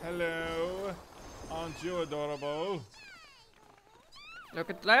 Hello. Aren't you adorable? Look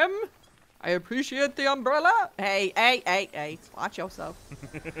at them. I appreciate the umbrella. Hey, hey, hey, hey. Watch yourself.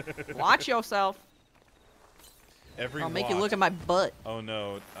 Watch yourself. Every I'll make you wa- look at my butt. Oh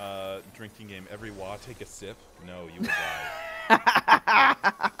no, drinking game. Every wa take a sip. No, you will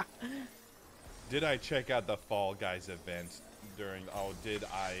die. Did I check out the Fall Guys event during? Oh, did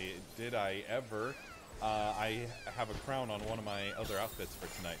I ever? I have a crown on one of my other outfits for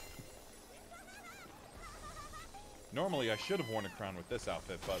tonight. Normally, I should have worn a crown with this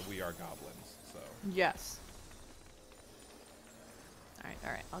outfit, but we are goblins, so. Yes. All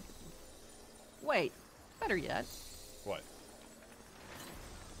right. Wait. Better yet. What?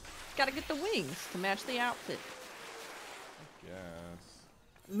 Gotta get the wings to match the outfit.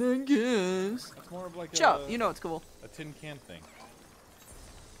 Yes. I guess. It's more of like Joe, you know it's cool. a tin can thing.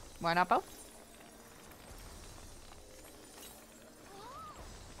 Why not both?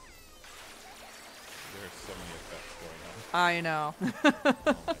 There's so many effects going on. I know.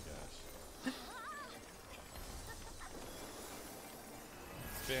 Oh my gosh.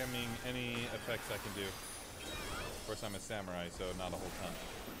 Spamming any effects I can do. Of course, I'm a samurai, so not a whole ton.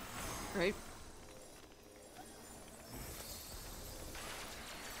 Right?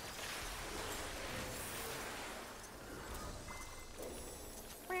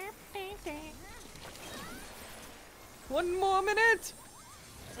 One more minute.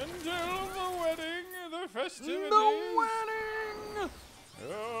 Until the wedding, the festivities. The wedding.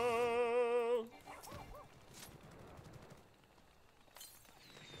 Oh.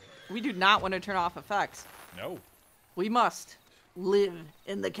 We do not want to turn off effects. No. We must live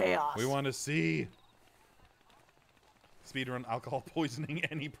in the chaos. We want to see speedrun alcohol poisoning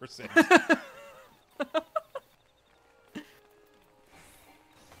any percent.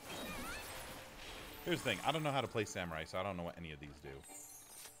 Here's the thing. I don't know how to play samurai, so I don't know what any of these do.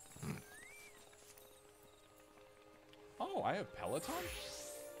 Oh, I have Peloton?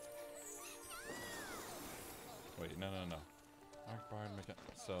 Wait, no. Arc bar,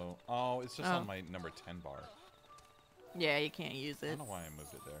 so, oh, it's just on my number 10 bar. Yeah, you can't use I it. don't know why I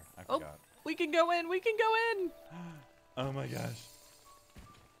moved it there. I Oh, forgot. we can go in. We can go in. Oh my gosh.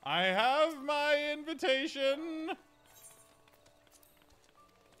 I have my invitation.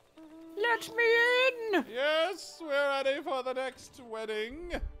 Let me in. Yes, we're ready for the next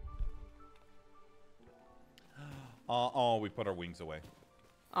wedding. Oh, we put our wings away.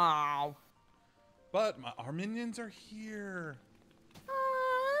 Oh. But our minions are here.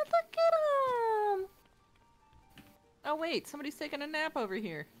 Oh, look at him. Oh, wait. Somebody's taking a nap over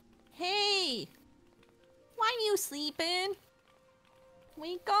here. Hey. Why are you sleeping?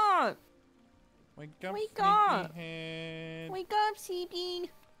 Wake up. Wake up, Wake sneaky up. head. Wake up, sleeping.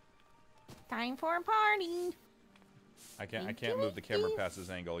 Time for a party. I can't move the camera past this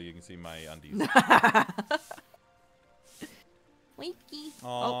angle. You can see my undies. Wakey.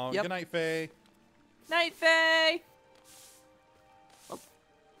 Oh, yep. good night, Faye. Night, Faye.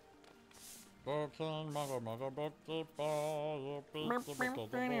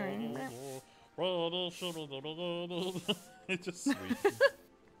 It's just sweet.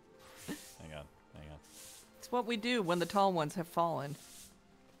 Hang on. It's what we do when the tall ones have fallen.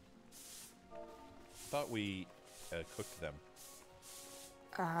 Thought we cooked them.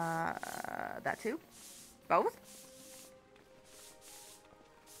 That too? Both?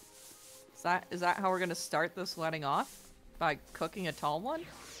 Is that how we're gonna start this letting off? By cooking a tall one?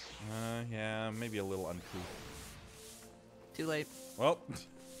 Yeah, maybe a little uncouth. Too late. Well.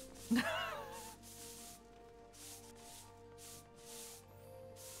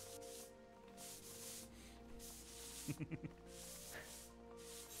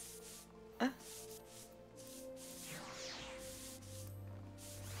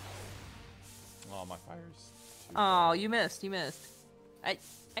 Oh, my fire's too Oh, you missed. I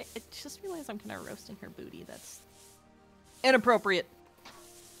just realized I'm kind of roasting her booty. That's inappropriate.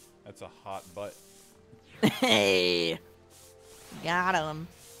 That's a hot butt. Hey, got him.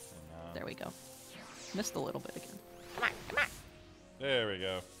 I know. There we go. Missed a little bit again. Come on, come on. There we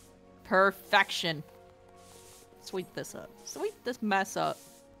go. Perfection. Sweep this up. Sweep this mess up.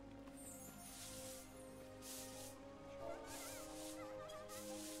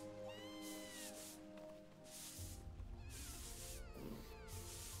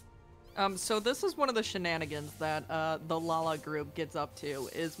 So this is one of the shenanigans that the LALA group gets up to,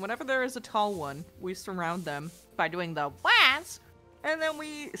 is whenever there is a tall one, we surround them by doing the whats, and then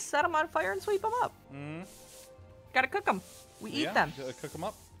we set them on fire and sweep them up. Mm-hmm. Gotta cook them. We eat them. Cook them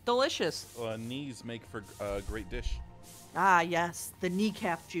up. Delicious. Knees make for a great dish. Ah, yes. The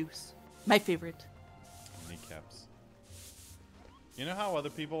kneecap juice. My favorite. Kneecaps. You know how other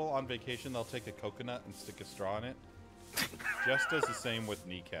people on vacation, they'll take a coconut and stick a straw in it? Jess does the same with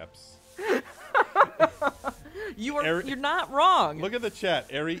kneecaps. You're not wrong. Look at the chat.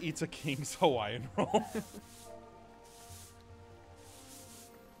 Eri eats a King's Hawaiian roll.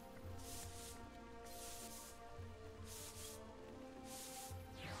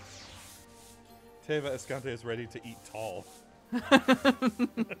 Teva Escante is ready to eat tall.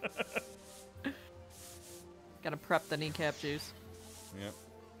 Gotta prep the kneecap juice. Yep.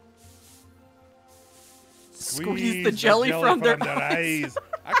 Squeeze the jelly from their eyes.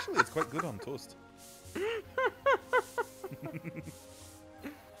 Actually, it's quite good on toast.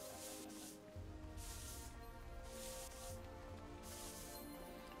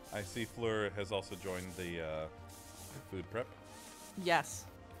 I see Fleur has also joined the food prep. Yes,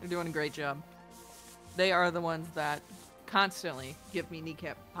 they're doing a great job. They are the ones that constantly give me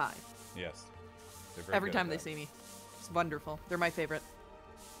kneecap pie. Yes. They're very Every good time at they that. see me. It's wonderful. They're my favorite.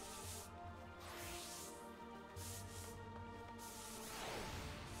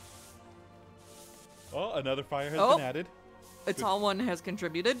 Oh, another fire has Oh. been added. It's Good. all one has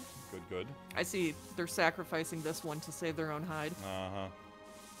contributed. Good, good. I see they're sacrificing this one to save their own hide. Uh-huh.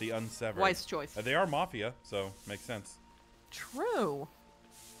 The unsevered. Wise choice. They are mafia, so makes sense. True.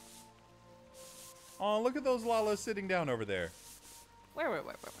 Oh, look at those Lalas sitting down over there Where?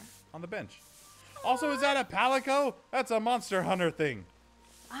 on the bench. Also, is that a Palico? That's a Monster Hunter thing.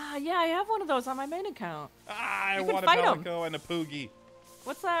 Ah, yeah, I have one of those on my main account. Ah, I You can want a fight 'em. Palico and a Poogie.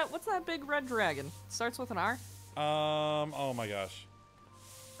 What's that big red dragon? Starts with an R? Oh my gosh.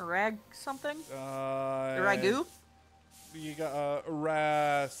 Rag something? Uh, Ragu? You got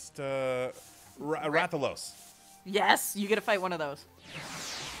Rathalos. Yes, you get to fight one of those.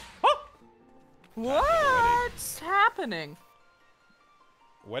 What's happening?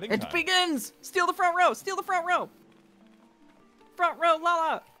 Wedding It time. begins! Steal the front row! Steal the front row! Front row,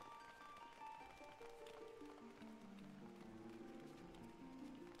 LALA!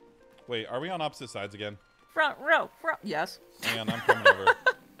 Wait, are we on opposite sides again? Front row! Yes. Hang on, I'm coming over.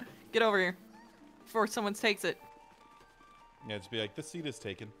 Get over here. Before someone takes it. Yeah, just be like, this seat is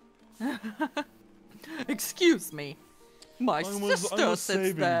taken. Excuse me. My I sister was sits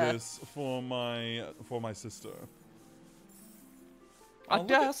saving there. this for my sister. I Oh,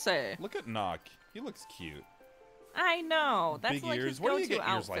 dare say. Look at Nock. He looks cute. I know. That's Big like ears. his Where do go-to you get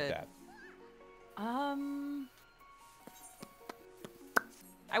ears outfit. like that?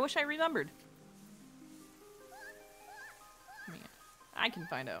 I wish I remembered. Man, I can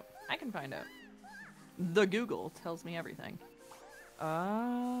find out. The Google tells me everything.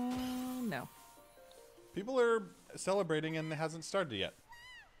 No. People are celebrating and it hasn't started yet.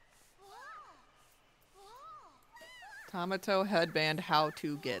 Tomato headband how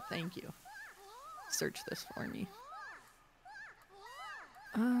to get. Thank you. Search this for me.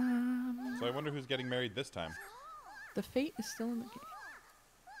 So I wonder who's getting married this time. The fate is still in the game.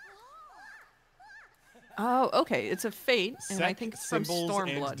 Oh, okay. It's a fate, and I think it's from Symbols and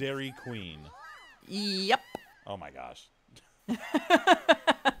Stormblood. Dairy Queen. Yep. Oh my gosh.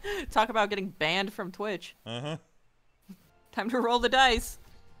 Talk about getting banned from Twitch. Uh-huh. Time to roll the dice.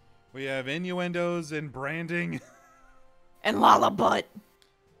 We have innuendos and branding. And LALA butt.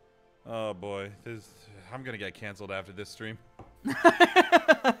 Oh boy. I'm gonna get canceled after this stream.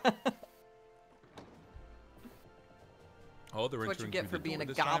 Oh, they're That's what you entering get through for the being door a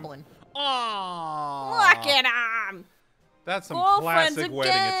this time. goblin. Aww. Look at them. That's some Girlfriends classic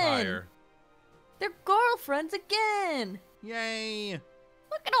wedding again. attire. They're girlfriends again. Yay.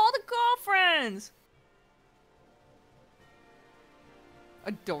 Look at all the girlfriends.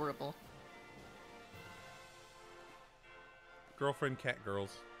 Adorable. Girlfriend cat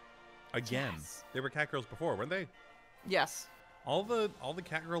girls. Again. Yes. They were cat girls before, weren't they? Yes. All the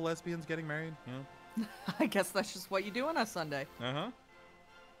cat girl lesbians getting married, you know? I guess that's just what you do on a Sunday. Uh-huh.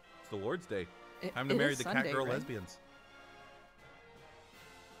 the Lord's Day. It- Time to it marry is the Sunday, cat girl right? lesbians.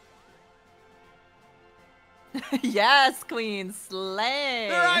 Yes, Queen, slay.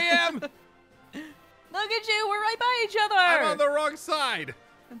 There I am! Look at you, we're right by each other. I'm on the wrong side.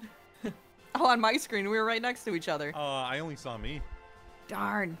 Oh, on my screen, we were right next to each other. I only saw me.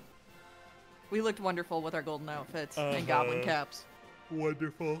 Darn. We looked wonderful with our golden outfits and goblin caps.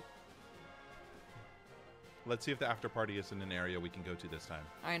 Wonderful. Let's see if the after party is in an area we can go to this time.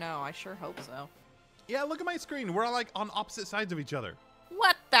 I know, I sure hope so. Yeah, look at my screen. We're like on opposite sides of each other.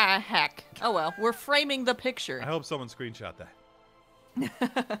 What the heck? Oh well, we're framing the picture. I hope someone screenshot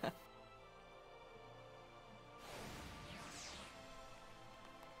that.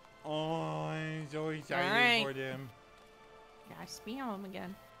 Oh, I'm so excited Alright. for them. Gotta spam him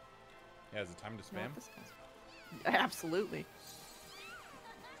again. Yeah, is it time to You know spam? what this does? Absolutely.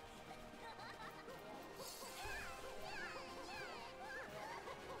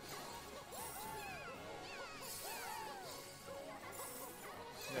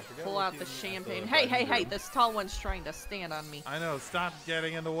 Yeah, forget Pull looking out the at champagne. the Hey, bride hey, and hey, groom. this tall one's trying to stand on me. I know. Stop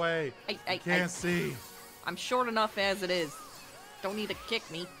getting in the way. I Can't see. I'm short enough as it is. Don't need to kick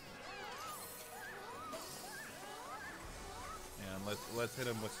me. And let's hit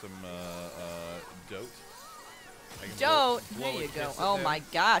him with some dote. I can Dote. blow There a you go. kiss at Oh them. my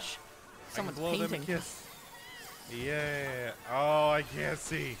gosh. I can Someone's blow them a painting. kiss. Yeah. Oh, I can't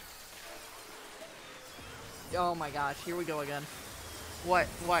see. Oh my gosh. Here we go again. What?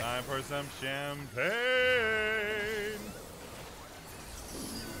 What? Time for some champagne.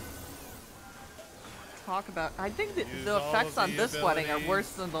 Talk about. I think that Use the all effects of on the this wedding are abilities.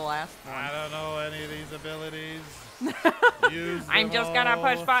 worse than the last I one. don't know any of these abilities. Use I'm them just gonna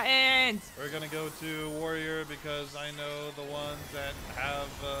push all. buttons. We're gonna go to warrior because I know the ones that have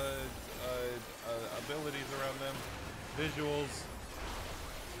abilities around them, visuals.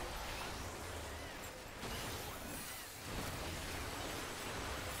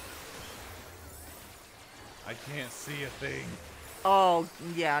 I can't see a thing. Oh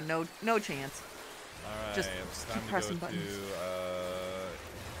yeah, no chance. All right, Just it's keep time to go pressing to buttons.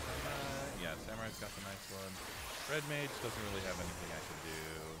 yeah, Samurai's got the nice one. Red Mage doesn't really have anything I can do.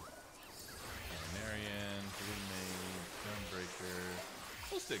 Marion, Blue Mage, Stonebreaker.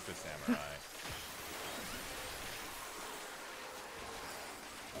 We'll stick with Samurai.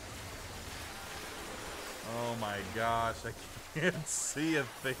 Oh my gosh, I can't see a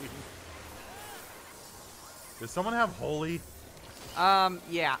thing. Does someone have Holy?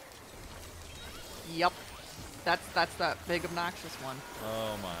 Yeah. Yep. That's that big obnoxious one.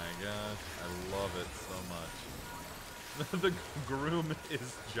 Oh my gosh, I love it so much. The groom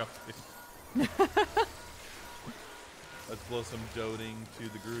is jumping. Let's blow some doting to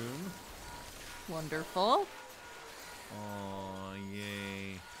the groom. Wonderful. Oh,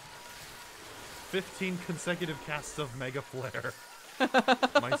 yay. 15 consecutive casts of Mega Flare.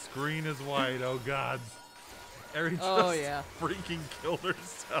 My screen is wide, oh gods. Eri just Oh, yeah. freaking killed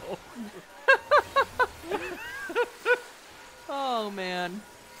herself. Oh man.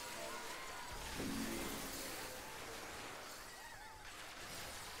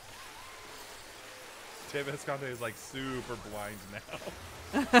 David Escante is like super blind now.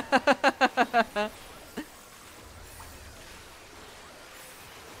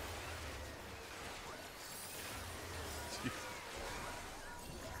 Jeez.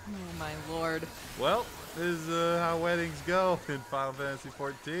 Oh my lord. Well, this is how weddings go in Final Fantasy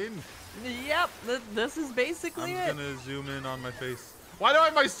XIV. Yep. This is basically I'm it. gonna zoom in on my face. Why do I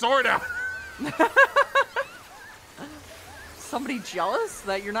have my sword out? Somebody jealous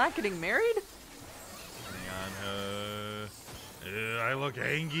that you're not getting married? Hang on, I look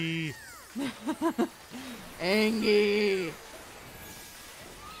angry. Angie.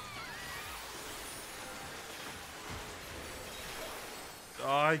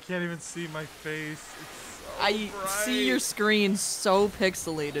 Oh, I can't even see my face. It's so I bright. see your screen so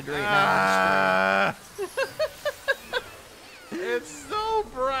pixelated right Ah! It's so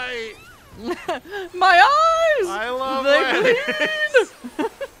bright. now. My eyes! I love They weddings.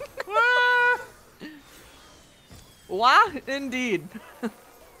 Ah! Wah, indeed.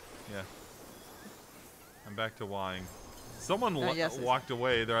 Yeah. I'm back to whying. Someone yes, it's- walked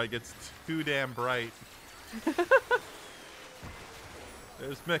away. They're like, it's too damn bright.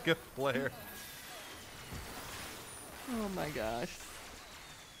 There's Mega Flare. Oh my gosh.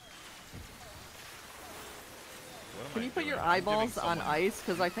 What am Can I you put your doing? I'm giving eyeballs on someone- ice?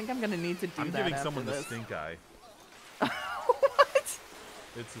 Because I think I'm going to need to do I'm that giving after someone the this. stink eye. What?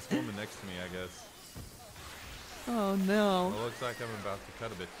 It's this woman next to me, I guess. Oh no. Well, looks like I'm about to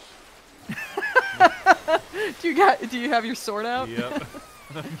cut a bitch. Do you have your sword out? Yep.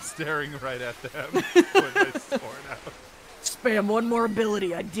 I'm staring right at them with my sword out. Spam one more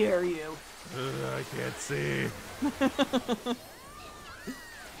ability, I dare you. I can't see.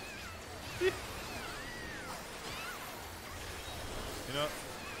 You know,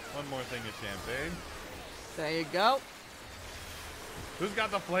 one more thing of champagne. There you go. Who's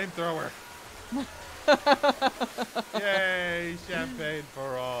got the flamethrower? Yay, champagne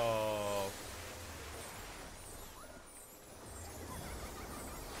for all.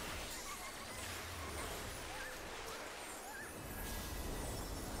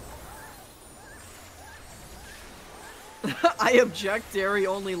 I object, Derry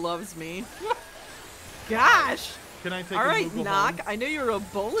only loves me. Gosh! Can I take All a right, Moogle Knock, home? I know you're a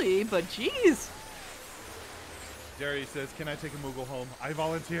bully, but jeez. Jerry says, can I take a Moogle home? I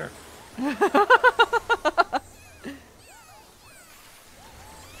volunteer.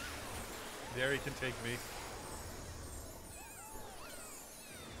 Jerry can take me.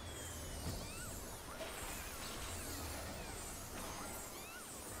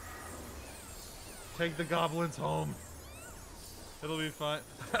 Take the goblins home. It'll be fine.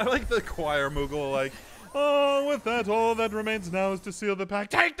 I like the choir Moogle, like, oh, with that, all that remains now is to seal the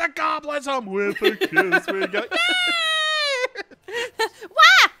pact. Take the goblins home with a kiss. We go,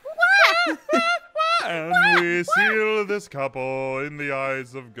 Wah! Wah! and we seal this couple in the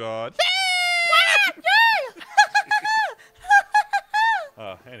eyes of God.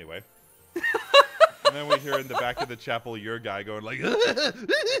 Anyway. And then we hear in the back of the chapel your guy going like,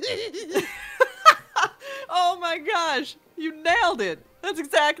 Oh my gosh, you nailed it. That's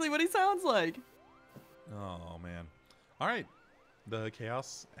exactly what he sounds like. oh man. All right. The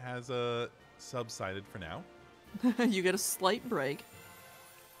chaos has subsided for now. You get a slight break.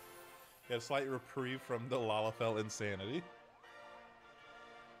 Get a slight reprieve from the Lalafell insanity.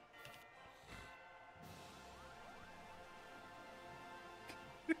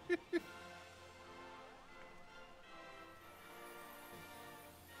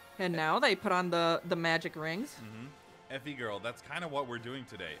 And now they put on the magic rings. Effie girl, that's kind of what we're doing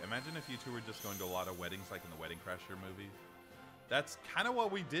today. Imagine if you two were just going to a lot of weddings like in the Wedding Crasher movie. That's kind of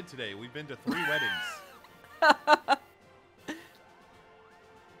what we did today. We've been to 3 weddings.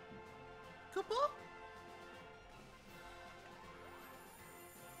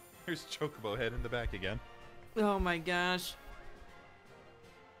 Here's Chocobo head in the back again. Oh my gosh.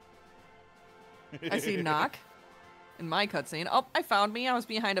 I see Knock in my cutscene. Oh, I found me. I was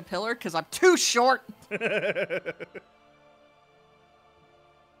behind a pillar because I'm too short.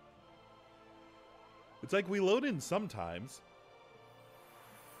 It's like we load in sometimes.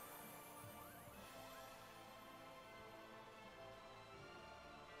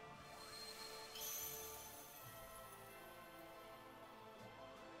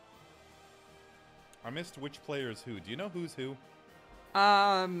 I missed which player is who. Do you know who's who?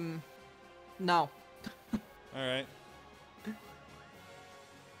 No. All right.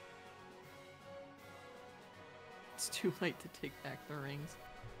 It's too late to take back the rings.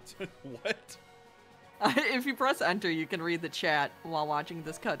 What? If you press enter, you can read the chat while watching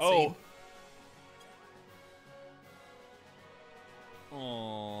this cutscene.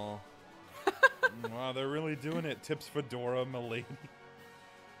 Oh. Aww. Wow, they're really doing it. Tips for Dora, Milady.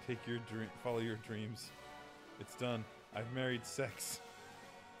 Take your dream, follow your dreams. It's done. I've married sex.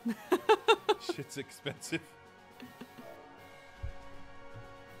 Shit's expensive.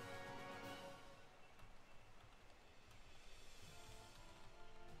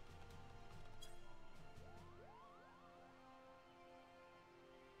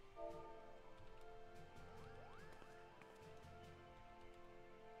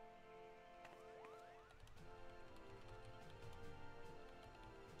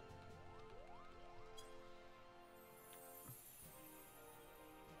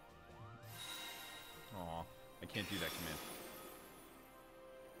 Aw, I can't do that command.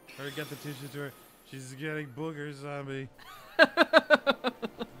 Hurry, get the tissue to her. She's getting boogers on me.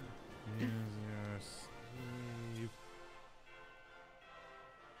 Here's your sleeve.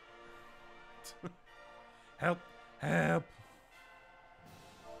 Help! Help!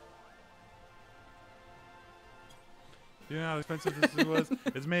 You know how expensive this was?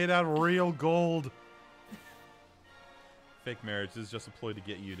 It's made out of real gold. Fake marriage is just a ploy to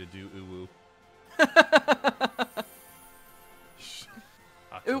get you to do ooh-woo.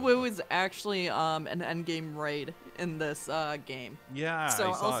 Uwu is actually an endgame raid in this game. Yeah, So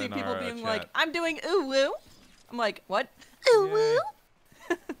I saw I'll it see in people our, being chat. like, I'm doing Uwu. I'm like, what? Uwu?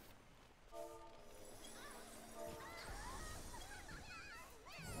 Yay.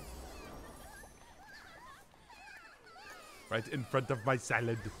 Right in front of my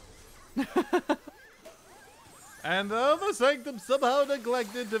salad. And though the sanctum somehow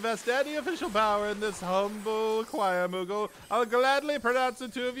neglected to vest any official power in this humble choir moogle, I'll gladly pronounce the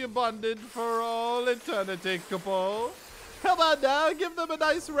two of you bonded for all eternity, Kupo. Come on now, give them a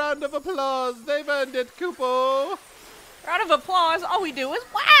nice round of applause. They've earned it, Kupo. Round of applause. All we do is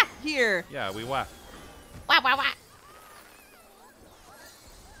whack here. Yeah, we whack. Wah, wah, wah.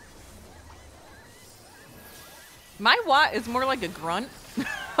 My what is more like a grunt.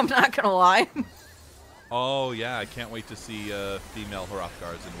 I'm not gonna lie. Oh, yeah, I can't wait to see female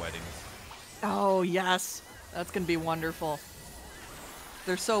Hrothgars in weddings. Oh, yes. That's gonna be wonderful.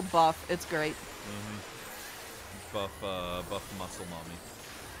 They're so buff. It's great. Buff muscle mommy.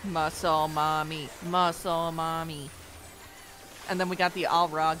 Muscle mommy. Muscle mommy. And then we got the all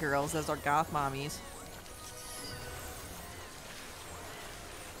raw girls as our goth mommies.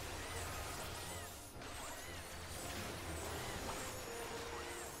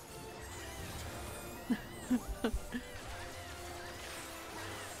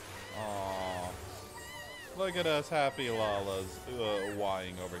 Aww. Look at us happy Lalas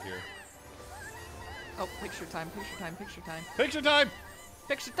whying over here. Oh, picture time, picture time, picture time. Picture time!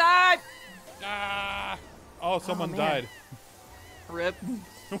 Picture time! Ah! Oh, someone man. died. Rip.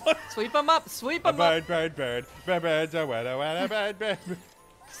 What? Sweep them up, sweep A them up. bird. Birds are wet, a bird.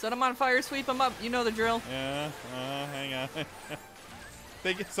 Set them on fire, sweep them up. You know the drill. Yeah, hang on.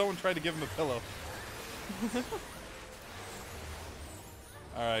 Someone tried to give him a pillow.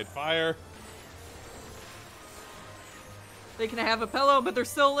 Alright, fire. They can have a pillow, but they're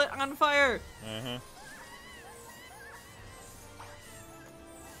still lit on fire. Uh-huh.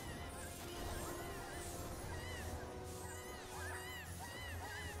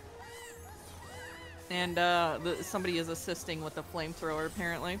 And somebody is assisting with the flamethrower,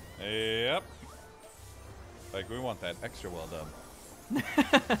 apparently. Yep. Like, we want that extra well done.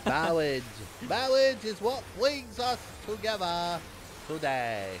 Marriage. Marriage is what brings us together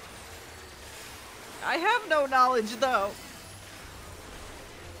today. I have no knowledge, though.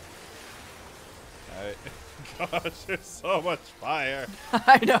 Gosh, there's so much fire.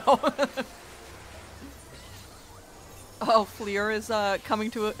 I know. Oh, Fleer is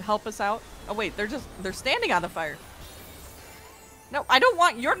coming to help us out. Oh wait, they're standing on the fire. No, I don't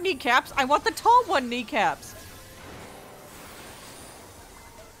want your kneecaps. I want the tall one kneecaps.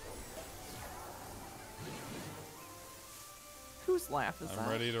 Whose laugh is that? I'm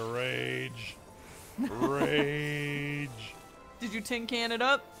ready to rage. Rage. Did you tin can it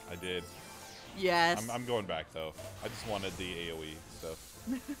up? I did. Yes. I'm going back, though. I just wanted the AoE stuff.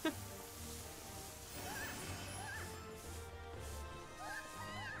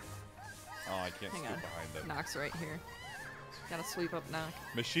 Oh, I can't Hang scoot on. behind them. Knock's right here. Gotta sweep up Knock.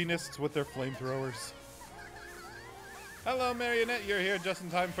 Machinists with their flamethrowers. Hello, Marionette. You're here just in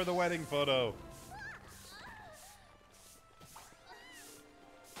time for the wedding photo.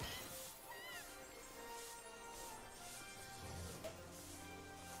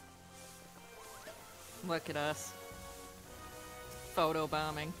 Look at us. Photo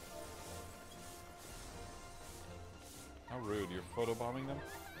bombing. How rude. You're photobombing them?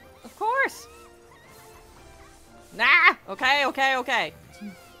 Of course. Nah. Okay.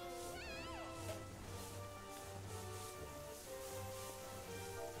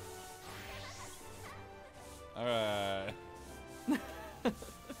 Alright.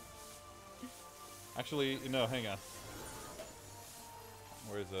 Actually, no, hang on.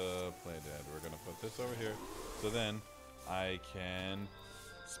 Where's the play dead? We're gonna put this over here. So then I can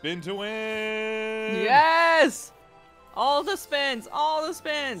spin to win! Yes! All the spins! All the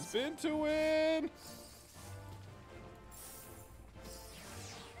spins! Spin to win!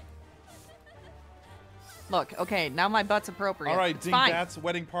 Look, okay, now my butt's appropriate. Alright, It's fine. Dingbat's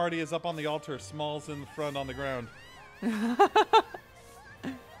wedding party is up on the altar. Small's in the front on the ground. I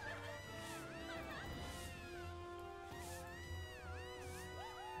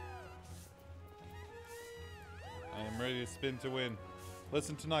am ready to spin to win.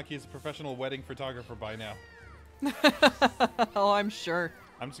 Listen, Tanaki is a professional wedding photographer by now. Oh, I'm sure.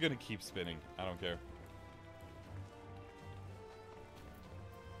 I'm just gonna keep spinning. I don't care.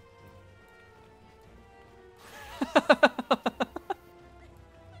 Hang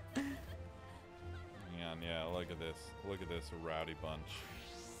on, yeah, look at this. Look at this rowdy bunch.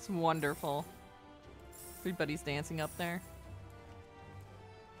 It's wonderful. Everybody's dancing up there.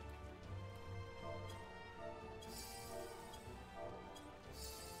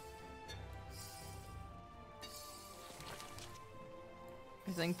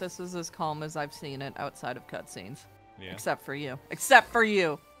 I think this is as calm as I've seen it outside of cutscenes. Yeah. Except for you. Except for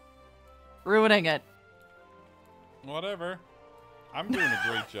you! Ruining it. Whatever. I'm doing a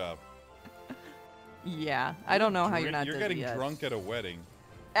great job. Yeah, I don't know how you're not You're dizzy getting yet. drunk at a wedding.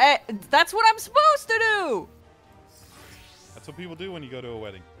 That's what I'm supposed to do! That's what people do when you go to a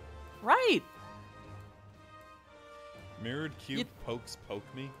wedding. Right. Mirrored cube pokes poke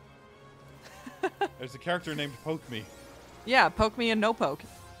me. There's a character named Poke Me. Yeah, poke me and no poke.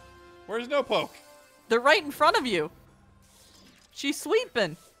 Where's no poke? They're right in front of you. She's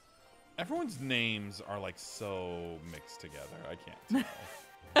sleeping. Everyone's names are like so mixed together. I can't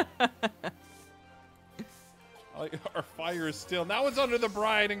tell. Like, our fire is still. Now it's under the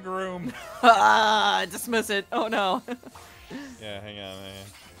bride and groom. Dismiss it. Oh no. Yeah, hang on.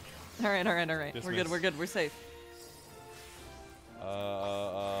 All right. Dismiss. We're good. We're safe.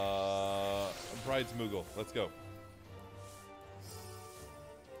 Bride's Moogle. Let's go.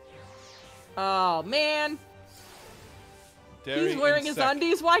 Oh man. Derry He's wearing and his Sec.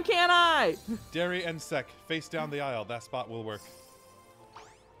 undies. Why can't I? Derry and Sec. Face down the aisle. That spot will work.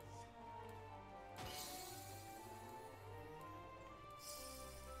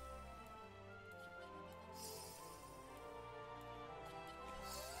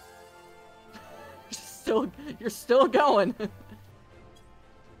 You're still going. I'm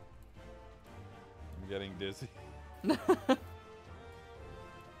getting dizzy.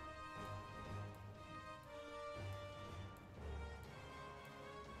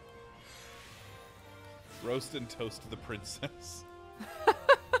 Roast and toast the princess.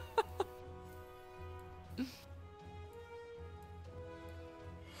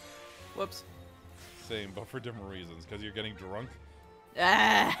 Whoops. Same, but for different reasons. Because you're getting drunk.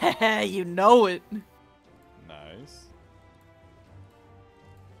 You know it. Nice.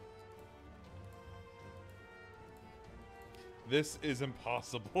 This is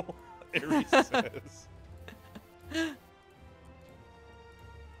impossible, Aries says.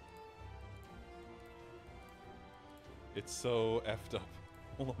 It's so effed up.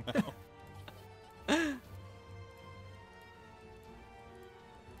 Hold on now.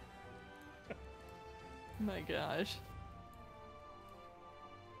 My gosh.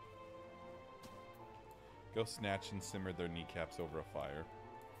 Go snatch and simmer their kneecaps over a fire.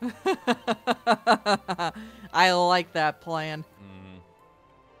 I like that plan.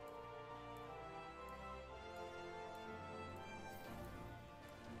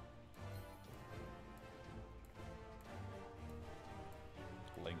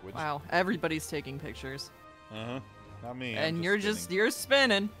 Language. Wow, everybody's taking pictures. Uh-huh. Not me. I'm And you're spinning.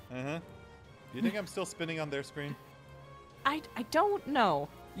 spinning. Uh-huh. Do you think I'm still spinning on their screen? I don't know.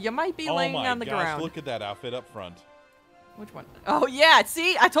 You might be Oh laying my on the gosh, ground. look at that outfit up front. Which one? Oh yeah,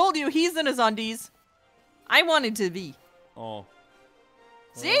 see? I told you he's in his undies. I wanted to be. Oh.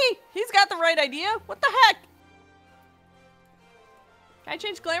 See? He's got the right idea. What the heck? Can I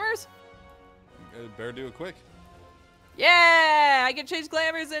change glamours? Better do it quick. Yeah, I can change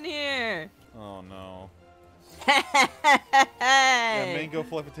glamours in here. Oh no. Hey. Yeah, Mango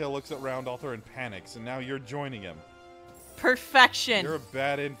Fluffytail looks at Round Altar and panics, and now you're joining him. Perfection. You're a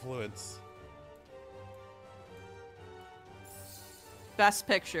bad influence. Best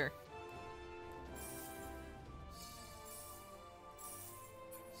picture.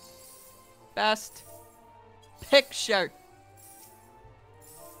 Best picture.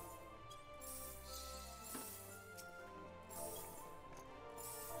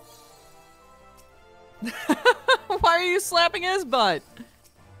 Why are you slapping his butt?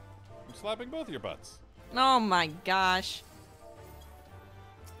 I'm slapping both your butts. Oh my gosh.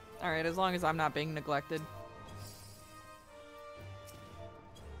 Alright, as long as I'm not being neglected.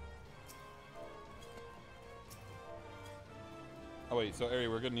 Oh wait, so Ari,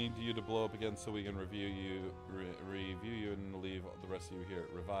 we're gonna need you to blow up again so we can review you, review you, and leave the rest of you here.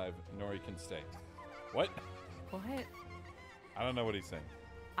 Revive. Nori can stay. What? What? I don't know what he's saying.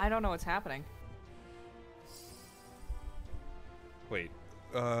 I don't know what's happening. Wait.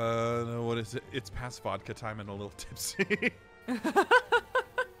 No, what is it? It's past vodka time and a little tipsy.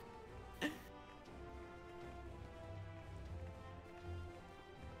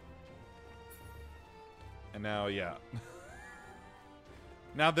 And now, yeah.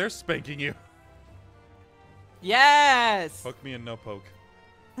 Now they're spanking you. Yes! Poke me and no poke.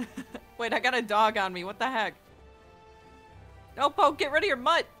 Wait, I got a dog on me. What the heck? No poke, get rid of your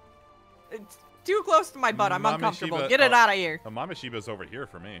mutt. It's too close to my butt. I'm Mama uncomfortable. Shiba- Get it out of here. Mama Shiba's over here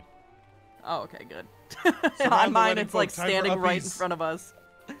for me. Oh, okay, good. Surround On the mine, wedding it's like folk. Time for standing right in uppies. front of us.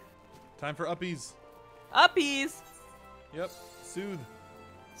 Time for uppies. Uppies! Yep. Soothe.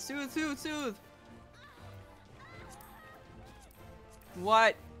 Soothe, soothe, soothe.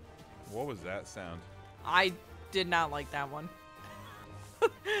 What? What was that sound? I did not like that one.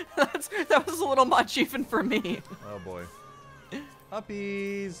 That was a little much even for me. Oh boy.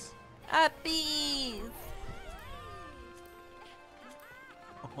 Uppies. Uppies.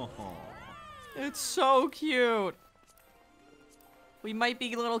 Oh. It's so cute. We might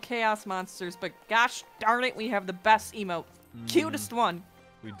be little chaos monsters, but gosh darn it, we have the best emote. Cutest one.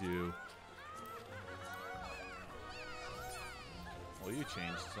 We do. Well, you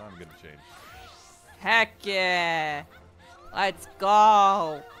changed, so I'm gonna change. Heck yeah. Let's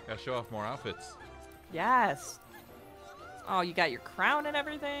go. Gotta show off more outfits. Yes. Oh, you got your crown and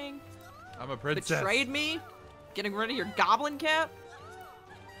everything. I'm a princess. Betrayed me? Getting rid of your goblin cap?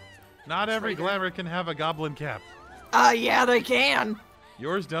 Not every Traitor. glamour can have a goblin cap. Yeah, they can.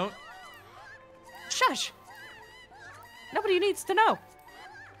 Yours don't. Shush. Nobody needs to know.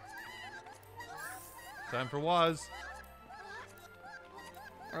 Time for Waz.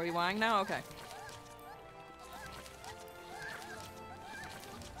 Are we wying now? Okay.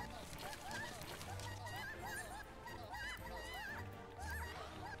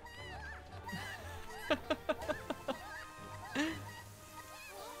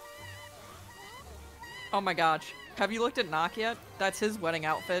 Oh my gosh. Have you looked at Knock yet? That's his wedding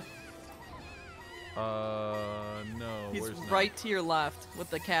outfit. No. He's Where's Knock? right to your left with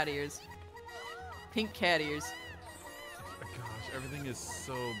the cat ears. Pink cat ears. Gosh, everything is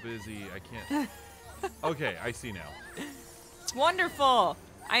so busy. I can't. Okay, I see now. It's wonderful.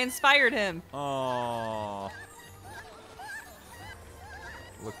 I inspired him. Aww.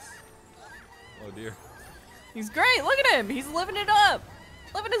 Looks. Oh dear. He's great. Look at him. He's living it up.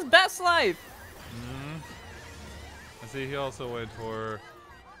 Living his best life. I see he also went for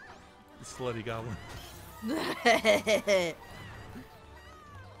the slutty goblin.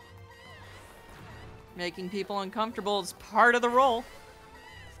 Making people uncomfortable is part of the role.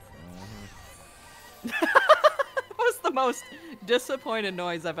 That was the most disappointed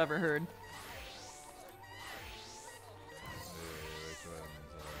noise I've ever heard.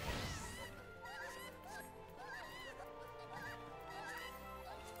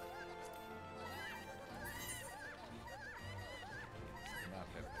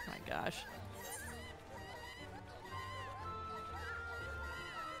 My gosh.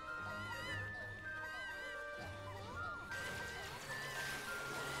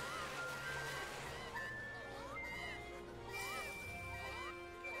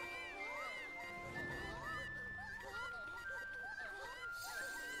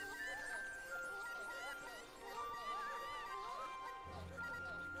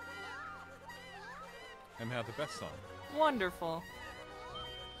 And now the best song. Wonderful.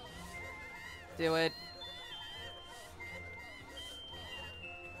 Do it.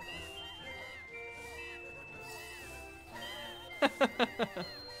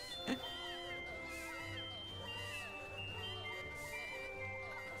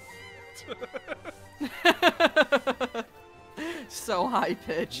 So high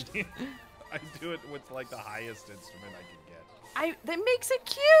pitched. I do it with like the highest instrument I can get. That makes it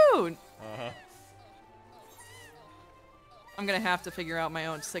cute. Uh-huh. I'm gonna have to figure out my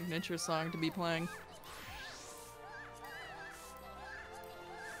own signature song to be playing.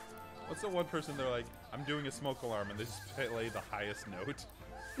 What's the one person they're like, I'm doing a smoke alarm, and they just play the highest note?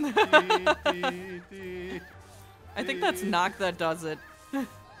 I think that's Knock that does it.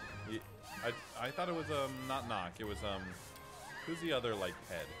 I thought it was not Knock. It was who's the other like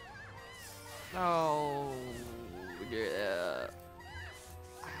head? Oh, yeah.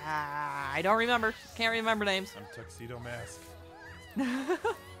 I don't remember. Can't remember names. I'm Tuxedo Mask. And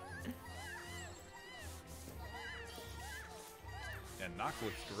Knock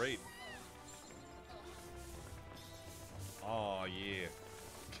looks great. Oh yeah.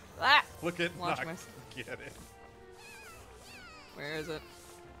 Ah! Look at Launch Knock. my- Get it. Where is it?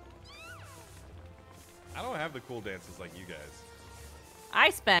 I don't have the cool dances like you guys.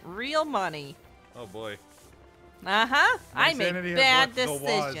 I spent real money. Oh boy. Uh-huh. I make Insanity has bad left the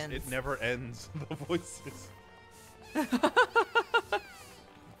Waz. decisions. It never ends. The voices.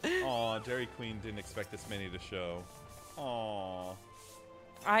 Aw, Dairy Queen didn't expect this many to show. Aw.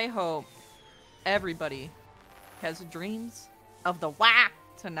 I hope everybody has dreams of the whack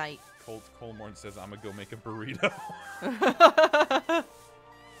tonight. Colt Colmorn says, I'm gonna go make a burrito.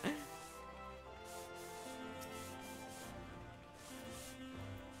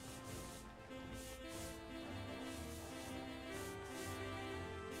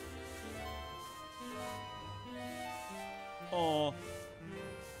 Aw.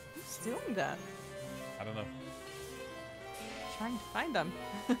 Who's doing that? I don't know. Trying to find them.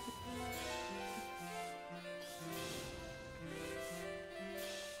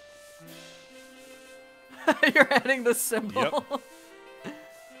 You're adding the symbol.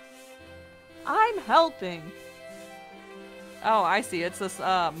 I'm helping. Oh, I see. It's this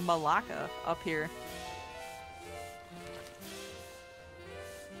Malacca up here.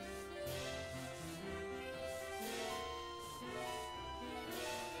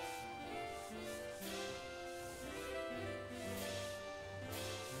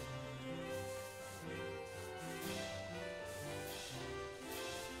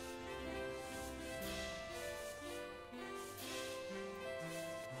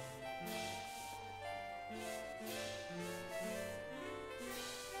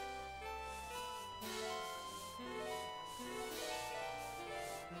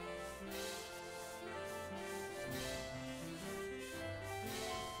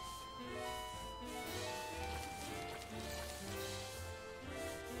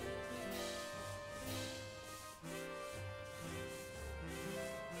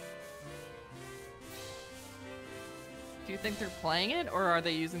 Do you think they're playing it, or are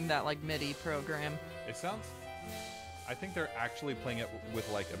they using that like MIDI program? It sounds. I think they're actually playing it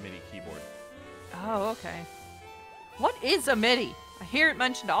with like a MIDI keyboard. Oh, okay. What is a MIDI? I hear it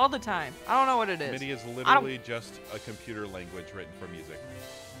mentioned all the time. I don't know what it is. MIDI is literally just a computer language written for music.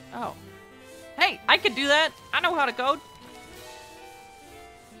 Oh. Hey, I could do that. I know how to code.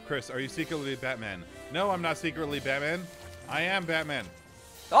 Chris, are you secretly Batman? No, I'm not secretly Batman. I am Batman.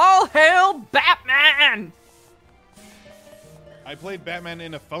 All hail Batman! I played Batman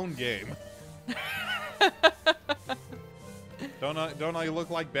in a phone game. Don't I look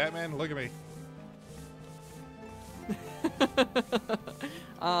like Batman? Look at me.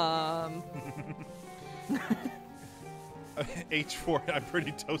 H4, I'm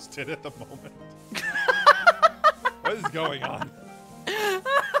pretty toasted at the moment. What is going on?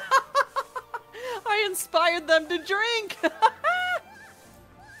 I inspired them to drink! I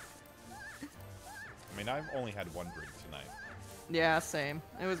mean, I've only had one drink tonight. Yeah, same.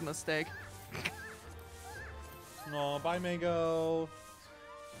 It was a mistake. Aw, bye, Mango.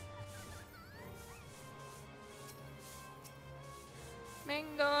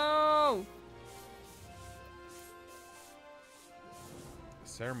 Mango!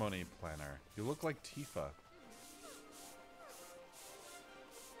 Ceremony planner. You look like Tifa.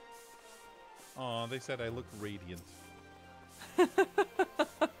 Aw, they said I look radiant.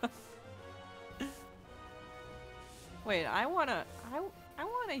 Wait, I wanna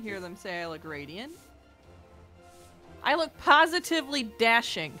hear them say I look radiant. I look positively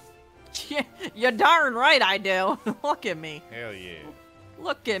dashing. You're darn right I do. Look at me. Hell yeah.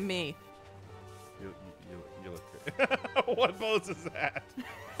 Look at me. You look great. What pose is that?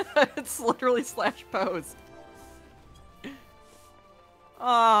 It's literally slash pose.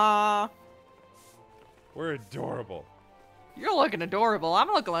 Aww. We're adorable. You're looking adorable. I'm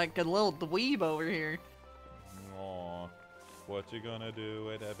looking like a little dweeb over here. Aw. What you gonna do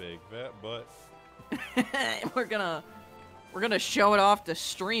with that big fat butt? We're gonna show it off to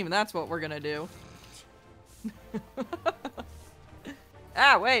stream. That's what we're gonna do.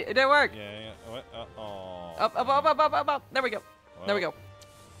 Ah, wait, it didn't work. Yeah. What? Aw. Up. There we go. There we go.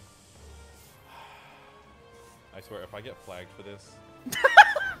 I swear, if I get flagged for this,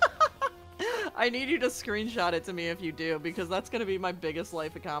 I need you to screenshot it to me if you do, because that's gonna be my biggest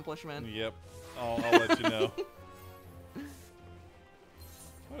life accomplishment. yep, I'll let you know.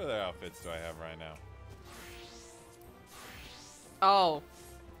 What other outfits do I have right now? Oh,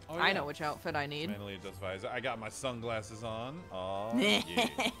 Oh, I yeah. know which outfit I need. Mainly just visor. I got my sunglasses on. Oh, yeah.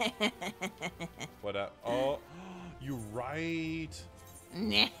 What up? Oh, you right.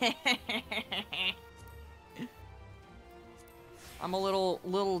 I'm a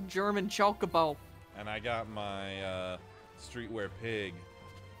little German chocobo. And I got my streetwear pig.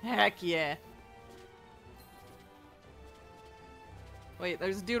 Heck yeah. Wait,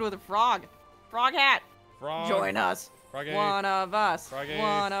 there's a dude with a frog. Frog hat. Frog. Join us. Froggy. One of us. Froggy.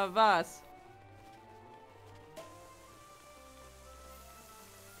 One of us.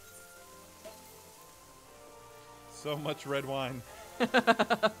 So much red wine.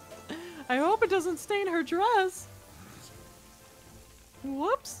 I hope it doesn't stain her dress.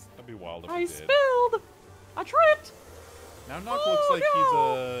 Whoops. That'd be wild if I it did. spilled. I tripped. Now Knock Oh, looks like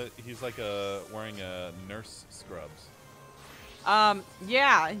no. he's like wearing a nurse scrubs.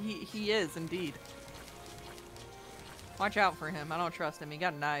 Yeah, he is indeed. Watch out for him. I don't trust him. He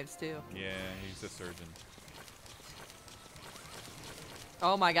got knives too. Yeah, he's a surgeon.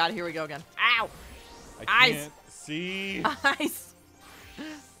 Oh my god, here we go again. Ow! I Eyes. can't see. Eyes!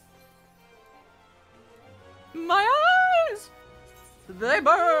 My eyes! They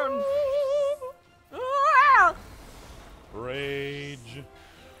burn! Ah! Rage.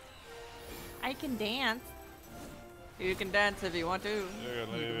 I can dance. You can dance if you want to. You're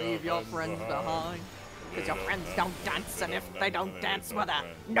gonna You can leave your friends behind. Because your friends don't dance, and if they don't dance, well, they're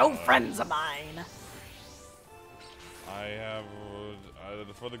no friends of mine. I have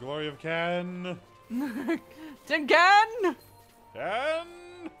for the glory of Can. Tin can! Can.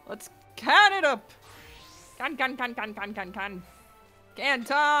 Let's can it up! Can. Can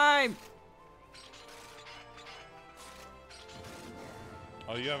time!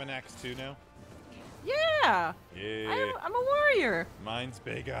 Oh, you have an axe too now? Yeah! Yeah. I'm a warrior. Mine's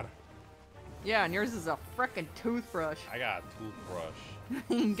bigger. Yeah, and yours is a frickin' toothbrush. I got a toothbrush.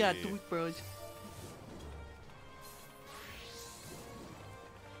 You got Yeah. toothbrush.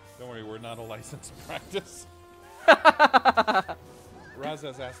 Don't worry, we're not a licensed practice.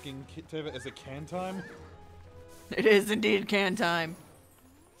 Raza's asking, Tiva, is it can time? It is indeed can time.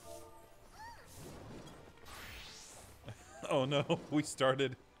 Oh no, we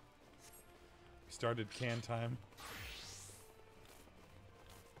started can time.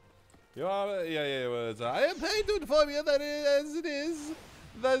 You are, yeah, words. I am paid to inform you that as it is,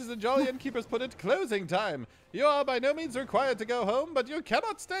 as the jolly innkeepers put it, closing time. You are by no means required to go home, but you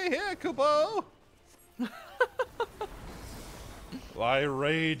cannot stay here, Kupo. I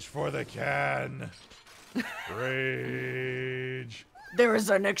rage for the can. Rage. There is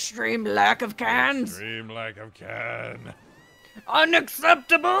an extreme lack of cans. Extreme lack of can.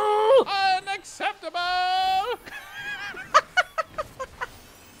 Unacceptable! Unacceptable!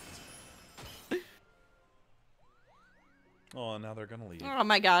 Oh, now they're gonna leave. Oh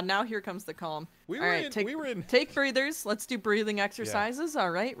my god, now here comes the calm. We All were right, in take breathers. Let's do breathing exercises.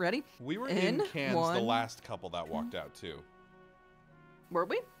 All right, ready? We were in cans the one. last couple that walked out too. Were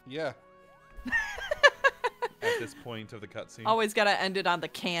we? Yeah. At this point of the cutscene. Always gotta end it on the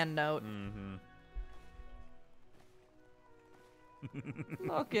can note. Mm-hmm.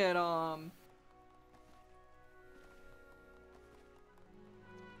 Look at Oh,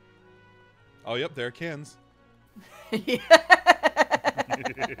 yep, there are cans.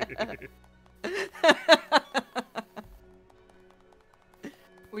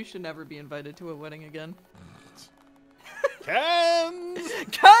 We should never be invited to a wedding again. Cans!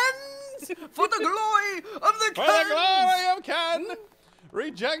 Cans! For the glory of the For cans! the glory of Can!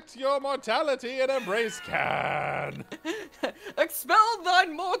 Reject your mortality and embrace Can! Expel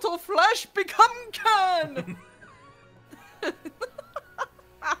thine mortal flesh, become can!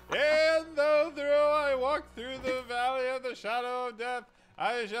 And though through I walk through the valley of the shadow of death,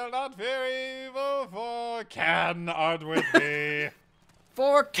 I shall not fear evil, for Can art with me.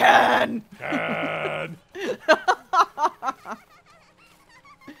 For can! Can!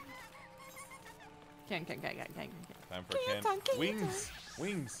 Can. Time for Can.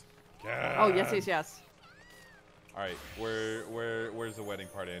 Wings! Can! Oh, yes. Alright, where's the wedding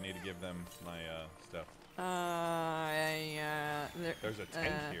party? I need to give them my stuff. There's a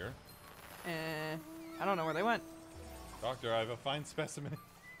tent here. I don't know where they went. Doctor, I have a fine specimen.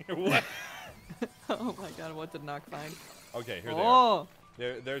 What? Oh my god, what did Nock find? Okay, here they are. Oh!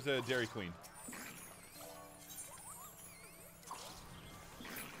 There's a Dairy Queen.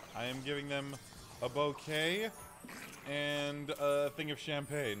 I am giving them a bouquet and a thing of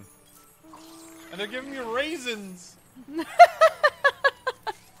champagne. And they're giving me raisins!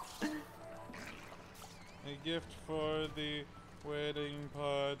 A gift for the wedding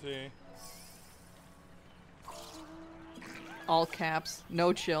party. All caps,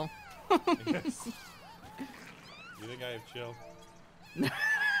 no chill. Yes. You think I have chill?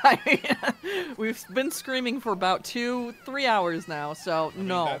 We've been screaming for about 2-3 hours now, so I mean,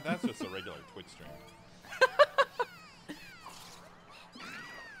 no. That's just a regular Twitch stream.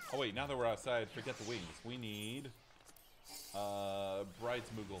 Oh wait, now that we're outside, forget the wings. We need Bride's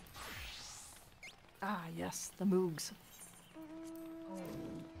Moogle. Ah, yes, the Moogs.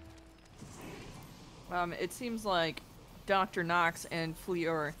 It seems like Dr. Knox and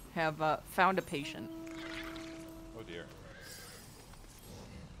Fleur have found a patient. Oh dear.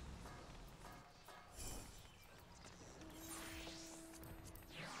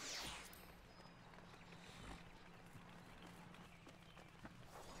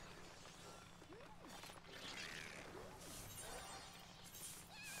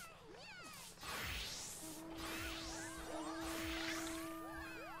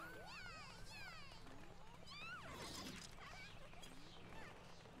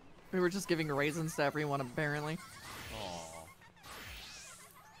 We were just giving raisins to everyone, apparently. Aww.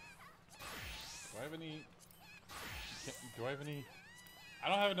 Do I have any... Do I have any... I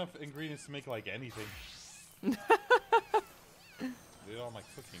don't have enough ingredients to make, like, anything. Did all my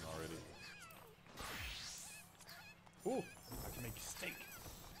cooking already. Ooh, I can make steak.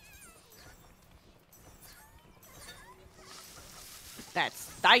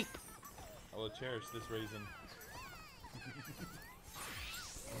 That's stipe. I will cherish this raisin.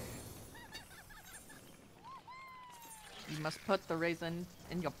 You must put the raisin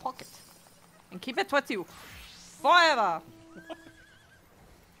in your pocket and keep it with you forever.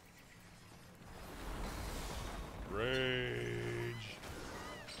 Rage.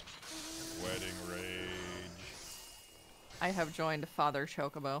 Wedding rage. I have joined Father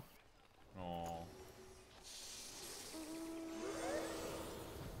Chocobo. Aww.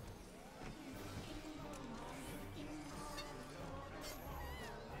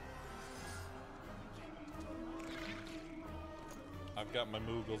 I've got my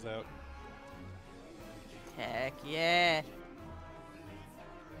Moogles out. Heck yeah.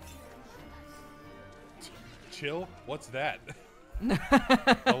 Chill? What's that? The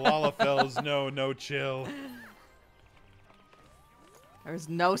LALA fells know no chill. There's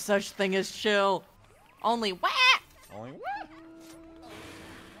no such thing as chill. Only wah! Only what?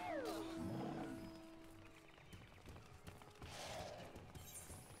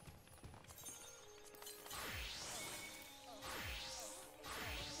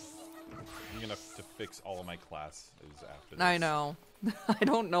 I'm gonna have to fix all of my classes after this. I know. I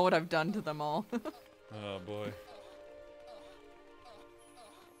don't know what I've done to them all. Oh boy.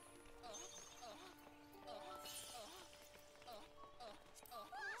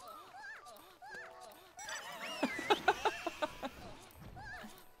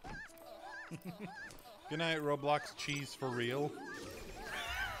 Good night, Roblox cheese for real.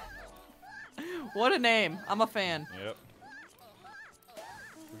 What a name. I'm a fan. Yep.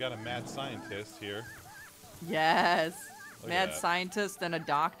 We got a mad scientist here. Yes. Look at Mad that. scientist and a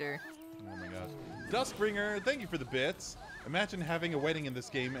doctor. Oh my gosh. Duskbringer, thank you for the bits. Imagine having a wedding in this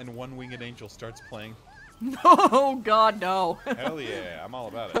game and one winged angel starts playing. Oh god, no. Hell yeah, I'm all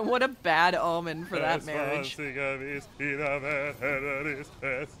about it. What a bad omen for that marriage. Hang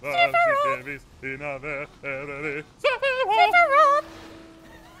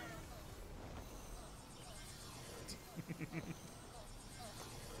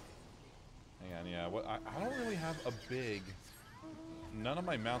on, yeah. What? I don't really have a big. None of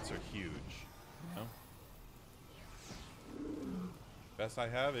my mounts are huge. You know? Best I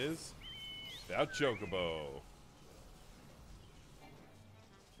have is that Chocobo.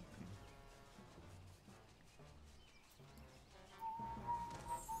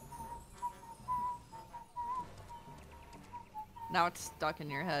 Now it's stuck in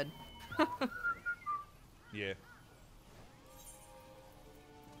your head. Yeah.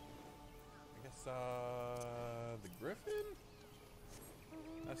 I guess the Griffin?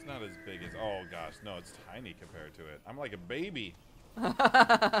 That's not as big as. Oh gosh, no, it's tiny compared to it. I'm like a baby.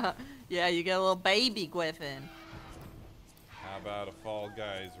 Yeah, you get a little baby Griffin. How about a Fall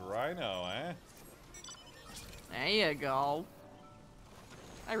Guys Rhino, eh? There you go.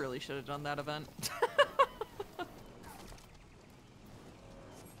 I really should have done that event.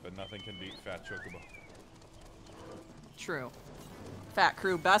 But nothing can beat Fat Chocobo. True. Fat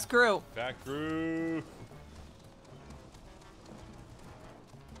crew, best crew. Fat Crew.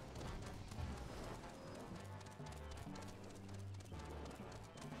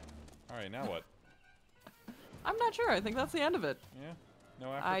 All right, now what? I'm not sure. I think that's the end of it. Yeah.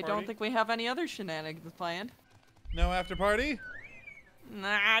 No after I party? don't think we have any other shenanigans planned. No after party?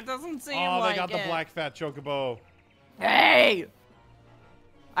 Nah, it doesn't seem Oh, like they got it. the black Fat Chocobo. Hey!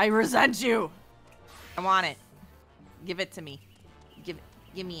 I resent you. I want it. Give it to me. Give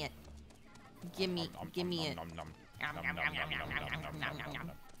me it. Give me it. Nom, nom,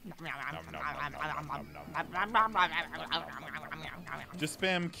 Just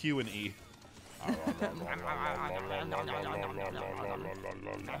spam Q and E.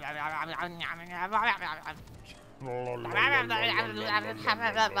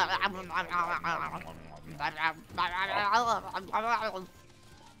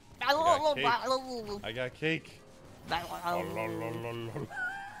 I got cake. Guys,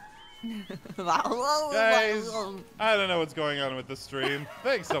 I don't know what's going on with the stream.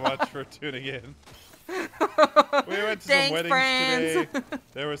 Thanks so much for tuning in. We went to some Thanks, weddings friends. today.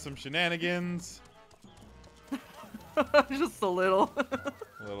 There were some shenanigans. Just a little.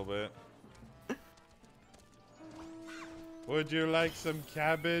 A little bit. Would you like some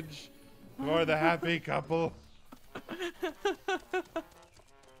cabbage for the happy couple?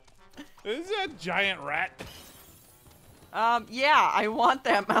 Is that a giant rat? Yeah, I want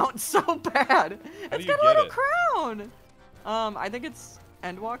that mount so bad. How It's do you got a get little it? crown. I think it's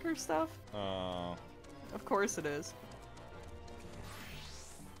Endwalker stuff. Oh. Of course it is.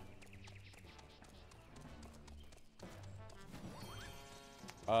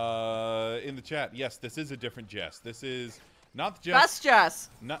 In the chat, yes, this is a different Jess. This is Not Jess. Best Jess.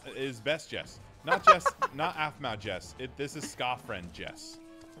 Not is best Jess. Not Jess. Not Afmouth Jess. This is Ska Friend Jess.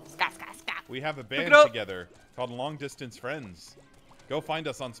 Ska, ska, ska. We have a band it up. together called Long Distance Friends. Go find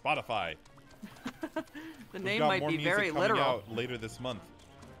us on Spotify. The We've name got might more be music very coming literal. out later this month.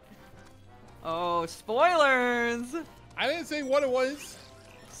 Oh, spoilers! I didn't say what it was.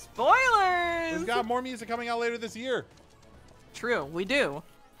 Spoilers! We've got more music coming out later this year. True, we do.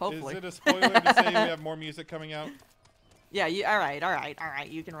 Hopefully. Is it a spoiler to say we have more music coming out? Yeah, all right.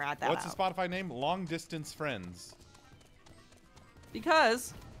 You can rat that What's out. the Spotify name? Long Distance Friends.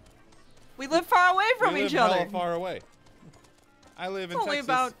 Because we live far away from we each live other. hella far away. I live in It's only Texas.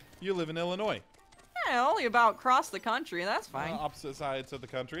 about- You live in Illinois. Yeah, only about across the country. That's fine. Opposite sides of the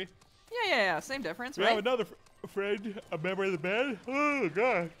country. Yeah. Same difference, We right? have another friend, a member of the band. Oh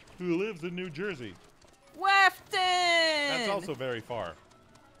gosh, who lives in New Jersey. Wefton! That's also very far.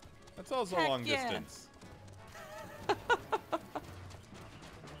 That's also Heck long yeah. distance.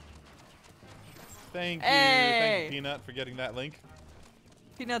 Thank Hey. you, Peanut, for getting that link.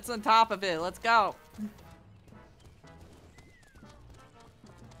 Peanuts on top of it. Let's go.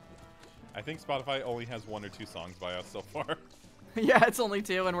 I think Spotify only has 1 or 2 songs by us so far. Yeah, it's only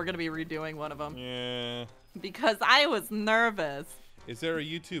 2, and we're gonna be redoing one of them Yeah. because I was nervous. Is there a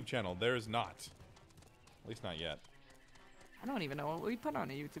YouTube channel? There is not. At least not yet. I don't even know what we put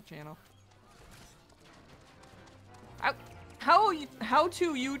on a YouTube channel. How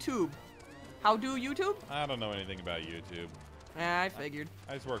to YouTube? How do YouTube? I don't know anything about YouTube. I figured.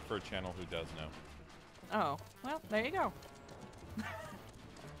 I just work for a channel who does know. Oh, well, there you go.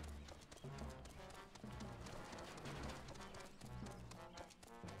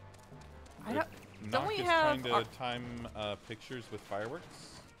 Don't Knock we is have trying to time pictures with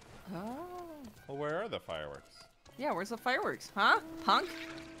fireworks. Oh. Well, where are the fireworks? Yeah, where's the fireworks? Huh? Punk?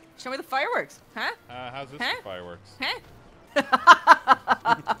 Show me the fireworks. Huh? How's this Huh? for fireworks? Huh?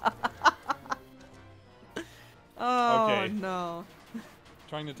 Oh, Okay. no.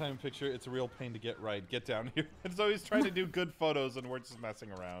 Trying to time a picture, it's a real pain to get right. Get down here. And so he's trying to do good photos and we're just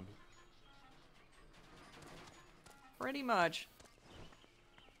messing around. Pretty much.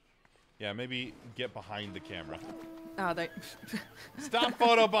 Yeah, maybe get behind the camera. Oh, they... Stop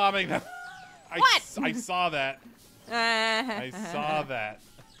photobombing them! What? I saw that. I saw that.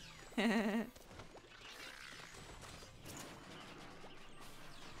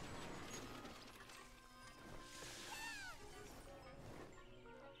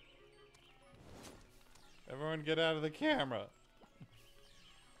 Everyone get out of the camera.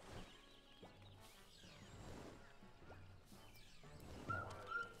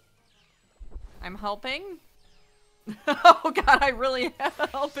 I'm helping? Oh god, I really am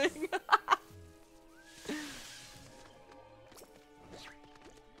helping.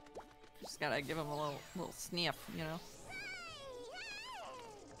 Just gotta give him a little sniff, you know?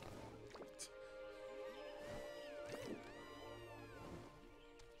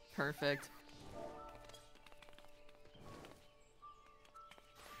 Perfect.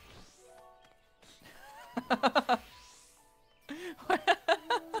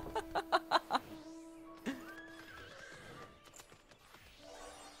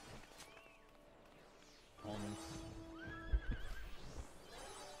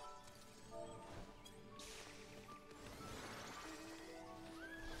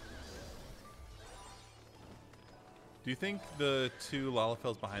 Do you think the 2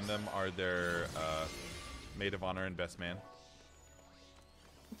 Lalafels behind them are their maid of honor and best man?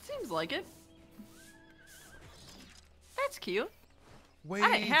 It seems like it. That's cute. Wait.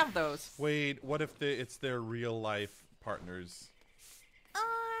 I didn't have those. Wait, what if it's their real life partners?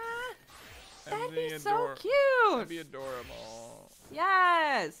 That'd be so That'd cute. be adorable.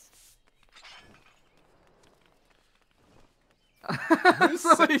 Yes. Who's,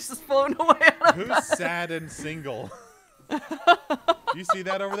 Somebody's just flown away. who's sad and single? Do you see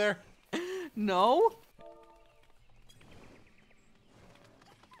that over there? No.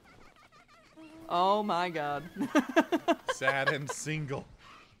 Oh my god. Sad and single.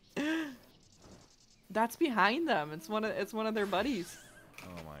 That's behind them. It's one of their buddies.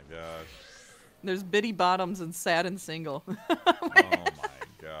 Oh my gosh. There's Biddy Bottoms and Sad and Single. Oh my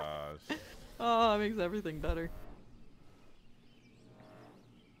gosh. Oh, that makes everything better.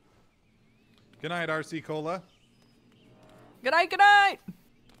 Good night, RC Cola. Good night, good night. I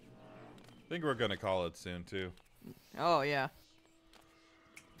think we're gonna call it soon too. Oh yeah.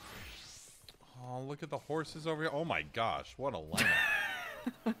 Oh, look at the horses over here. Oh my gosh, what a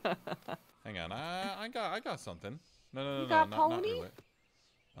lineup. Hang on, I got something. No, You got not pony? really.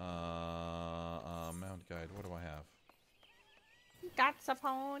 Mount guide. What do I have? Got a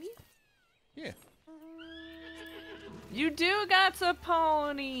pony. Yeah. You do got a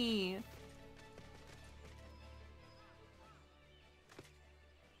pony.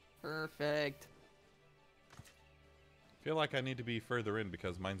 Perfect. I feel like I need to be further in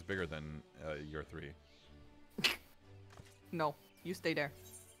because mine's bigger than your 3. No, you stay there.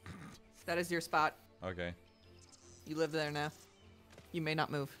 That is your spot. Okay. You live there now. You may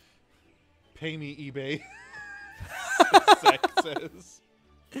not move. Pay me, eBay. Sec says.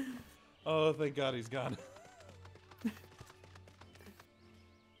 Oh, thank God he's gone.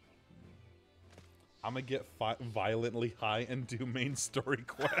 I'm gonna get violently high and do main story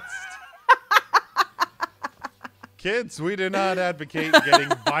quest. Kids, we do not advocate getting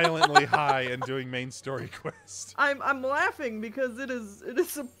violently high and doing main story quest. I'm laughing because it is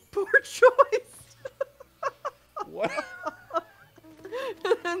a poor choice. What?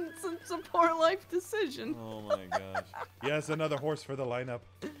 It's a poor life decision. Oh my gosh. Yes, another horse for the lineup.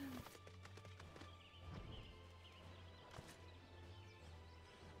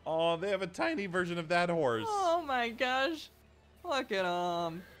 Oh, they have a tiny version of that horse. Oh my gosh. Look at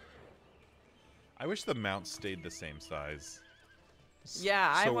him. I wish the mounts stayed the same size.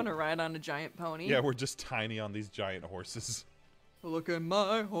 Yeah, I So- want to ride on a giant pony. Yeah, we're just tiny on these giant horses. Look at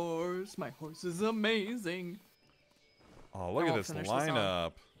my horse. My horse is amazing. Oh, look I'll at this finish the song.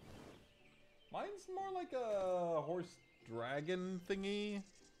 lineup. Mine's more like a horse dragon thingy.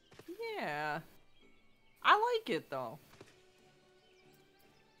 Yeah. I like it though.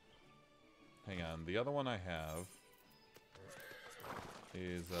 Hang on, the other one I have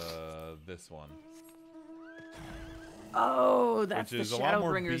is this one, Oh, that's which is the a lot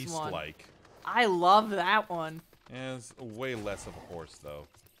more Shadowbringers one. beast-like. I love that one. Yeah, it's way less of a horse though.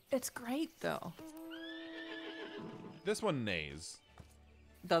 It's great though. This one neighs.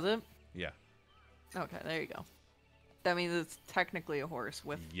 Does it? Yeah. Okay, there you go. That means it's technically a horse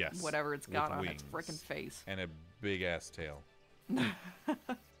with Yes, whatever it's with got on its wings. frickin' face. And a big ass tail.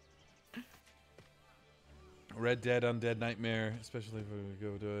 Red Dead Undead Nightmare, especially if we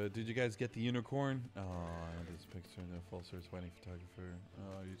go to. Did you guys get the unicorn? Oh, this picture, the full source wedding photographer.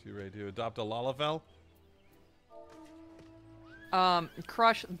 Oh, you two ready to adopt a Lalafell?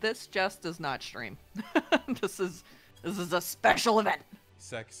 Crush, this just does not stream. This is a special event.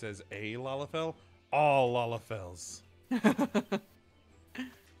 Sec says a Lalafell? All Lalafells.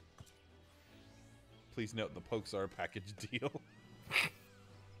 Please note the pokes are a package deal.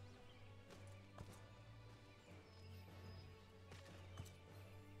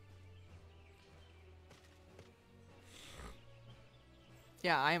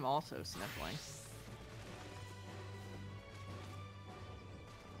 Yeah, I am also sniffling.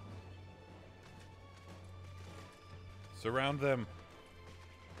 Surround them.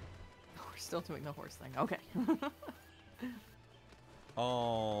 We're still doing the horse thing. Okay.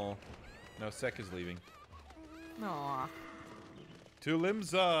 Oh. No, Sec is leaving. Aw. To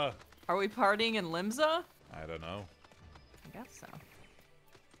Limsa. Are we partying in Limsa? I don't know. I guess so.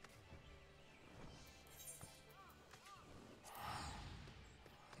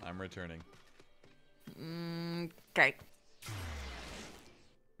 I'm returning. Okay.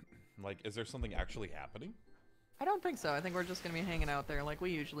 Like, is there something actually happening? I don't think so. I think we're just gonna be hanging out there like we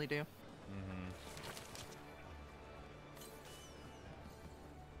usually do.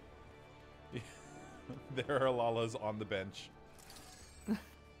 There are Lalas on the bench.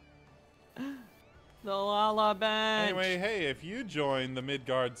 The LALA bench. Anyway, hey, if you join the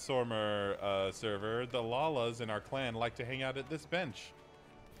Midgard Sormer server, the Lalas in our clan like to hang out at this bench.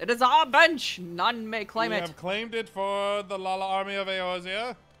 It is our bench. None may claim We it. have claimed it for the Lala army of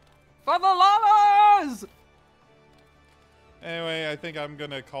Eorzea. For the LALAs! Anyway, I think I'm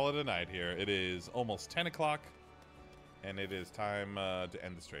going to call it a night here. It is almost 10 o'clock, and it is time to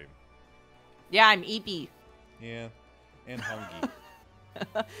end the stream. Yeah, I'm eepy. Yeah, and hungry.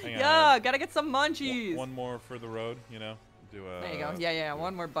 Hang Yeah, on. gotta get some munchies. One more for the road, you know? Do a, There you go. Yeah,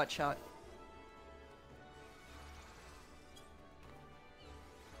 one more butt shot.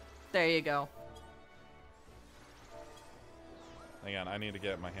 There you go. Hang on, I need to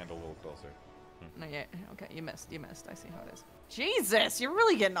get my hand a little closer. No, yeah, okay, you missed. I see how it is. Jesus, you're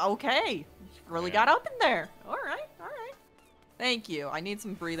really getting okay. You really Yeah. got up in there. All right. Thank you. I need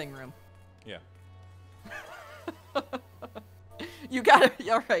some breathing room. Yeah. You gotta,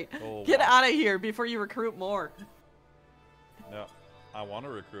 all right. Oh, Get wow. out of here before you recruit more. No, I want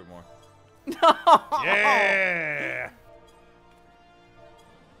to recruit more. No. Yeah!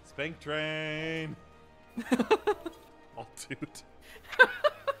 Spank train! I'll toot.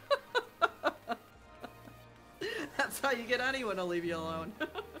 That's how you get anyone to leave you alone.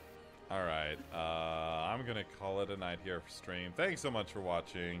 Alright, I'm gonna call it a night here for stream. Thanks so much for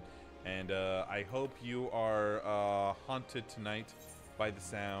watching. And I hope you are haunted tonight by the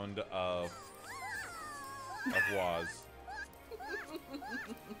sound of Waz.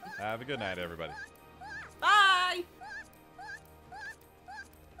 Have a good night, everybody.